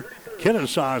 34,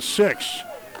 Kenesaw 6.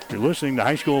 You're listening to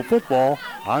high school football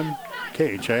on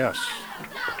KHAS.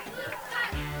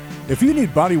 If you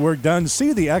need body work done,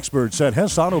 see the experts at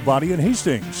Hess Auto Body in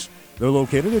Hastings. They're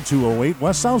located at 208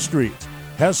 West South Street.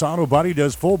 Hess Auto Body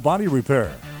does full body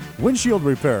repair, windshield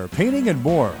repair, painting, and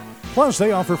more. Plus,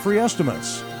 they offer free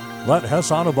estimates. Let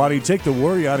Hess Auto Body take the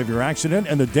worry out of your accident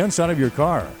and the dents out of your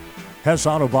car. Hess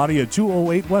Auto Body at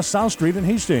 208 West South Street in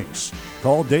Hastings.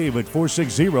 Call Dave at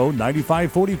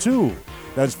 460-9542.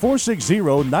 That's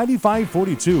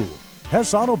 460-9542.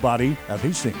 Hess Auto Body at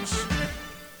Hastings.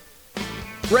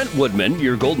 Brent Woodman,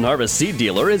 your Golden Harvest seed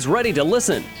dealer, is ready to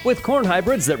listen with corn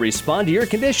hybrids that respond to your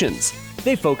conditions.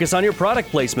 They focus on your product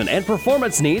placement and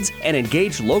performance needs and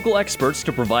engage local experts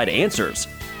to provide answers.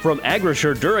 From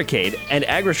Agrisure Duracade and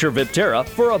Agrisure Viptera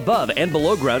for above and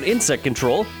below ground insect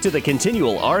control to the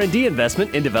continual R&D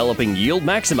investment in developing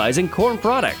yield-maximizing corn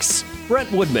products.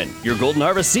 Brent Woodman, your Golden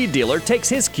Harvest seed dealer, takes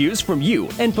his cues from you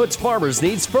and puts farmers'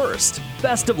 needs first.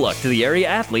 Best of luck to the area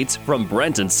athletes from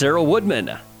Brent and Sarah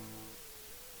Woodman.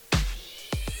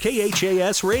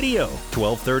 KHAS Radio,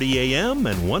 1230 AM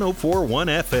and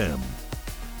 104.1 FM.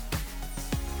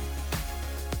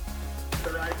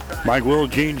 Mike Will,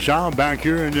 Gene Shaw back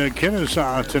here in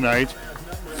Kenesaw tonight.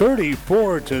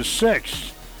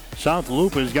 34-6. South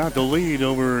Loup has got the lead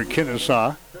over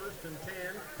Kenesaw.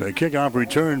 The kickoff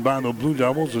return by the Blue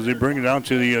Devils as they bring it out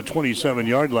to the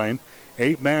 27-yard line.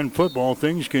 8-man football,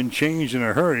 things can change in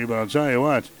a hurry, but I'll tell you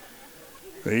what,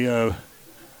 the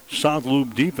South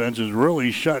Loup defense has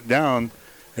really shut down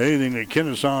anything that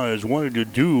Kenesaw has wanted to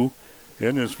do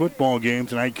in this football game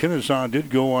tonight. Kenesaw did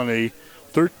go on a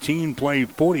 13-play,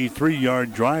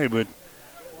 43-yard drive at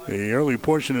the early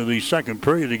portion of the second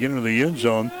period to get into the end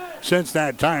zone. Since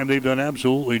that time, they've done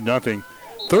absolutely nothing.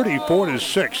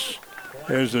 34-6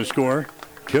 is the score.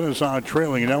 Kenesaw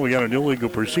trailing, and now we got an illegal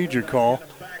procedure call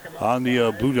on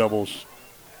the Blue Devils.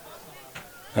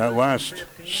 That last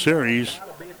series,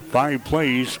 5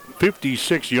 plays,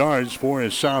 56 yards for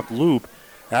South Loup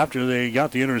after they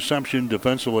got the interception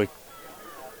defensively.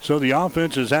 So the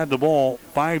offense has had the ball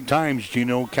 5 times,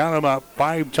 Gino. Count them up,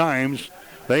 5 times.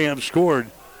 They have scored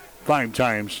 5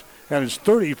 times. And it's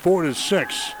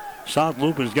 34-6. South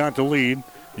Loup has got the lead.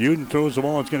 Uden throws the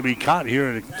ball. It's going to be caught here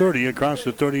at 30, across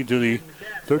the 30 to the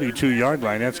 32-yard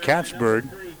line. That's Katzberg.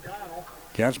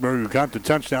 Katzberg, who caught the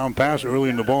touchdown pass early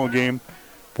in the ball game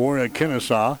for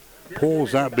Kenesaw,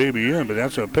 pulls that baby in, but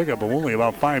that's a pickup of only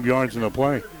about 5 yards in the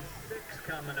play.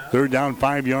 Third down,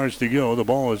 5 yards to go. The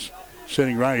ball is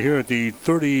sitting right here at the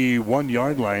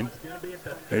 31-yard line,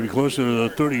 maybe closer to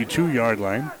the 32-yard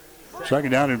line.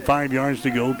 Second down and 5 yards to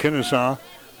go. Kenesaw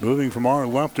moving from our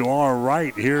left to our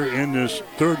right here in this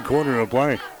third quarter of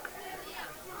play.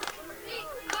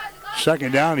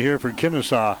 Second down here for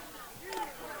Kenesaw.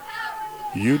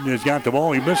 Uden has got the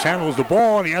ball. He mishandles the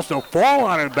ball, and he has to fall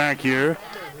on it back here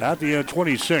at the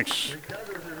 26.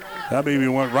 That baby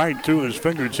went right through his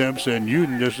fingertips, and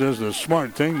Uden just does the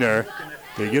smart thing there.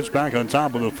 He gets back on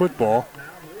top of the football.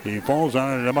 He falls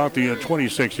on it at about the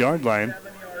 26-yard line.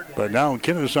 But now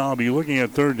Kenesaw will be looking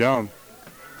at third down.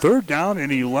 Third down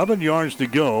and 11 yards to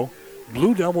go.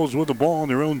 Blue Devils with the ball in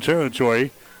their own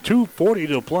territory. 2:40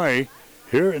 to play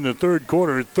here in the third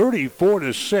quarter.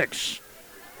 34-6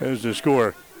 is the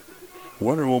score.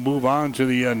 Winner will move on to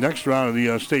the next round of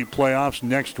the state playoffs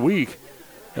next week.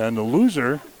 And the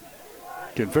loser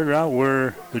can figure out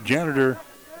where the janitor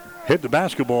hit the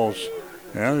basketballs.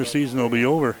 And the season will be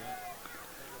over.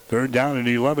 Third down and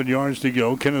 11 yards to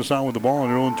go. Kenesaw with the ball on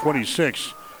their own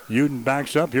 26. Uden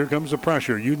backs up. Here comes the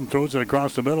pressure. Uden throws it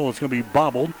across the middle. It's going to be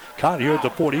bobbled. Caught here at the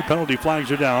 40. Penalty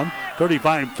flags are down.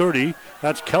 35-30.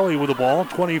 That's Kelly with the ball.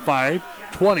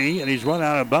 25-20. And he's run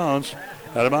out of bounds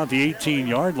at about the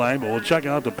 18-yard line. But we'll check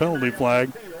out the penalty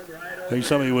flag. I think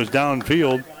somebody was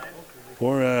downfield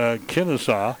for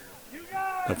Kenesaw.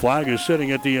 The flag is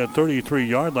sitting at the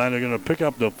 33-yard line. They're going to pick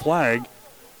up the flag.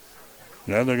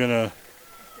 Now they're going to,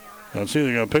 let's see,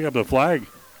 they're going to pick up the flag.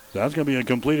 That's going to be a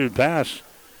completed pass.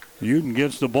 Uden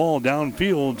gets the ball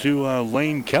downfield to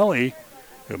Lane Kelly,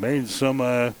 who made some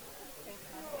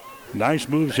nice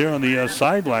moves here on the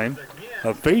sideline.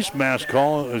 A face mask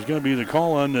call is going to be the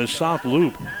call on the South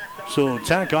Loup. So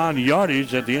tack on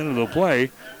yardage at the end of the play.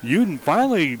 Uden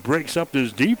finally breaks up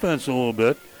his defense a little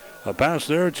bit. A pass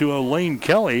there to Lane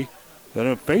Kelly. Then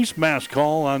a face mask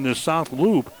call on the South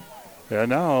Loup.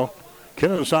 And now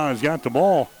Kenesaw has got the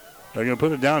ball. They're going to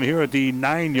put it down here at the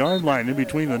 9-yard line, in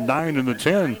between the 9 and the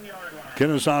 10.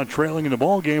 Kenesaw trailing in the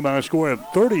ball game by a score of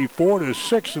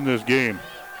 34-6 in this game.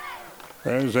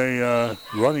 There's a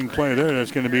running play there.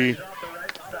 That's going to be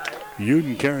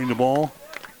Uden carrying the ball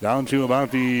down to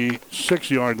about the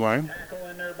 6-yard line.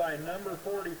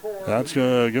 That's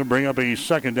going to bring up a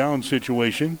second down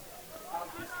situation.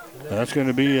 That's going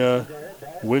to be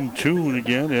Wintoon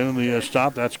again in the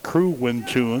stop. That's Crew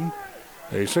Wintoon,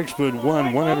 a 6'1",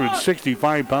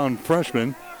 165-pound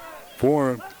freshman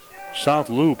for South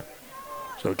Loup.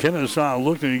 So Kenesaw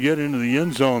looking to get into the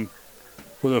end zone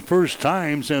for the first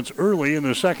time since early in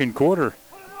the second quarter.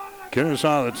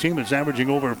 Kenesaw, the team that's averaging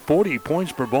over 40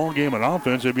 points per ball game on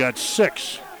offense, they've got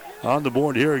 6 on the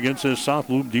board here against this South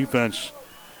Loup defense.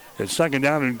 It's second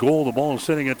down and goal. The ball is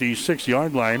sitting at the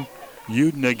 6-yard line.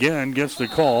 Uden again gets the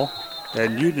call,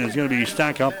 and Uden is going to be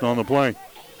stacked up on the play.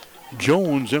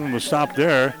 Jones in on the stop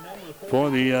there for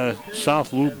the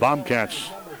South Loup Bobcats.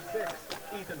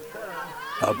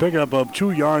 A pickup of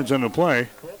 2 yards on the play.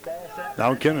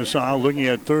 Now Kenesaw looking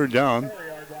at third down.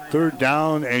 Third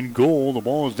down and goal. The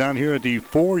ball is down here at the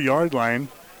 4-yard line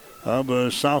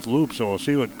of South Loup. So we'll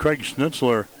see what Craig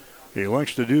Schnitzler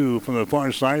elects to do from the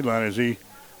far sideline as he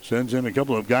sends in a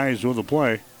couple of guys with the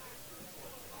play.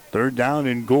 Third down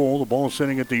and goal. The ball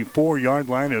sitting at the 4-yard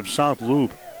line of South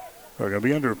Loup. We're going to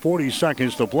be under 40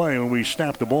 seconds to play when we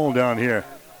snap the ball down here.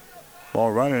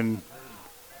 Ball running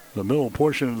the middle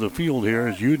portion of the field here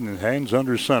as Uden hangs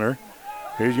under center.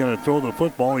 He's going to throw the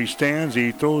football. He stands.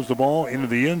 He throws the ball into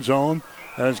the end zone.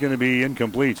 That's going to be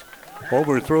incomplete.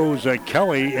 Overthrows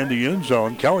Kelly in the end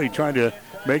zone. Kelly tried to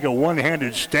make a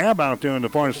one-handed stab out there on the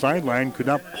far sideline. Could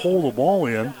not pull the ball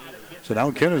in. So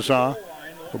now Kenesaw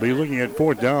will be looking at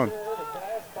fourth down.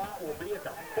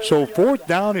 So fourth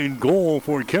down and goal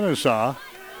for Kenesaw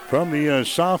from the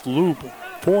South Loop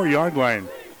 4-yard line.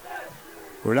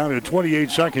 We're down to 28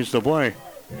 seconds to play.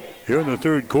 Here in the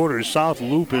third quarter, South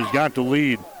Loop has got the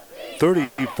lead,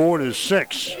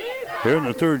 34-6. Here in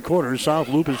the third quarter, South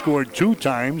Loop has scored 2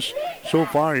 times so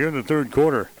far here in the third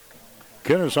quarter.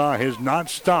 Kenesaw has not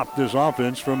stopped this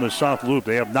offense from the South Loop.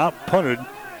 They have not punted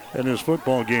in this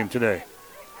football game today.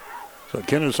 So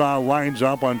Kenesaw lines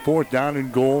up on fourth down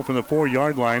and goal from the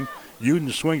 4-yard line.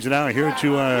 Uden swings it out here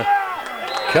to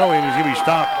Kelly, and he's going to be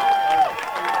stopped.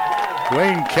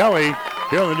 Wayne Kelly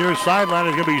here on the near sideline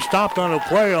is going to be stopped on a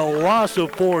play, a loss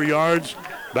of 4 yards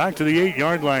back to the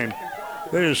 8-yard line.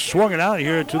 They just swung it out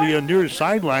here to the near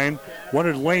sideline.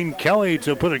 Wanted Lane Kelly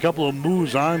to put a couple of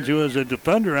moves on to as a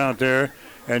defender out there,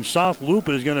 and South Loop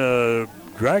is going to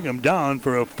drag him down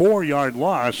for a 4-yard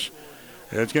loss.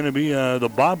 It's going to be the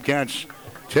Bobcats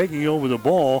taking over the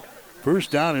ball.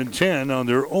 First down and 10 on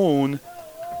their own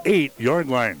 8-yard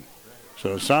line.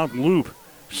 So South Loop,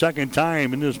 second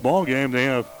time in this ball game, they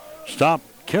have stopped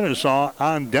Kenesaw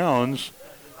on downs.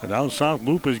 And now South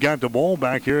Loop has got the ball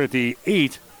back here at the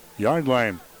 8-yard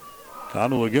line.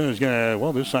 Connell again is going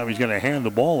to, this time he's going to hand the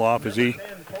ball off as he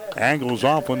angles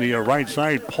off on the right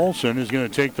side. Paulson is going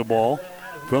to take the ball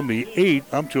from the 8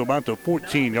 up to about the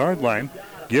 14-yard line.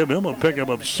 Give him a pickup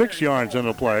of 6 yards on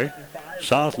the play.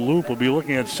 South Loop will be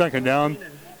looking at second down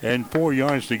and 4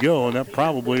 yards to go, and that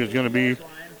probably is going to be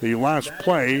the last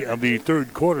play of the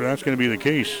third quarter. That's going to be the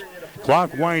case.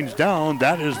 Clock winds down.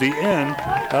 That is the end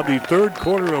of the third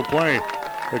quarter of play.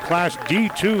 The Class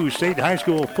D2 State High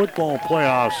School football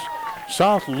playoffs.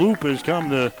 South Loop has come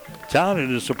to town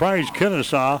and has surprised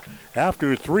Kenesaw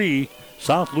after 3.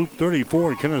 South Loop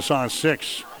 34, Kenesaw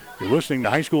 6. You're listening to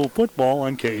high school football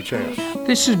on KHS.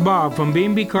 This is Bob from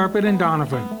B&B Carpet and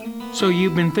Donovan. So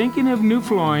you've been thinking of new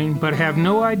flooring but have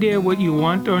no idea what you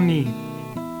want or need.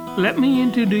 Let me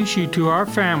introduce you to our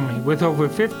family with over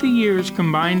 50 years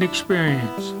combined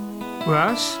experience.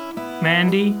 Russ,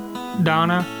 Mandy,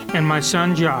 Donna, and my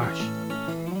son Josh.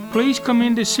 Please come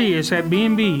in to see us at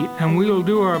B&B and we will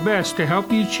do our best to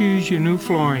help you choose your new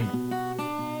flooring.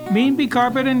 B&B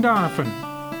Carpet and Donovan,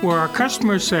 where our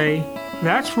customers say,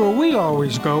 that's where we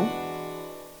always go.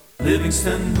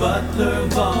 Livingston Butler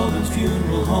Volvin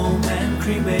Funeral Home and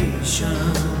Cremation.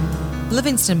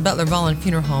 Livingston Butler Volvin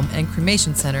Funeral Home and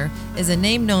Cremation Center is a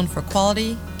name known for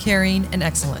quality, caring, and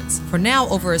excellence. For now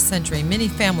over a century, many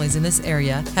families in this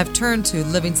area have turned to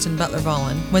Livingston Butler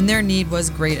Volvin when their need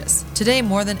was greatest. Today,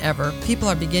 more than ever, people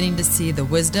are beginning to see the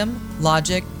wisdom,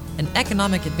 logic, and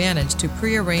economic advantage to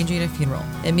pre-arranging a funeral.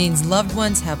 It means loved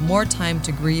ones have more time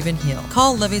to grieve and heal.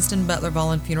 Call Livingston Butler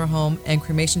Volvin Funeral Home and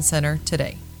Cremation Center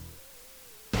today.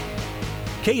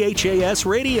 KHAS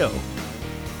Radio.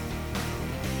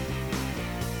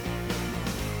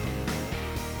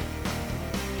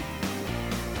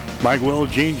 Mike Will,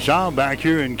 Gene Shaw back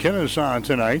here in Kenesaw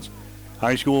tonight.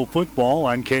 High school football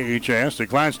on KHS. The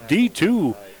Class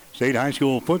D2 State High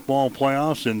School football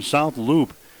playoffs in South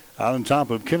Loop. Out on top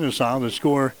of Kenesaw, the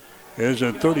score is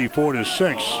at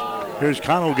 34-6. Here's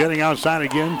Connell getting outside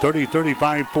again, 30,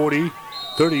 35, 40,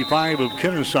 35 of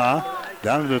Kenesaw.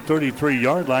 Down to the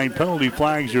 33-yard line. Penalty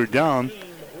flags are down.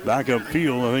 Back up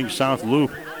field, I think South Loop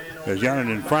has got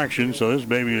an infraction, so this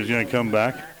baby is going to come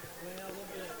back.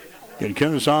 And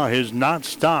Kenesaw has not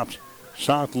stopped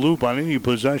South Loop on any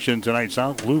possession tonight.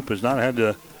 South Loop has not had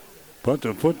to put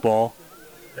the football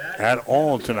at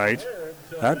all tonight.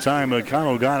 That time,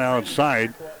 Connell got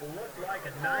outside.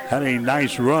 Had a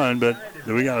nice run, but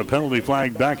we got a penalty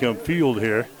flag back up field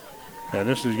here. And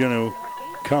this is going to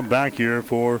come back here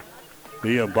for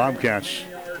the Bobcats.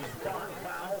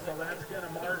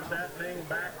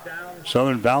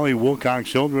 Southern Valley,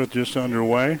 Wilcox Hildreth just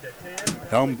underway.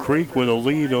 Elm Creek with a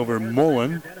lead over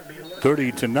Mullen,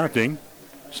 30-0.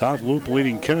 South Loop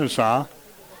leading Kenesaw,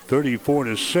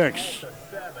 34-6.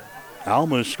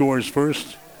 Alma scores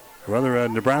first.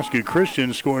 Nebraska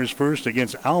Christian scores first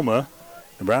against Alma.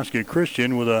 Nebraska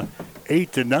Christian with a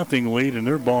 8-0 lead in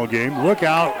their ball game. Look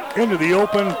out into the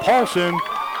open. Paulson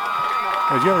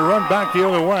is going to run back the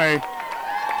other way.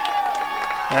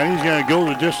 And he's going to go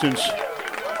the distance.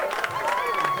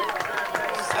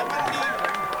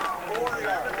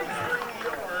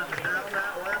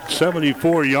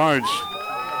 74 yards.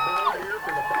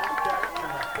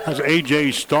 That's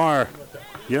A.J. Starr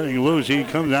getting loose. He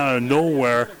comes out of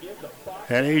nowhere.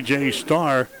 And A.J.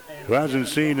 Starr, who hasn't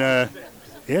seen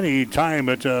any time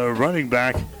at running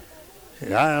back,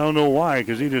 I don't know why,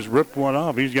 because he just ripped one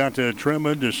off. He's got the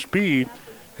tremendous speed.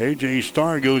 A.J.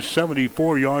 Starr goes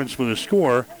 74 yards for the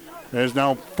score. It's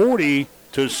now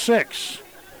 40-6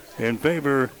 in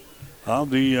favor of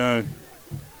the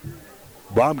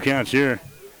Bobcats here.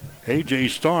 A.J.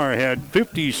 Starr had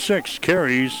 56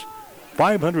 carries,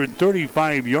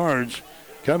 535 yards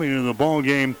coming into the ball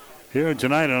game here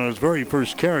tonight on his very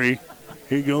first carry.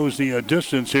 He goes the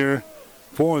distance here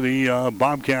for the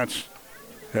Bobcats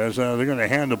as they're going to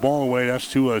hand the ball away.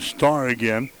 That's to Starr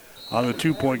again on the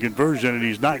two-point conversion, and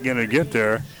he's not going to get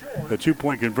there. The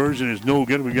two-point conversion is no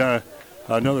good. We got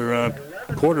another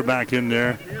quarterback in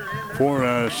there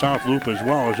for South Loup as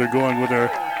well as they're going with their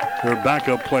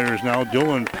backup players now.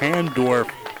 Dylan Pandorf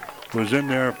was in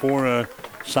there for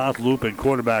South Loup at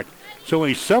quarterback. So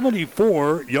a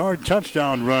 74-yard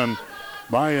touchdown run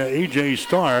by A.J.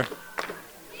 Starr.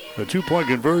 The two-point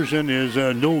conversion is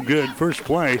no good. First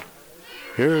play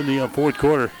here in the fourth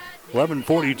quarter.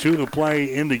 11:42 to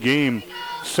play in the game.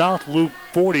 South Loup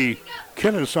 40,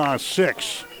 Kenesaw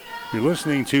 6. You're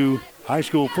listening to high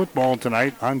school football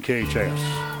tonight on KHS.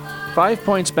 5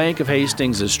 Points Bank of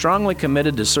Hastings is strongly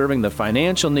committed to serving the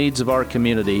financial needs of our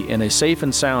community in a safe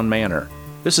and sound manner.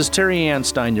 This is Terry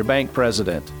Anstein, your bank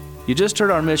president. You just heard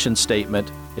our mission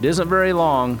statement. It isn't very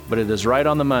long, but it is right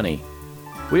on the money.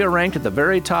 We are ranked at the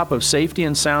very top of safety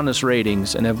and soundness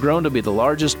ratings and have grown to be the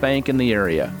largest bank in the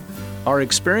area. Our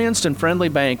experienced and friendly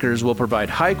bankers will provide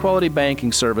high-quality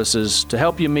banking services to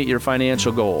help you meet your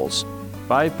financial goals.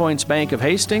 5 Points Bank of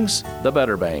Hastings, the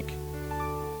better bank.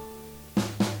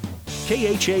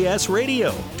 KHAS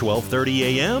Radio,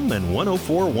 1230 AM and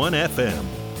 104.1 FM.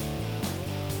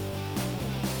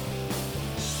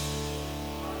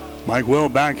 Mike Will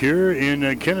back here in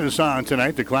Kenesaw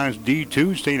tonight. The Class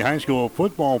D2 State High School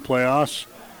football playoffs.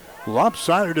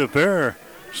 Lopsided affair.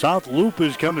 South Loup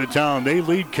is coming to town. They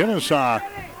lead Kenesaw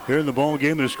here in the ball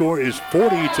game. The score is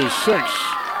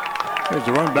 40-6. There's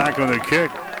the run back on the kick.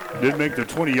 Did make the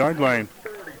 20-yard line.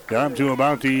 Down to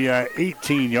about the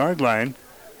 18-yard line.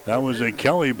 That was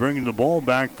Kelly bringing the ball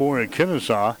back for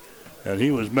Kenesaw, and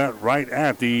he was met right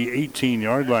at the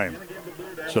 18-yard line.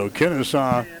 So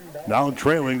Kenesaw now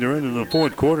trailing. They're into the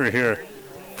fourth quarter here.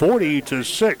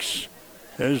 40-6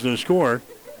 is the score.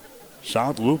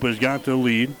 South Loup has got the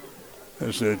lead.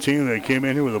 It's the team that came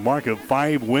in here with a mark of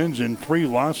 5 wins and 3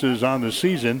 losses on the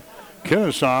season.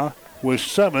 Kenesaw was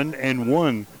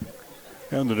 7-1.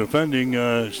 And the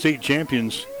defending state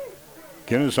champions,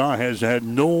 Kenesaw, has had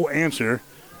no answer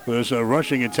for this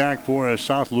rushing attack for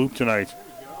South Loup tonight.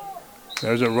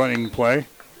 There's a running play.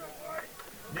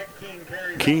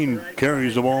 Keene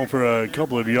carries the ball for a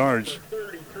couple of yards.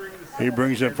 He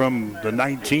brings it from the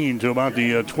 19 to about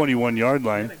the 21-yard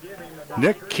line.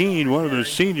 Nick Keene, one of the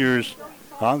seniors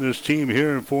on this team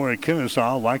here for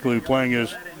Kenesaw, likely playing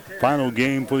his final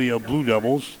game for the Blue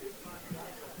Devils.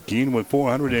 Keene with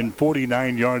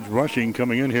 449 yards rushing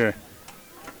coming in here.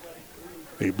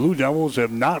 The Blue Devils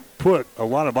have not put a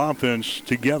lot of offense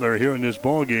together here in this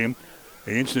ball game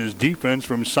against this defense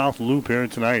from South Loup here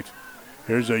tonight.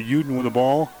 Here's Uden with the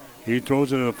ball. He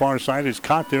throws it to the far side. It's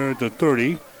caught there at the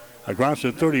 30, across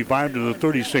the 35 to the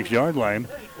 36-yard line.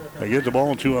 They get the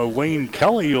ball to Lane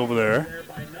Kelly over there.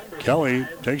 Kelly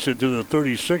takes it to the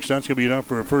 36. That's going to be enough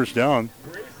for a first down.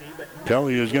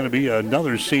 Kelly is going to be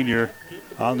another senior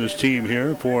on this team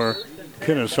here for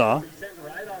Kenesaw.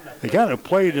 They kind of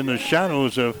played in the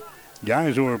shadows of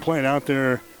guys who were playing out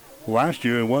there last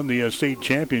year and won the state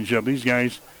championship. These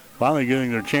guys finally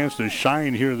getting their chance to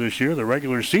shine here this year. The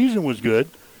regular season was good,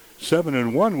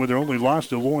 7-1 with their only loss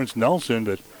to Lawrence Nelson.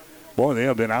 But, boy, they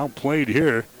have been outplayed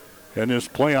here in this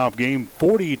playoff game.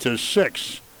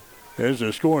 40-6 is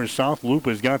the score. South Loup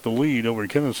has got the lead over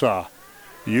Kenesaw.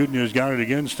 Uden has got it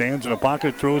again, stands in the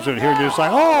pocket, throws it here to the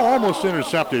side. Oh, almost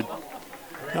intercepted.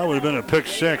 That would have been a pick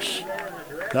six.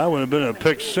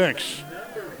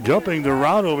 Jumping the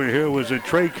route over here was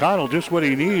Trey Cottle. Just what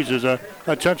he needs is a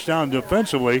touchdown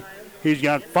defensively. He's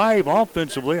got 5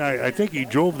 offensively. I think he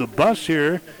drove the bus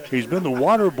here. He's been the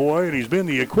water boy, and he's been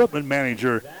the equipment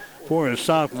manager for his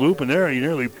South Loup. And there he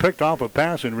nearly picked off a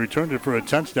pass and returned it for a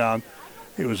touchdown.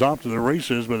 He was off to the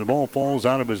races, but the ball falls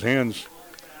out of his hands.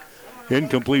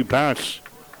 Incomplete pass.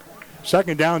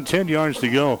 Second down, 10 yards to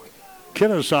go.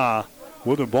 Kenesaw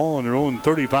with the ball on their own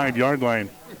 35-yard line.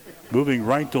 Moving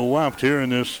right to left here in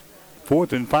this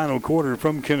fourth and final quarter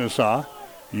from Kenesaw.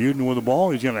 Uden with the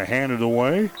ball. He's going to hand it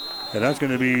away, and that's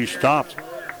going to be stopped.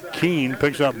 Keene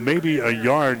picks up maybe a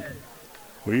yard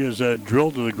He is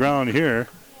drilled to the ground here.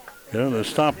 The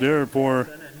stop there for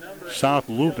South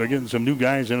Loup. They're getting some new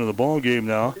guys into the ball game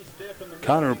now.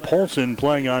 Connor Paulson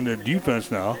playing on the defense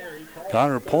now.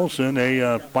 Connor Paulson,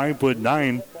 a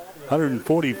 5'9",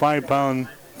 145-pound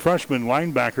freshman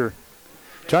linebacker.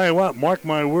 Tell you what, mark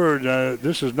my word,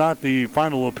 this is not the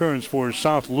final appearance for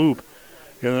South Loup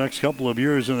in the next couple of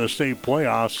years in the state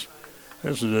playoffs.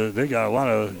 They got a lot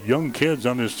of young kids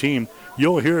on this team.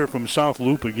 You'll hear from South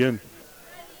Loup again.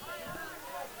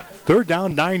 Third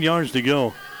down, 9 yards to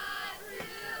go.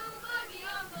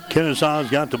 Kenesaw's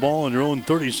got the ball on their own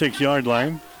 36-yard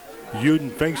line.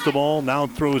 Uden fakes the ball, now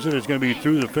throws it. It's going to be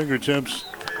through the fingertips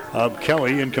of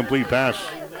Kelly. Incomplete pass.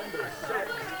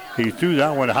 He threw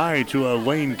that one high to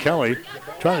Lane Kelly.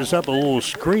 Trying to set up a little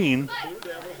screen.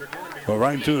 But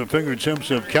right through the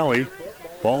fingertips of Kelly.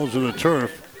 Balls to the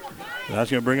turf.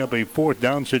 That's going to bring up a fourth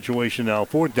down situation now.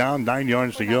 Fourth down, 9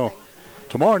 yards to go.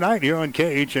 Tomorrow night here on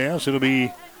KHAS, it'll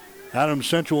be Adams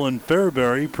Central and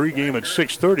Fairbury. Pregame at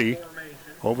 6:30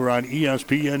 over on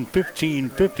ESPN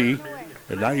 1550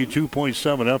 at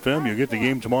 92.7 FM. You'll get the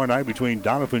game tomorrow night between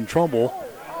Donovan Trumbull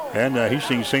and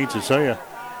Hastings St. Cecilia.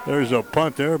 There's a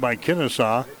punt there by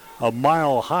Kenesaw. A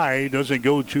mile high, doesn't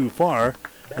go too far.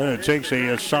 Then it takes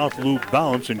a South Loop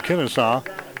bounce, and Kenesaw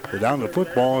will down the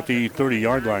football at the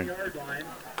 30-yard line.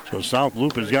 So South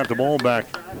Loop has got the ball back.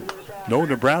 No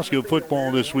Nebraska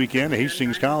football this weekend.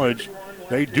 Hastings College,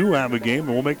 they do have a game,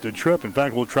 and we'll make the trip. In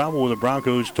fact, we'll travel with the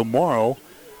Broncos tomorrow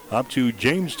up to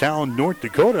Jamestown, North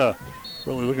Dakota.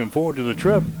 Really looking forward to the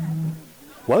trip.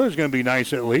 Weather's going to be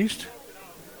nice at least.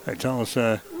 They tell us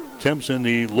temps in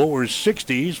the lower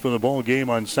 60s for the ball game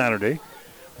on Saturday.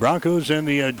 Broncos and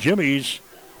the Jimmies,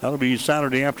 that'll be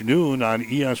Saturday afternoon on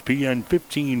ESPN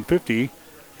 1550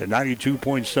 at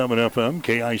 92.7 FM,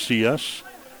 KICS.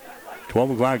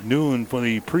 12 o'clock noon for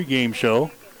the pregame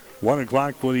show. 1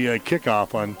 o'clock for the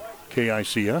kickoff on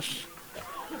KICS.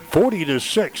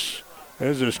 40-6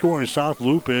 as the score. South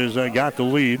Loop has got the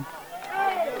lead.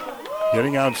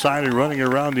 Getting outside and running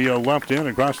around the left end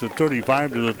across the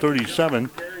 35 to the 37.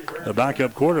 The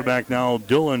backup quarterback now,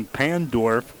 Dylan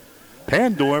Pandorf.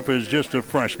 Pandorf is just a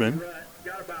freshman.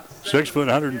 6 foot,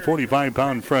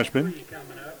 145-pound freshman.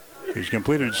 He's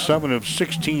completed 7 of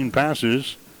 16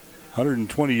 passes,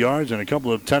 120 yards and a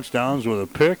couple of touchdowns with a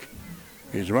pick.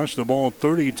 He's rushed the ball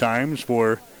 30 times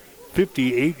for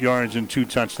 58 yards and 2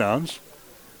 touchdowns.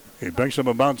 He picks up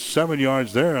about 7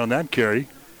 yards there on that carry.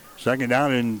 Second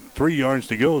down and 3 yards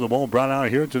to go. The ball brought out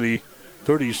here to the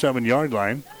 37-yard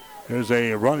line. There's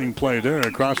a running play there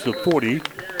across the 40.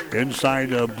 Inside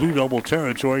Blue Double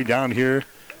territory down here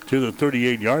to the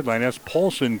 38-yard line. That's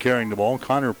Paulson carrying the ball.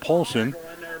 Connor Paulson,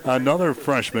 another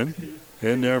freshman,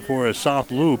 in there for a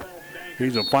South Loop.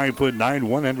 He's a 5'9",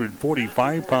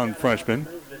 145-pound freshman.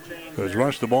 Has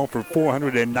rushed the ball for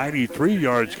 493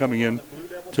 yards coming in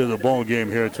to the ball game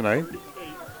here tonight.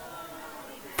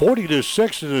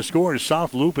 40-6 is the score.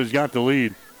 South Loop has got the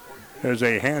lead. There's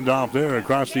a handoff there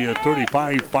across the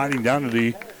 35, fighting down to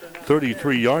the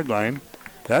 33-yard line.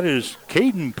 That is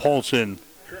Caden Paulson.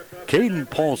 Caden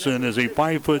Paulson is a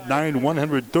 5'9",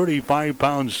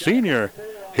 135-pound senior.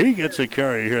 He gets a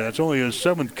carry here. That's only his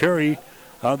 7th carry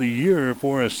of the year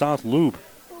for a South Loop.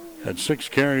 Had 6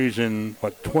 carries and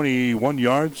 21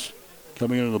 yards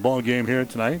coming into the ball game here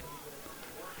tonight.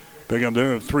 Pick up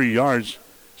there of 3 yards.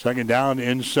 Second down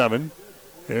in 7.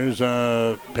 There's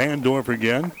Pandorf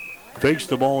again. Fakes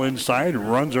the ball inside,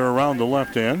 runs her around the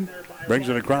left end. Brings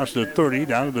it across the 30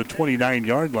 down to the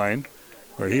 29-yard line,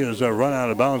 where he has run out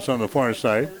of bounds on the far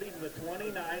side.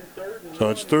 So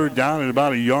it's third down and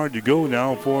about a yard to go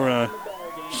now for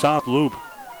South Loop.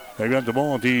 They've got the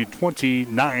ball at the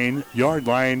 29-yard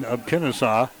line of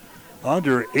Kenesaw.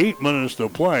 Under 8 minutes to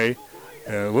play.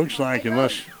 And it looks like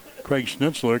unless Craig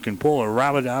Schnitzler can pull a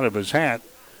rabbit out of his hat,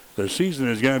 the season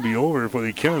is going to be over for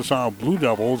the Kenesaw Blue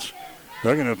Devils.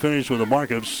 They're going to finish with a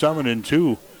mark of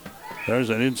 7-2. There's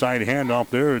an inside handoff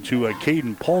there to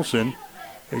Caden Paulson.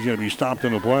 He's going to be stopped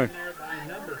in the play.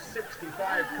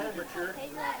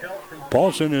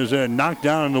 Paulson is knocked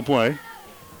down in the play.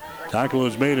 Tackle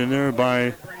is made in there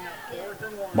by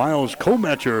Miles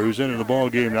Kometcher, who's into the ball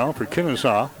game now for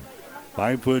Kenesaw.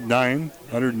 5'9",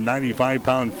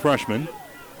 195-pound freshman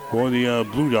for the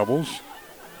Blue Devils.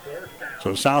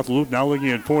 So South Loop now looking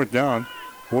at fourth down.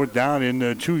 Fourth down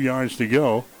in 2 yards to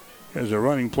go. There's a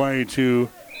running play to,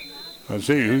 let's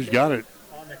see, who's got it?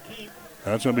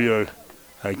 That's going to be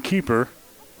a keeper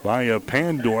by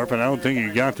Pandorf, and I don't think he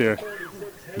got there.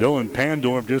 Dylan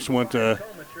Pandorf just went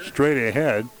straight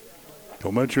ahead.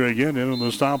 Kometcher again into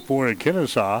the stop for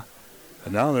Kenesaw.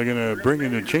 And now they're going to bring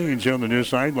in the chains here on the near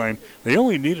sideline. They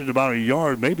only needed about a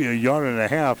yard, maybe a yard and a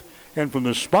half. And from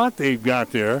the spot they've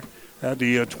got there at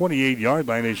the 28-yard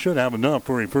line, they should have enough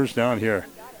for a first down here.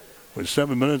 With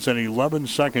 7 minutes and 11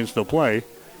 seconds to play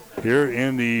here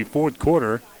in the fourth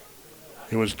quarter.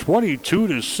 It was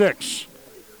 22-6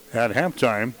 at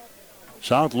halftime.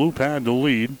 South Loup had the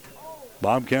lead.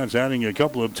 Bobcats adding a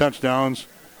couple of touchdowns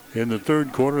in the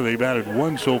third quarter. They've added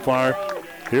one so far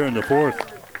here in the fourth.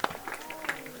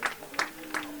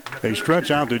 They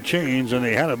stretch out the chains, and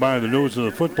they had it by the nose of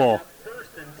the football.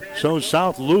 So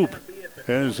South Loup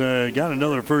has got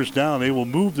another first down. They will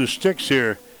move the sticks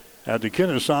here at the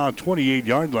Kenesaw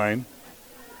 28-yard line.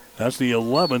 That's the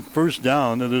 11th first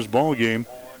down of this ball game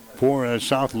for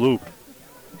South Loup.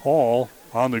 All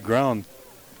on the ground.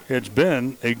 It's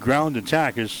been a ground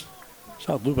attack as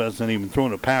South Loup hasn't even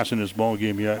thrown a pass in this ball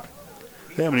game yet.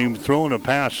 They haven't even thrown a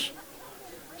pass.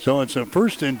 So it's a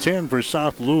 1st and 10 for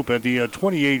South Loup at the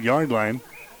 28-yard line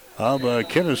of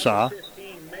Kenesaw.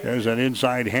 There's an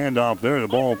inside handoff there. The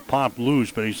ball popped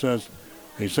loose, but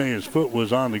they say his foot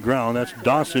was on the ground. That's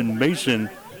Dawson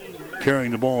Mason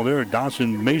carrying the ball there.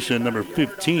 Dawson Mason, number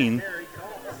 15.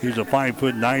 He's a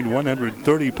 5'9",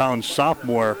 130-pound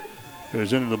sophomore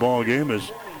who's into the ball game.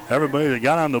 As everybody that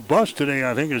got on the bus today,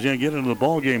 I think, is going to get into the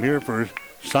ball game here for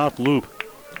South Loup.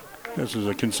 This is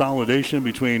a consolidation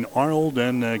between Arnold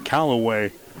and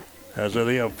Callaway, as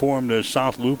they have formed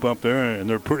South Loup up there, and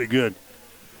they're pretty good.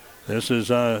 This is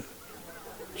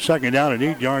second down and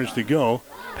 8 yards to go.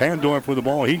 Pandorf with the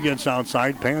ball. He gets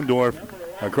outside. Pandorf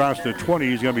across the 20.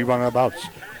 He's going to be running about.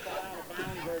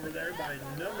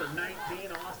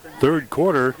 Third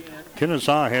quarter,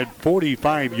 Kenesaw had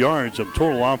 45 yards of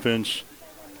total offense.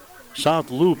 South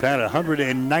Loup had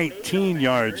 119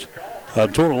 yards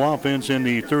of total offense in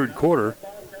the third quarter,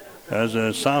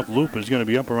 as South Loup is going to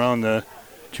be up around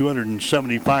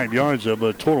 275 yards of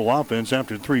total offense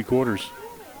after 3 quarters.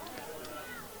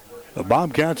 The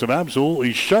Bobcats have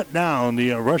absolutely shut down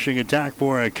the rushing attack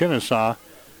for Kenesaw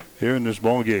here in this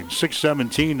ball game.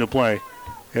 6:17 to play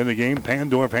in the game.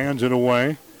 Pandorf hands it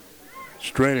away.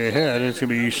 Straight ahead, it's going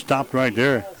to be stopped right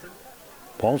there.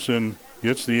 Paulson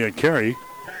gets the carry.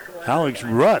 Alex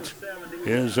Rutt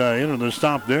is into the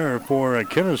stop there for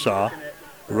Kenesaw.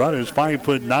 Rutt is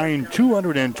 5'9",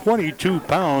 222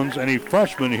 pounds, and a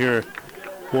freshman here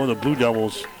for the Blue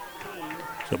Devils.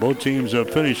 So both teams are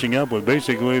finishing up with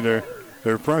basically their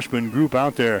freshman group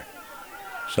out there.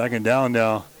 Second down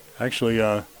now.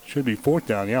 Actually, should be fourth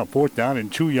down. Yeah, fourth down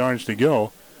and 2 yards to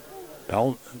go.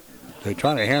 They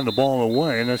try to hand the ball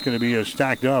away, and that's going to be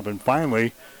stacked up. And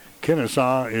finally,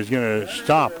 Kenesaw is going to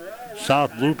stop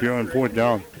South Loup here on fourth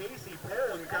down.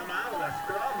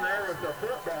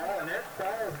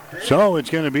 So it's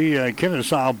going to be a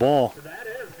Kenesaw ball.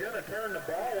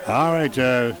 All right,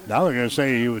 now they're going to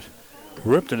say he was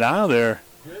ripped it out of there.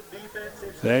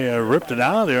 They ripped it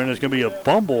out of there, and it's going to be a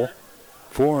fumble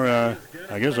for,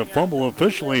 I guess, a fumble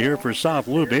officially here for South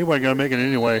Loup. They weren't going to make it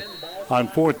anyway on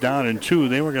fourth down and 2.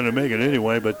 They were going to make it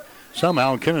anyway, but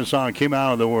somehow Kenesaw came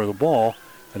out of there with the ball,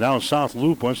 and now South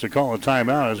Loup wants to call a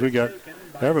timeout as we got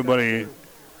everybody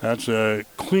that's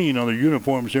clean on their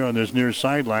uniforms here on this near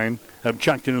sideline have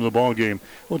checked into the ball game.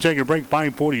 We'll take a break.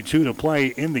 5:42 to play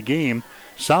in the game.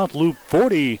 South Loup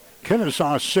 40,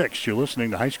 Kenesaw 6. You're listening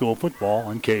to high school football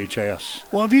on KHAS.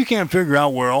 Well, if you can't figure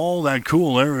out where all that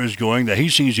cool air is going, the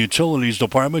Hastings Utilities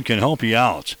Department can help you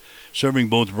out. Serving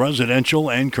both residential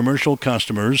and commercial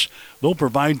customers, they'll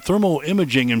provide thermal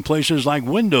imaging in places like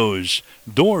windows,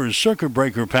 doors, circuit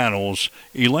breaker panels,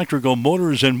 electrical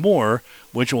motors, and more,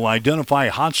 which will identify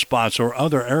hot spots or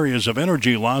other areas of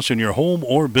energy loss in your home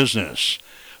or business.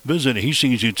 Visit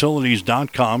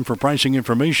HastingsUtilities.com for pricing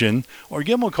information or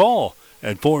give them a call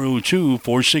at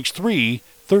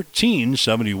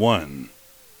 402-463-1371.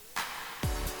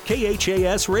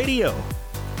 KHAS Radio.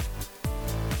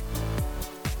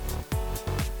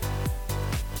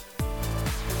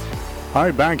 All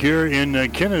right, back here in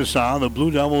Kenesaw, the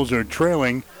Blue Devils are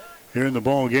trailing here in the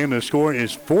ball game. The score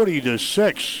is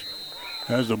 40-6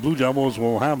 as the Blue Devils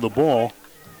will have the ball.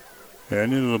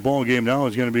 And into the ball game now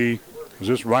is going to be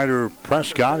this Ryder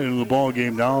Prescott into the ball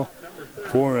game now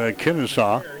for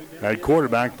Kenesaw. At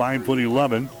quarterback,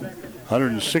 5'11",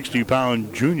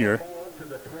 160-pound junior.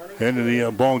 Into the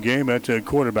ball game at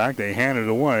quarterback. They hand it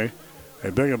away.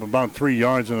 They pick up about 3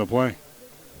 yards in the play.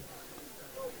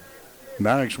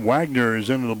 Maddox Wagner is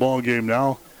into the ball game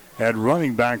now at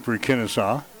running back for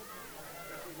Kenesaw.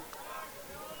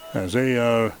 As they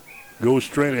go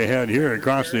straight ahead here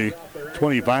across the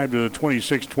 25 to the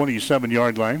 26,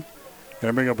 27-yard line.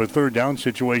 They bring up a third down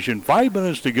situation. 5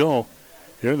 minutes to go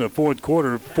here in the fourth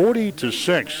quarter,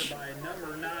 40-6.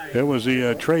 It was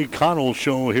the Trey Connell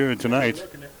show here tonight.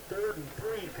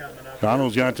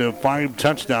 Connell's got 5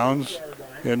 touchdowns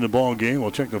in the ball game.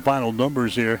 We'll check the final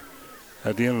numbers here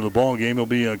at the end of the ball game. He'll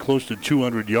be close to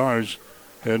 200 yards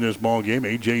in this ball game.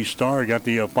 A.J. Starr got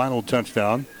the final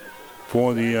touchdown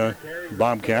for the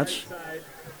Bobcats.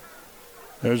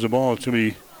 There's the ball. It's going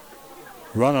to be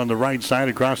run on the right side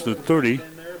across the 30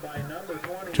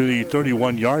 to the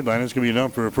 31-yard line. It's going to be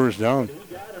enough for a first down.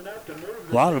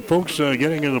 A lot of folks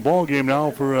getting in the ball game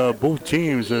now for both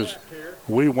teams as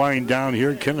we wind down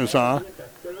here. Kenesaw,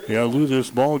 lose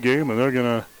this ball game, and they're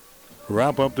going to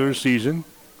wrap up their season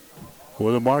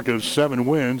with a mark of 7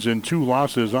 wins and 2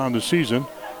 losses on the season.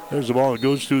 There's the ball that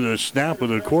goes through the snap of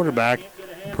the quarterback,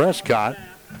 Prescott.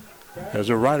 As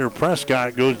a Ryder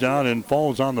Prescott goes down and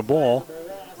falls on the ball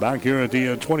back here at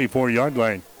the 24-yard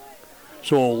line.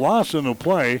 So a loss in the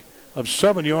play of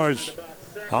 7 yards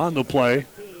on the play,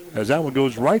 as that one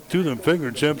goes right through the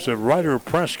fingertips of Ryder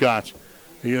Prescott,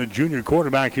 the junior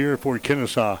quarterback here for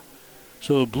Kenesaw.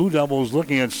 So the Blue Devils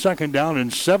looking at second down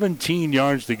and 17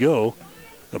 yards to go.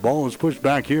 The ball is pushed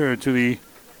back here to the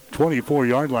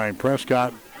 24-yard line.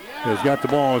 Prescott has got the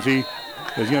ball as he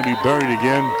is going to be buried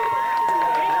again.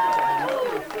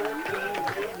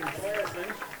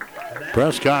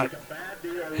 Prescott,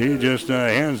 he just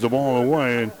hands the ball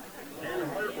away. And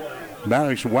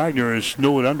Maddox Wagner is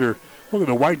snowed under. Look at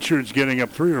the white shirts getting up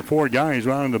 3 or 4 guys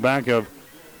around in the back of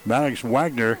Maddox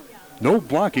Wagner. No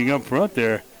blocking up front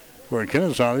there for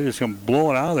Kenesaw. They just come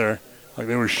blowing out of there like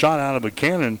they were shot out of a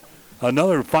cannon.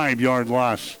 Another 5-yard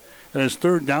loss. And it's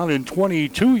third down and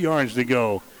 22 yards to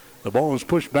go. The ball is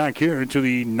pushed back here to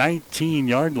the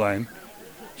 19-yard line.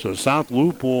 So South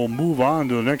Loup will move on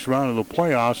to the next round of the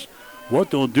playoffs. What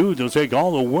they'll do, they'll take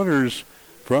all the winners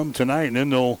from tonight, and then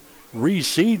they'll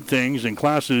reseed things in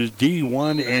classes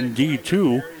D1 and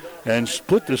D2 and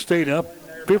split the state up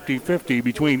 50-50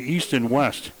 between East and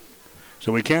West.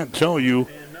 So we can't tell you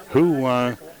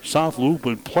who South Loup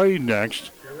would play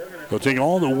next. They'll take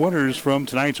all the winners from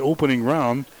tonight's opening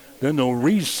round, then they'll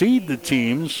reseed the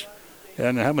teams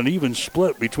and have an even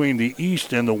split between the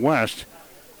East and the West.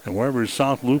 And wherever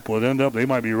South Loup would end up, they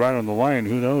might be right on the line.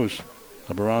 Who knows?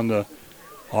 Up around the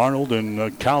Arnold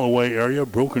and Callaway area,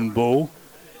 Broken Bow.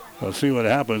 We'll see what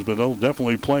happens, but they'll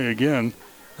definitely play again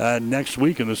next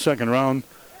week in the second round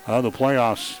of the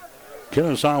playoffs.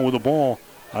 Kenesaw with the ball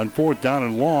on fourth down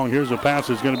and long. Here's a pass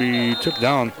that's going to be tipped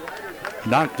down,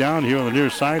 knocked down here on the near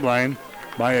sideline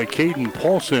by a Caden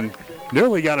Paulson.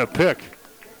 Nearly got a pick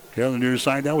here on the near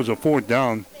side. That was a fourth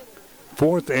down.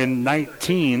 4th and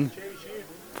 19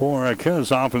 for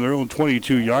Kenesaw from their own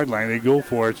 22-yard line. They go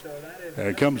for it.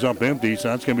 It comes up empty, so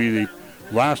that's going to be the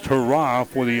last hurrah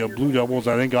for the Blue Devils,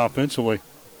 I think, offensively.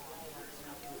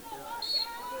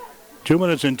 2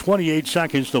 minutes and 28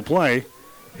 seconds to play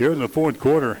here in the fourth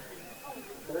quarter.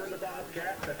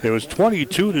 It was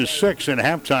 22-6 at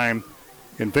halftime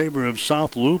in favor of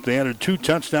South Loup. They added 2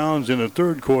 touchdowns in the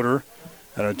third quarter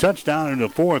and a touchdown in the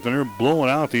fourth, and they're blowing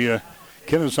out the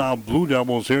Kenesaw Blue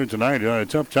Devils here tonight. They had a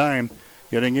tough time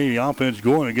getting any offense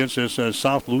going against this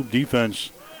South Loup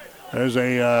defense. There's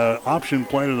a option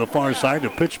play to the far side. The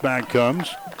pitch back comes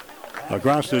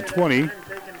across the 20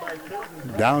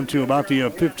 down to about the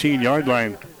 15-yard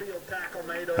line.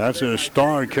 That's a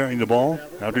Star carrying the ball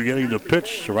after getting the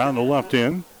pitch around the left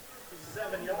end.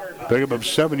 Pick up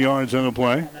 7 yards on the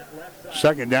play.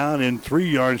 Second down and 3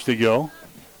 yards to go.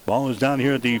 Ball is down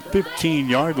here at the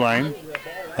 15-yard line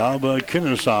of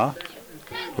Kenesaw.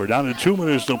 We're down to 2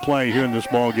 minutes to play here in this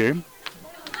ball game.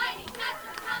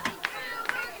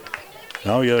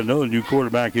 Now we got another new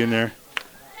quarterback in there.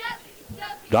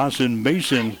 Dawson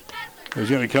Mason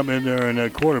is going to come in there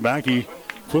and quarterback. He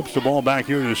flips the ball back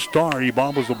here to Star. He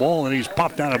bobbles the ball and he's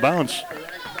popped out of bounds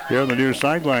here on the near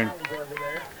sideline.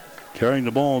 Carrying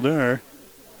the ball there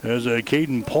is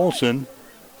Caden Paulson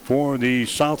for the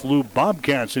South Loup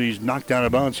Bobcats, and he's knocked out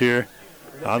of bounds here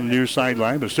on the near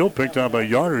sideline, but still picked up a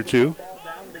yard or two.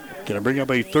 Going to bring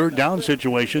up a third down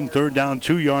situation. Third down,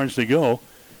 2 yards to go.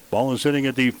 Ball is sitting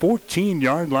at the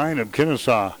 14-yard line of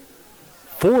Kenesaw.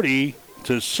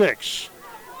 40-6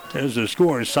 is the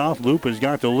score. South Loup has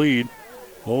got the lead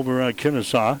over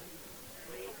Kenesaw.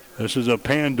 This is a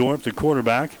Pandorf, the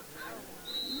quarterback.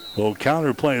 Well,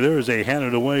 counter play there as they hand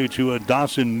it away to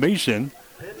Dawson Mason.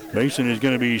 Mason is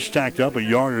going to be stacked up, a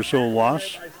yard or so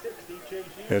loss.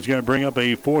 It's going to bring up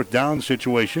a fourth down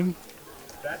situation.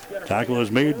 Tackle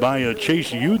is made by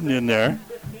Chase Uden in there.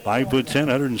 5'10",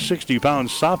 160-pound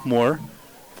sophomore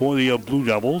for the Blue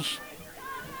Devils.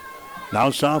 Now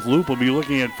South Loup will be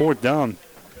looking at fourth down.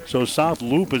 So South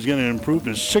Loup is going to improve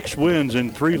to 6 wins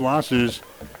and 3 losses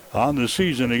on the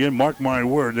season. Again, mark my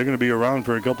word, they're going to be around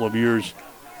for a couple of years.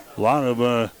 A lot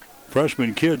of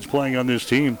freshman kids playing on this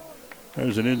team.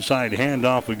 There's an inside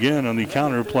handoff again on the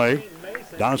counter play.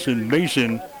 Dawson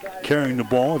Mason carrying the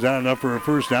ball. Is that enough for a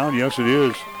first down? Yes, it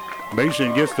is.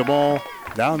 Mason gets the ball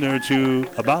down there to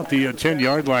about the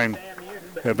 10-yard line.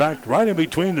 In fact, right in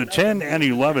between the 10 and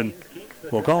 11.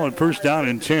 We'll call it first down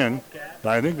and 10.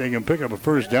 I think they can pick up a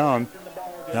first down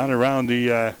around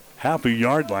the half a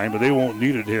yard line, but they won't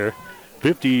need it here.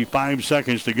 55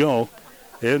 seconds to go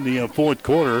in the fourth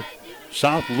quarter.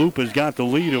 South Loup has got the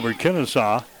lead over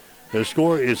Kenesaw. The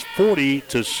score is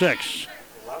 40-6.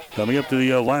 Coming up to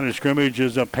the line of scrimmage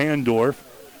is Pandorf.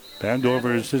 Pandorf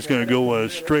is just going to go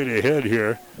straight ahead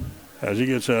here as he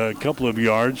gets a couple of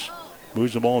yards.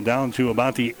 Moves the ball down to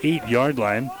about the 8-yard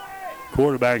line.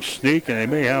 Quarterback sneak, and they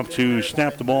may have to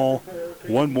snap the ball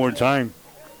one more time.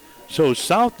 So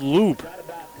South Loup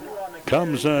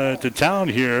comes to town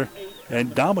here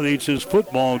and dominates his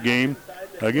football game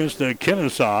against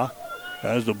Kenesaw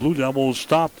as the Blue Devils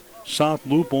stopped South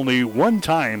Loup only one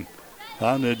time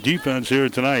on the defense here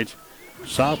tonight.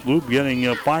 South Loup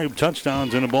getting 5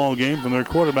 touchdowns in a ball game from their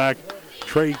quarterback,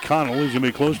 Trey Connell. He's going to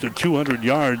be close to 200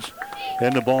 yards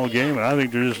in the ball game, and I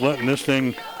think they're just letting this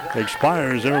thing expire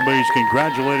as everybody's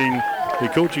congratulating the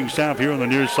coaching staff here on the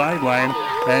near sideline,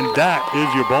 and that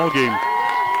is your ball game.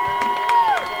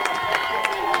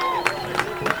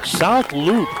 South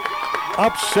Loup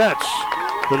upsets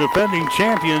the defending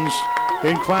champions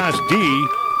in Class D,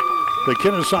 the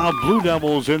Kenesaw Blue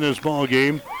Devils, in this ball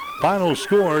game. Final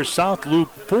score, South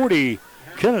Loup 40,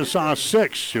 Kenesaw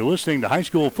 6. You're listening to high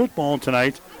school football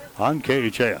tonight on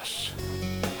KHAS.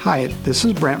 Hi, this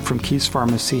is Brent from Keys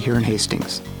Pharmacy here in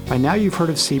Hastings. By now you've heard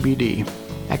of CBD.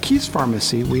 At Keys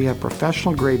Pharmacy, we have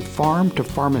professional-grade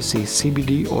farm-to-pharmacy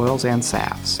CBD oils and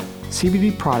salves.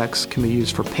 CBD products can be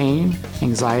used for pain,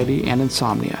 anxiety, and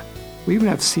insomnia. We even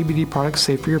have CBD products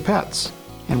safe for your pets.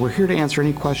 And we're here to answer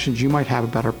any questions you might have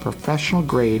about our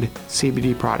professional-grade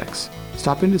CBD products.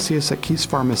 Stop in to see us at Keys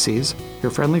Pharmacies,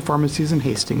 your friendly pharmacies in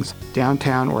Hastings,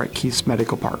 downtown, or at Keys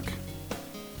Medical Park.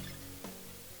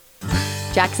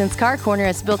 Jackson's Car Corner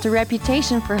has built a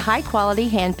reputation for high-quality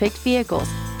hand-picked vehicles.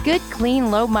 Good, clean,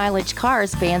 low-mileage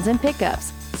cars, vans, and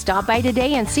pickups. Stop by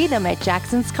today and see them at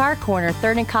Jackson's Car Corner,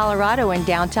 3rd and Colorado in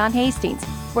downtown Hastings,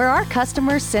 where our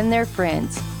customers send their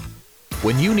friends.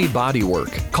 When you need body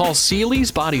work, call Seeley's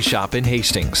Body Shop in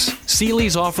Hastings.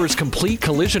 Seeley's offers complete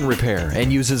collision repair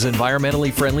and uses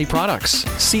environmentally friendly products.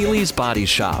 Seeley's Body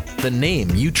Shop, the name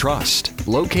you trust.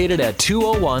 Located at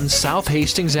 201 South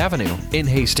Hastings Avenue in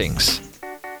Hastings.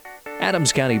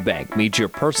 Adams County Bank meets your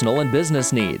personal and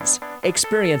business needs.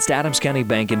 Experienced Adams County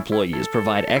Bank employees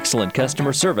provide excellent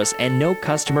customer service and know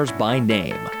customers by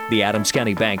name. The Adams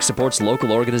County Bank supports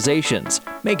local organizations,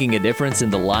 making a difference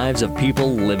in the lives of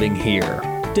people living here.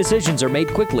 Decisions are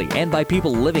made quickly and by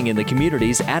people living in the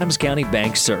communities Adams County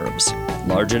Bank serves.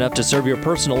 Large enough to serve your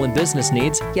personal and business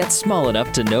needs, yet small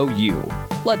enough to know you.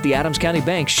 Let the Adams County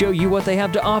Bank show you what they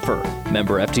have to offer.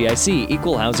 Member FDIC,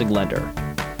 Equal Housing Lender.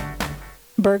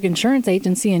 Berg Insurance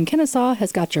Agency in Kenesaw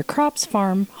has got your crops,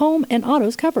 farm, home, and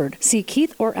autos covered. See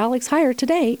Keith or Alex Heyer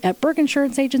today at Berg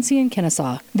Insurance Agency in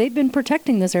Kenesaw. They've been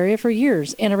protecting this area for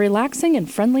years in a relaxing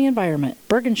and friendly environment.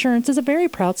 Berg Insurance is a very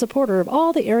proud supporter of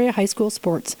all the area high school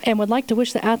sports and would like to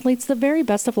wish the athletes the very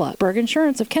best of luck. Berg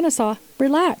Insurance of Kenesaw.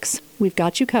 Relax. We've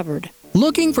got you covered.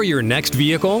 Looking for your next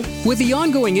vehicle? With the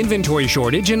ongoing inventory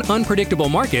shortage and unpredictable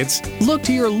markets, look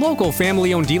to your local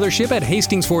family-owned dealership at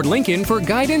Hastings Ford Lincoln for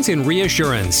guidance and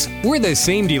reassurance. We're the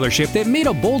same dealership that made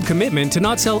a bold commitment to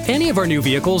not sell any of our new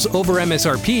vehicles over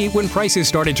MSRP when prices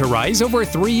started to rise over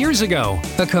 3 years ago.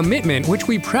 A commitment which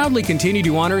we proudly continue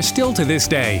to honor still to this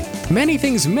day. Many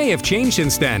things may have changed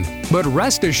since then, but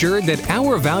rest assured that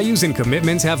our values and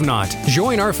commitments have not.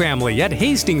 Join our family at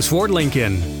Hastings Ford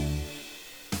Lincoln.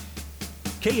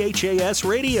 KHAS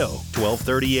Radio,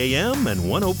 1230 AM and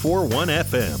 104.1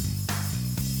 FM.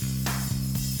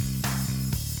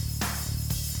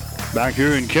 Back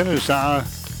here in Kenesaw,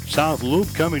 South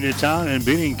Loup coming to town and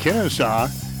beating Kenesaw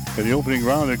in the opening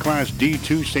round of the Class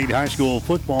D2 State High School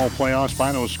Football Playoffs.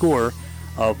 Final score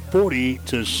of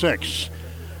 40-6.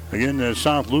 Again,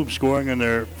 South Loup scoring in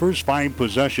their first 5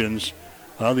 possessions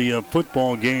of the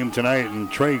football game tonight.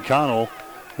 And Trey Connell,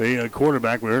 the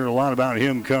quarterback, we heard a lot about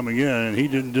him coming in, and he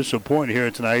didn't disappoint here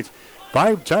tonight.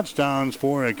 5 touchdowns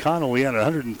for Connell. He had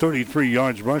 133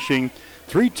 yards rushing,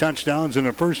 3 touchdowns in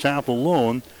the first half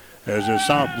alone, as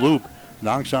South Loup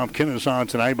knocks off Kenesaw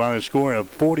tonight by a score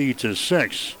of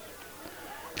 40-6.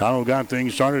 Connell got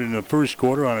things started in the first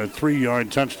quarter on a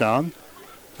 3-yard touchdown.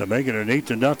 to make it an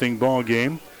 8-0 ball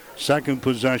game. Second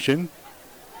possession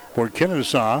for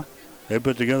Kenesaw. They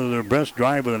put together their best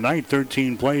drive of the night,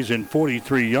 13 plays in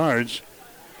 43 yards.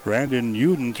 Brandon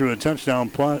Uden threw a touchdown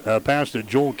pass to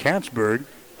Joel Katzberg.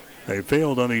 They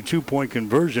failed on the 2-point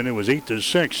conversion. It was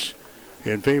 8-6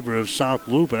 in favor of South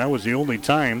Loup, and that was the only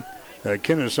time that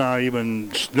Kenesaw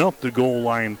even snuffed the goal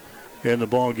line in the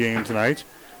ball game tonight.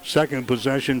 Second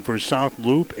possession for South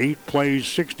Loup, 8 plays,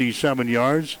 67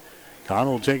 yards.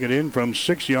 Connell take it in from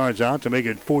 6 yards out to make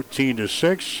it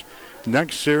 14-6.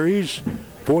 Next series,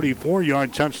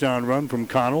 44-yard touchdown run from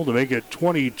Connell to make it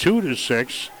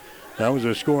 22-6. That was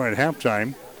the score at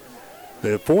halftime.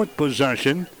 The fourth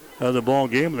possession of the ball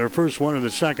game, their first one of the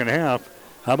second half.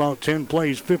 How about 10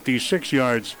 plays, 56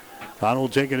 yards? Connell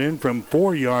take it in from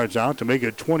 4 yards out to make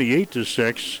it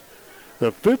 28-6.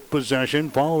 The fifth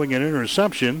possession following an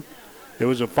interception. It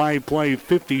was a 5-play,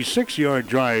 56-yard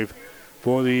drive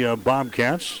for the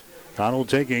Bobcats. Connell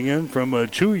taking in from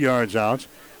 2 yards out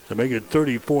to make it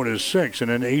 34-6. And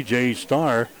then A.J.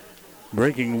 Starr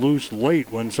breaking loose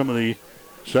late when some of the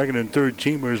second and third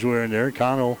teamers were in there.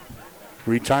 Connell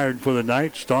retired for the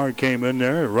night. Starr came in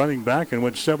there, running back, and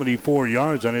went 74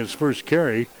 yards on his first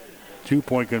carry.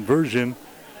 2-point conversion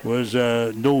was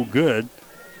no good.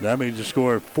 That made the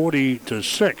score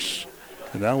 40-6.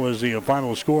 And that was the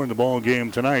final score in the ball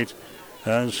game tonight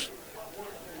as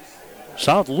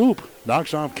South Loup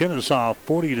knocks off Kenesaw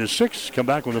 40-6. Come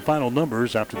back with the final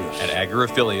numbers after this. At Agri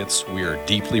Affiliates, we are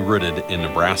deeply rooted in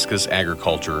Nebraska's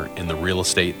agriculture and the real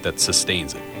estate that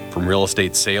sustains it. From real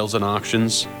estate sales and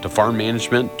auctions to farm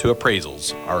management to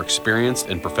appraisals, our experienced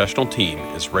and professional team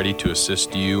is ready to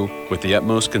assist you with the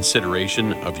utmost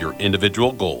consideration of your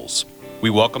individual goals. We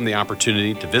welcome the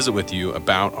opportunity to visit with you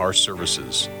about our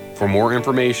services. For more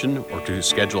information or to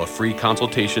schedule a free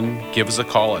consultation, give us a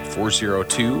call at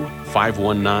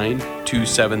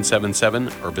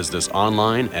 402-519-2777 or visit us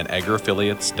online at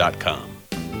agriaffiliates.com.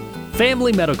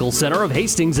 Family Medical Center of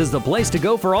Hastings is the place to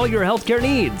go for all your healthcare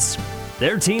needs.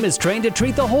 Their team is trained to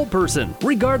treat the whole person,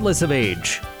 regardless of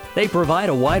age. They provide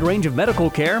a wide range of medical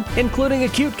care, including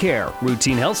acute care,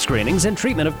 routine health screenings, and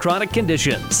treatment of chronic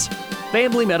conditions.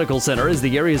 Family Medical Center is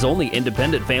the area's only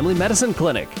independent family medicine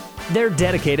clinic. They're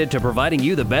dedicated to providing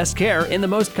you the best care in the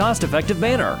most cost-effective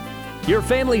manner. Your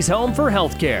family's home for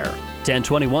health care.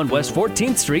 1021 West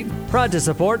 14th Street, proud to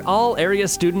support all area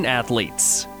student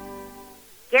athletes.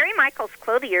 Gary Michaels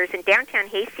Clothiers in downtown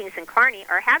Hastings and Kearney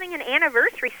are having an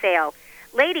anniversary sale.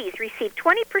 Ladies receive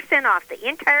 20% off the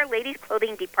entire ladies'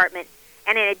 clothing department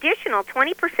and an additional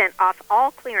 20% off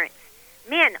all clearance.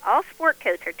 Men, all sport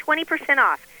coats are 20%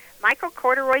 off. Michael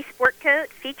Corduroy sport coat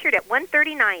featured at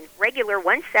 $139, regular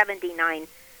 $179.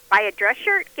 Buy a dress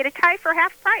shirt, get a tie for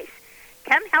half price.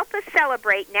 Come help us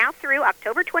celebrate now through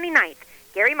October 29th.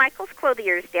 Gary Michaels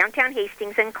Clothiers, downtown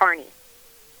Hastings and Kearney.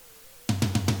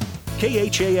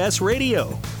 KHAS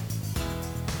Radio.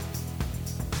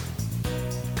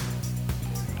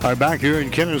 All right, back here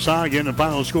in Kenesaw, again, the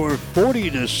final score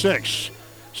 40-6.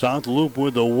 South Loup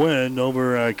with the win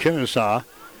over Kenesaw.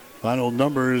 Final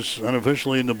numbers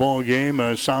unofficially in the ball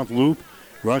game. South Loup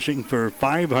rushing for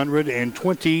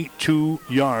 522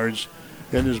 yards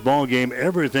in this ball game.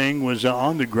 Everything was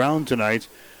on the ground tonight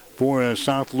for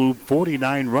South Loup.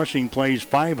 49 rushing plays,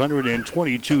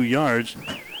 522 yards.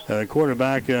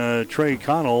 Quarterback Trey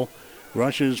Connell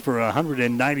rushes for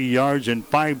 190 yards and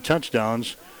 5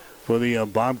 touchdowns for the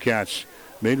Bobcats.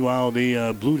 Meanwhile,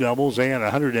 the Blue Devils, they had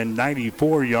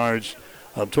 194 yards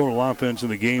of total offense in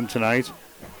the game tonight.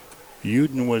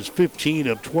 Uden was 15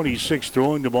 of 26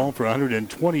 throwing the ball for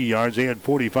 120 yards. They had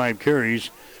 45 carries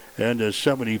and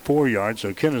 74 yards.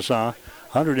 So Kenesaw,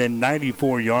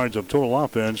 194 yards of total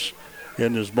offense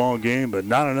in this ball game, but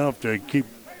not enough to keep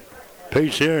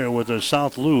pace here with the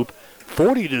South Loup.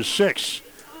 40-6.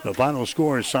 The final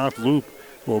score is South Loup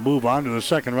will move on to the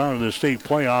second round of the state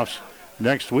playoffs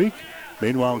next week.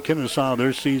 Meanwhile, Kenesaw,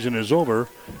 their season is over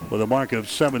with a mark of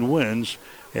 7 wins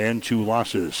and 2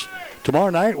 losses.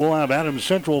 Tomorrow night, we'll have Adams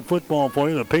Central football for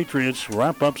you. The Patriots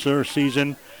wrap up their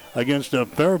season against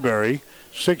Fairbury.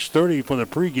 6:30 for the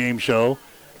pregame show.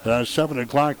 7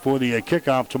 o'clock for the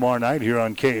kickoff tomorrow night here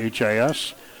on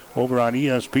KHIS. Over on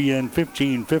ESPN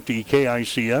 1550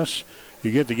 KICS.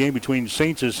 You get the game between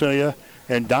St. Cecilia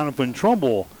and Donovan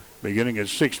Trumbull beginning at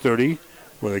 6:30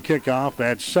 with a kickoff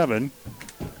at 7.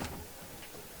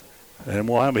 And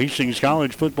we'll have Hastings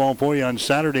College football for you on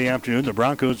Saturday afternoon. The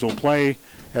Broncos will play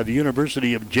at the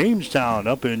University of Jamestown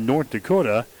up in North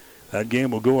Dakota. That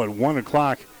game will go at 1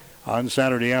 o'clock on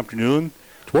Saturday afternoon.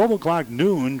 12 o'clock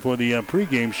noon for the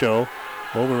pregame show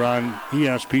over on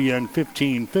ESPN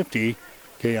 1550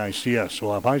 KICS.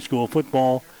 We'll have high school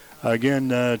football again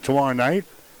tomorrow night,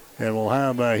 and we'll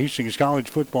have Hastings College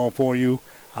football for you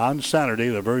on Saturday,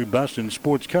 the very best in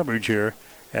sports coverage here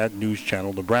at News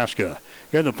Channel Nebraska.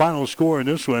 Here, the final score in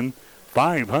this one,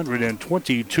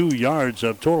 522 yards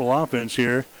of total offense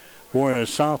here for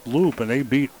South Loup, and they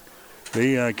beat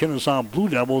the Kenesaw Blue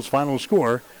Devils. Final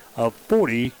score of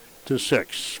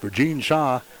 40-6. For Gene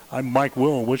Shaw, I'm Mike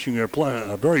Will, wishing you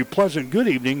a very pleasant good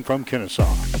evening from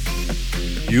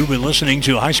Kenesaw. You've been listening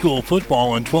to high school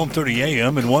football on 1230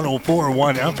 AM and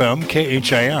 104.1 FM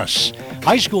KHIS.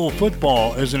 High school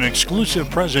football is an exclusive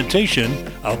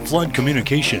presentation of Flood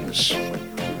Communications.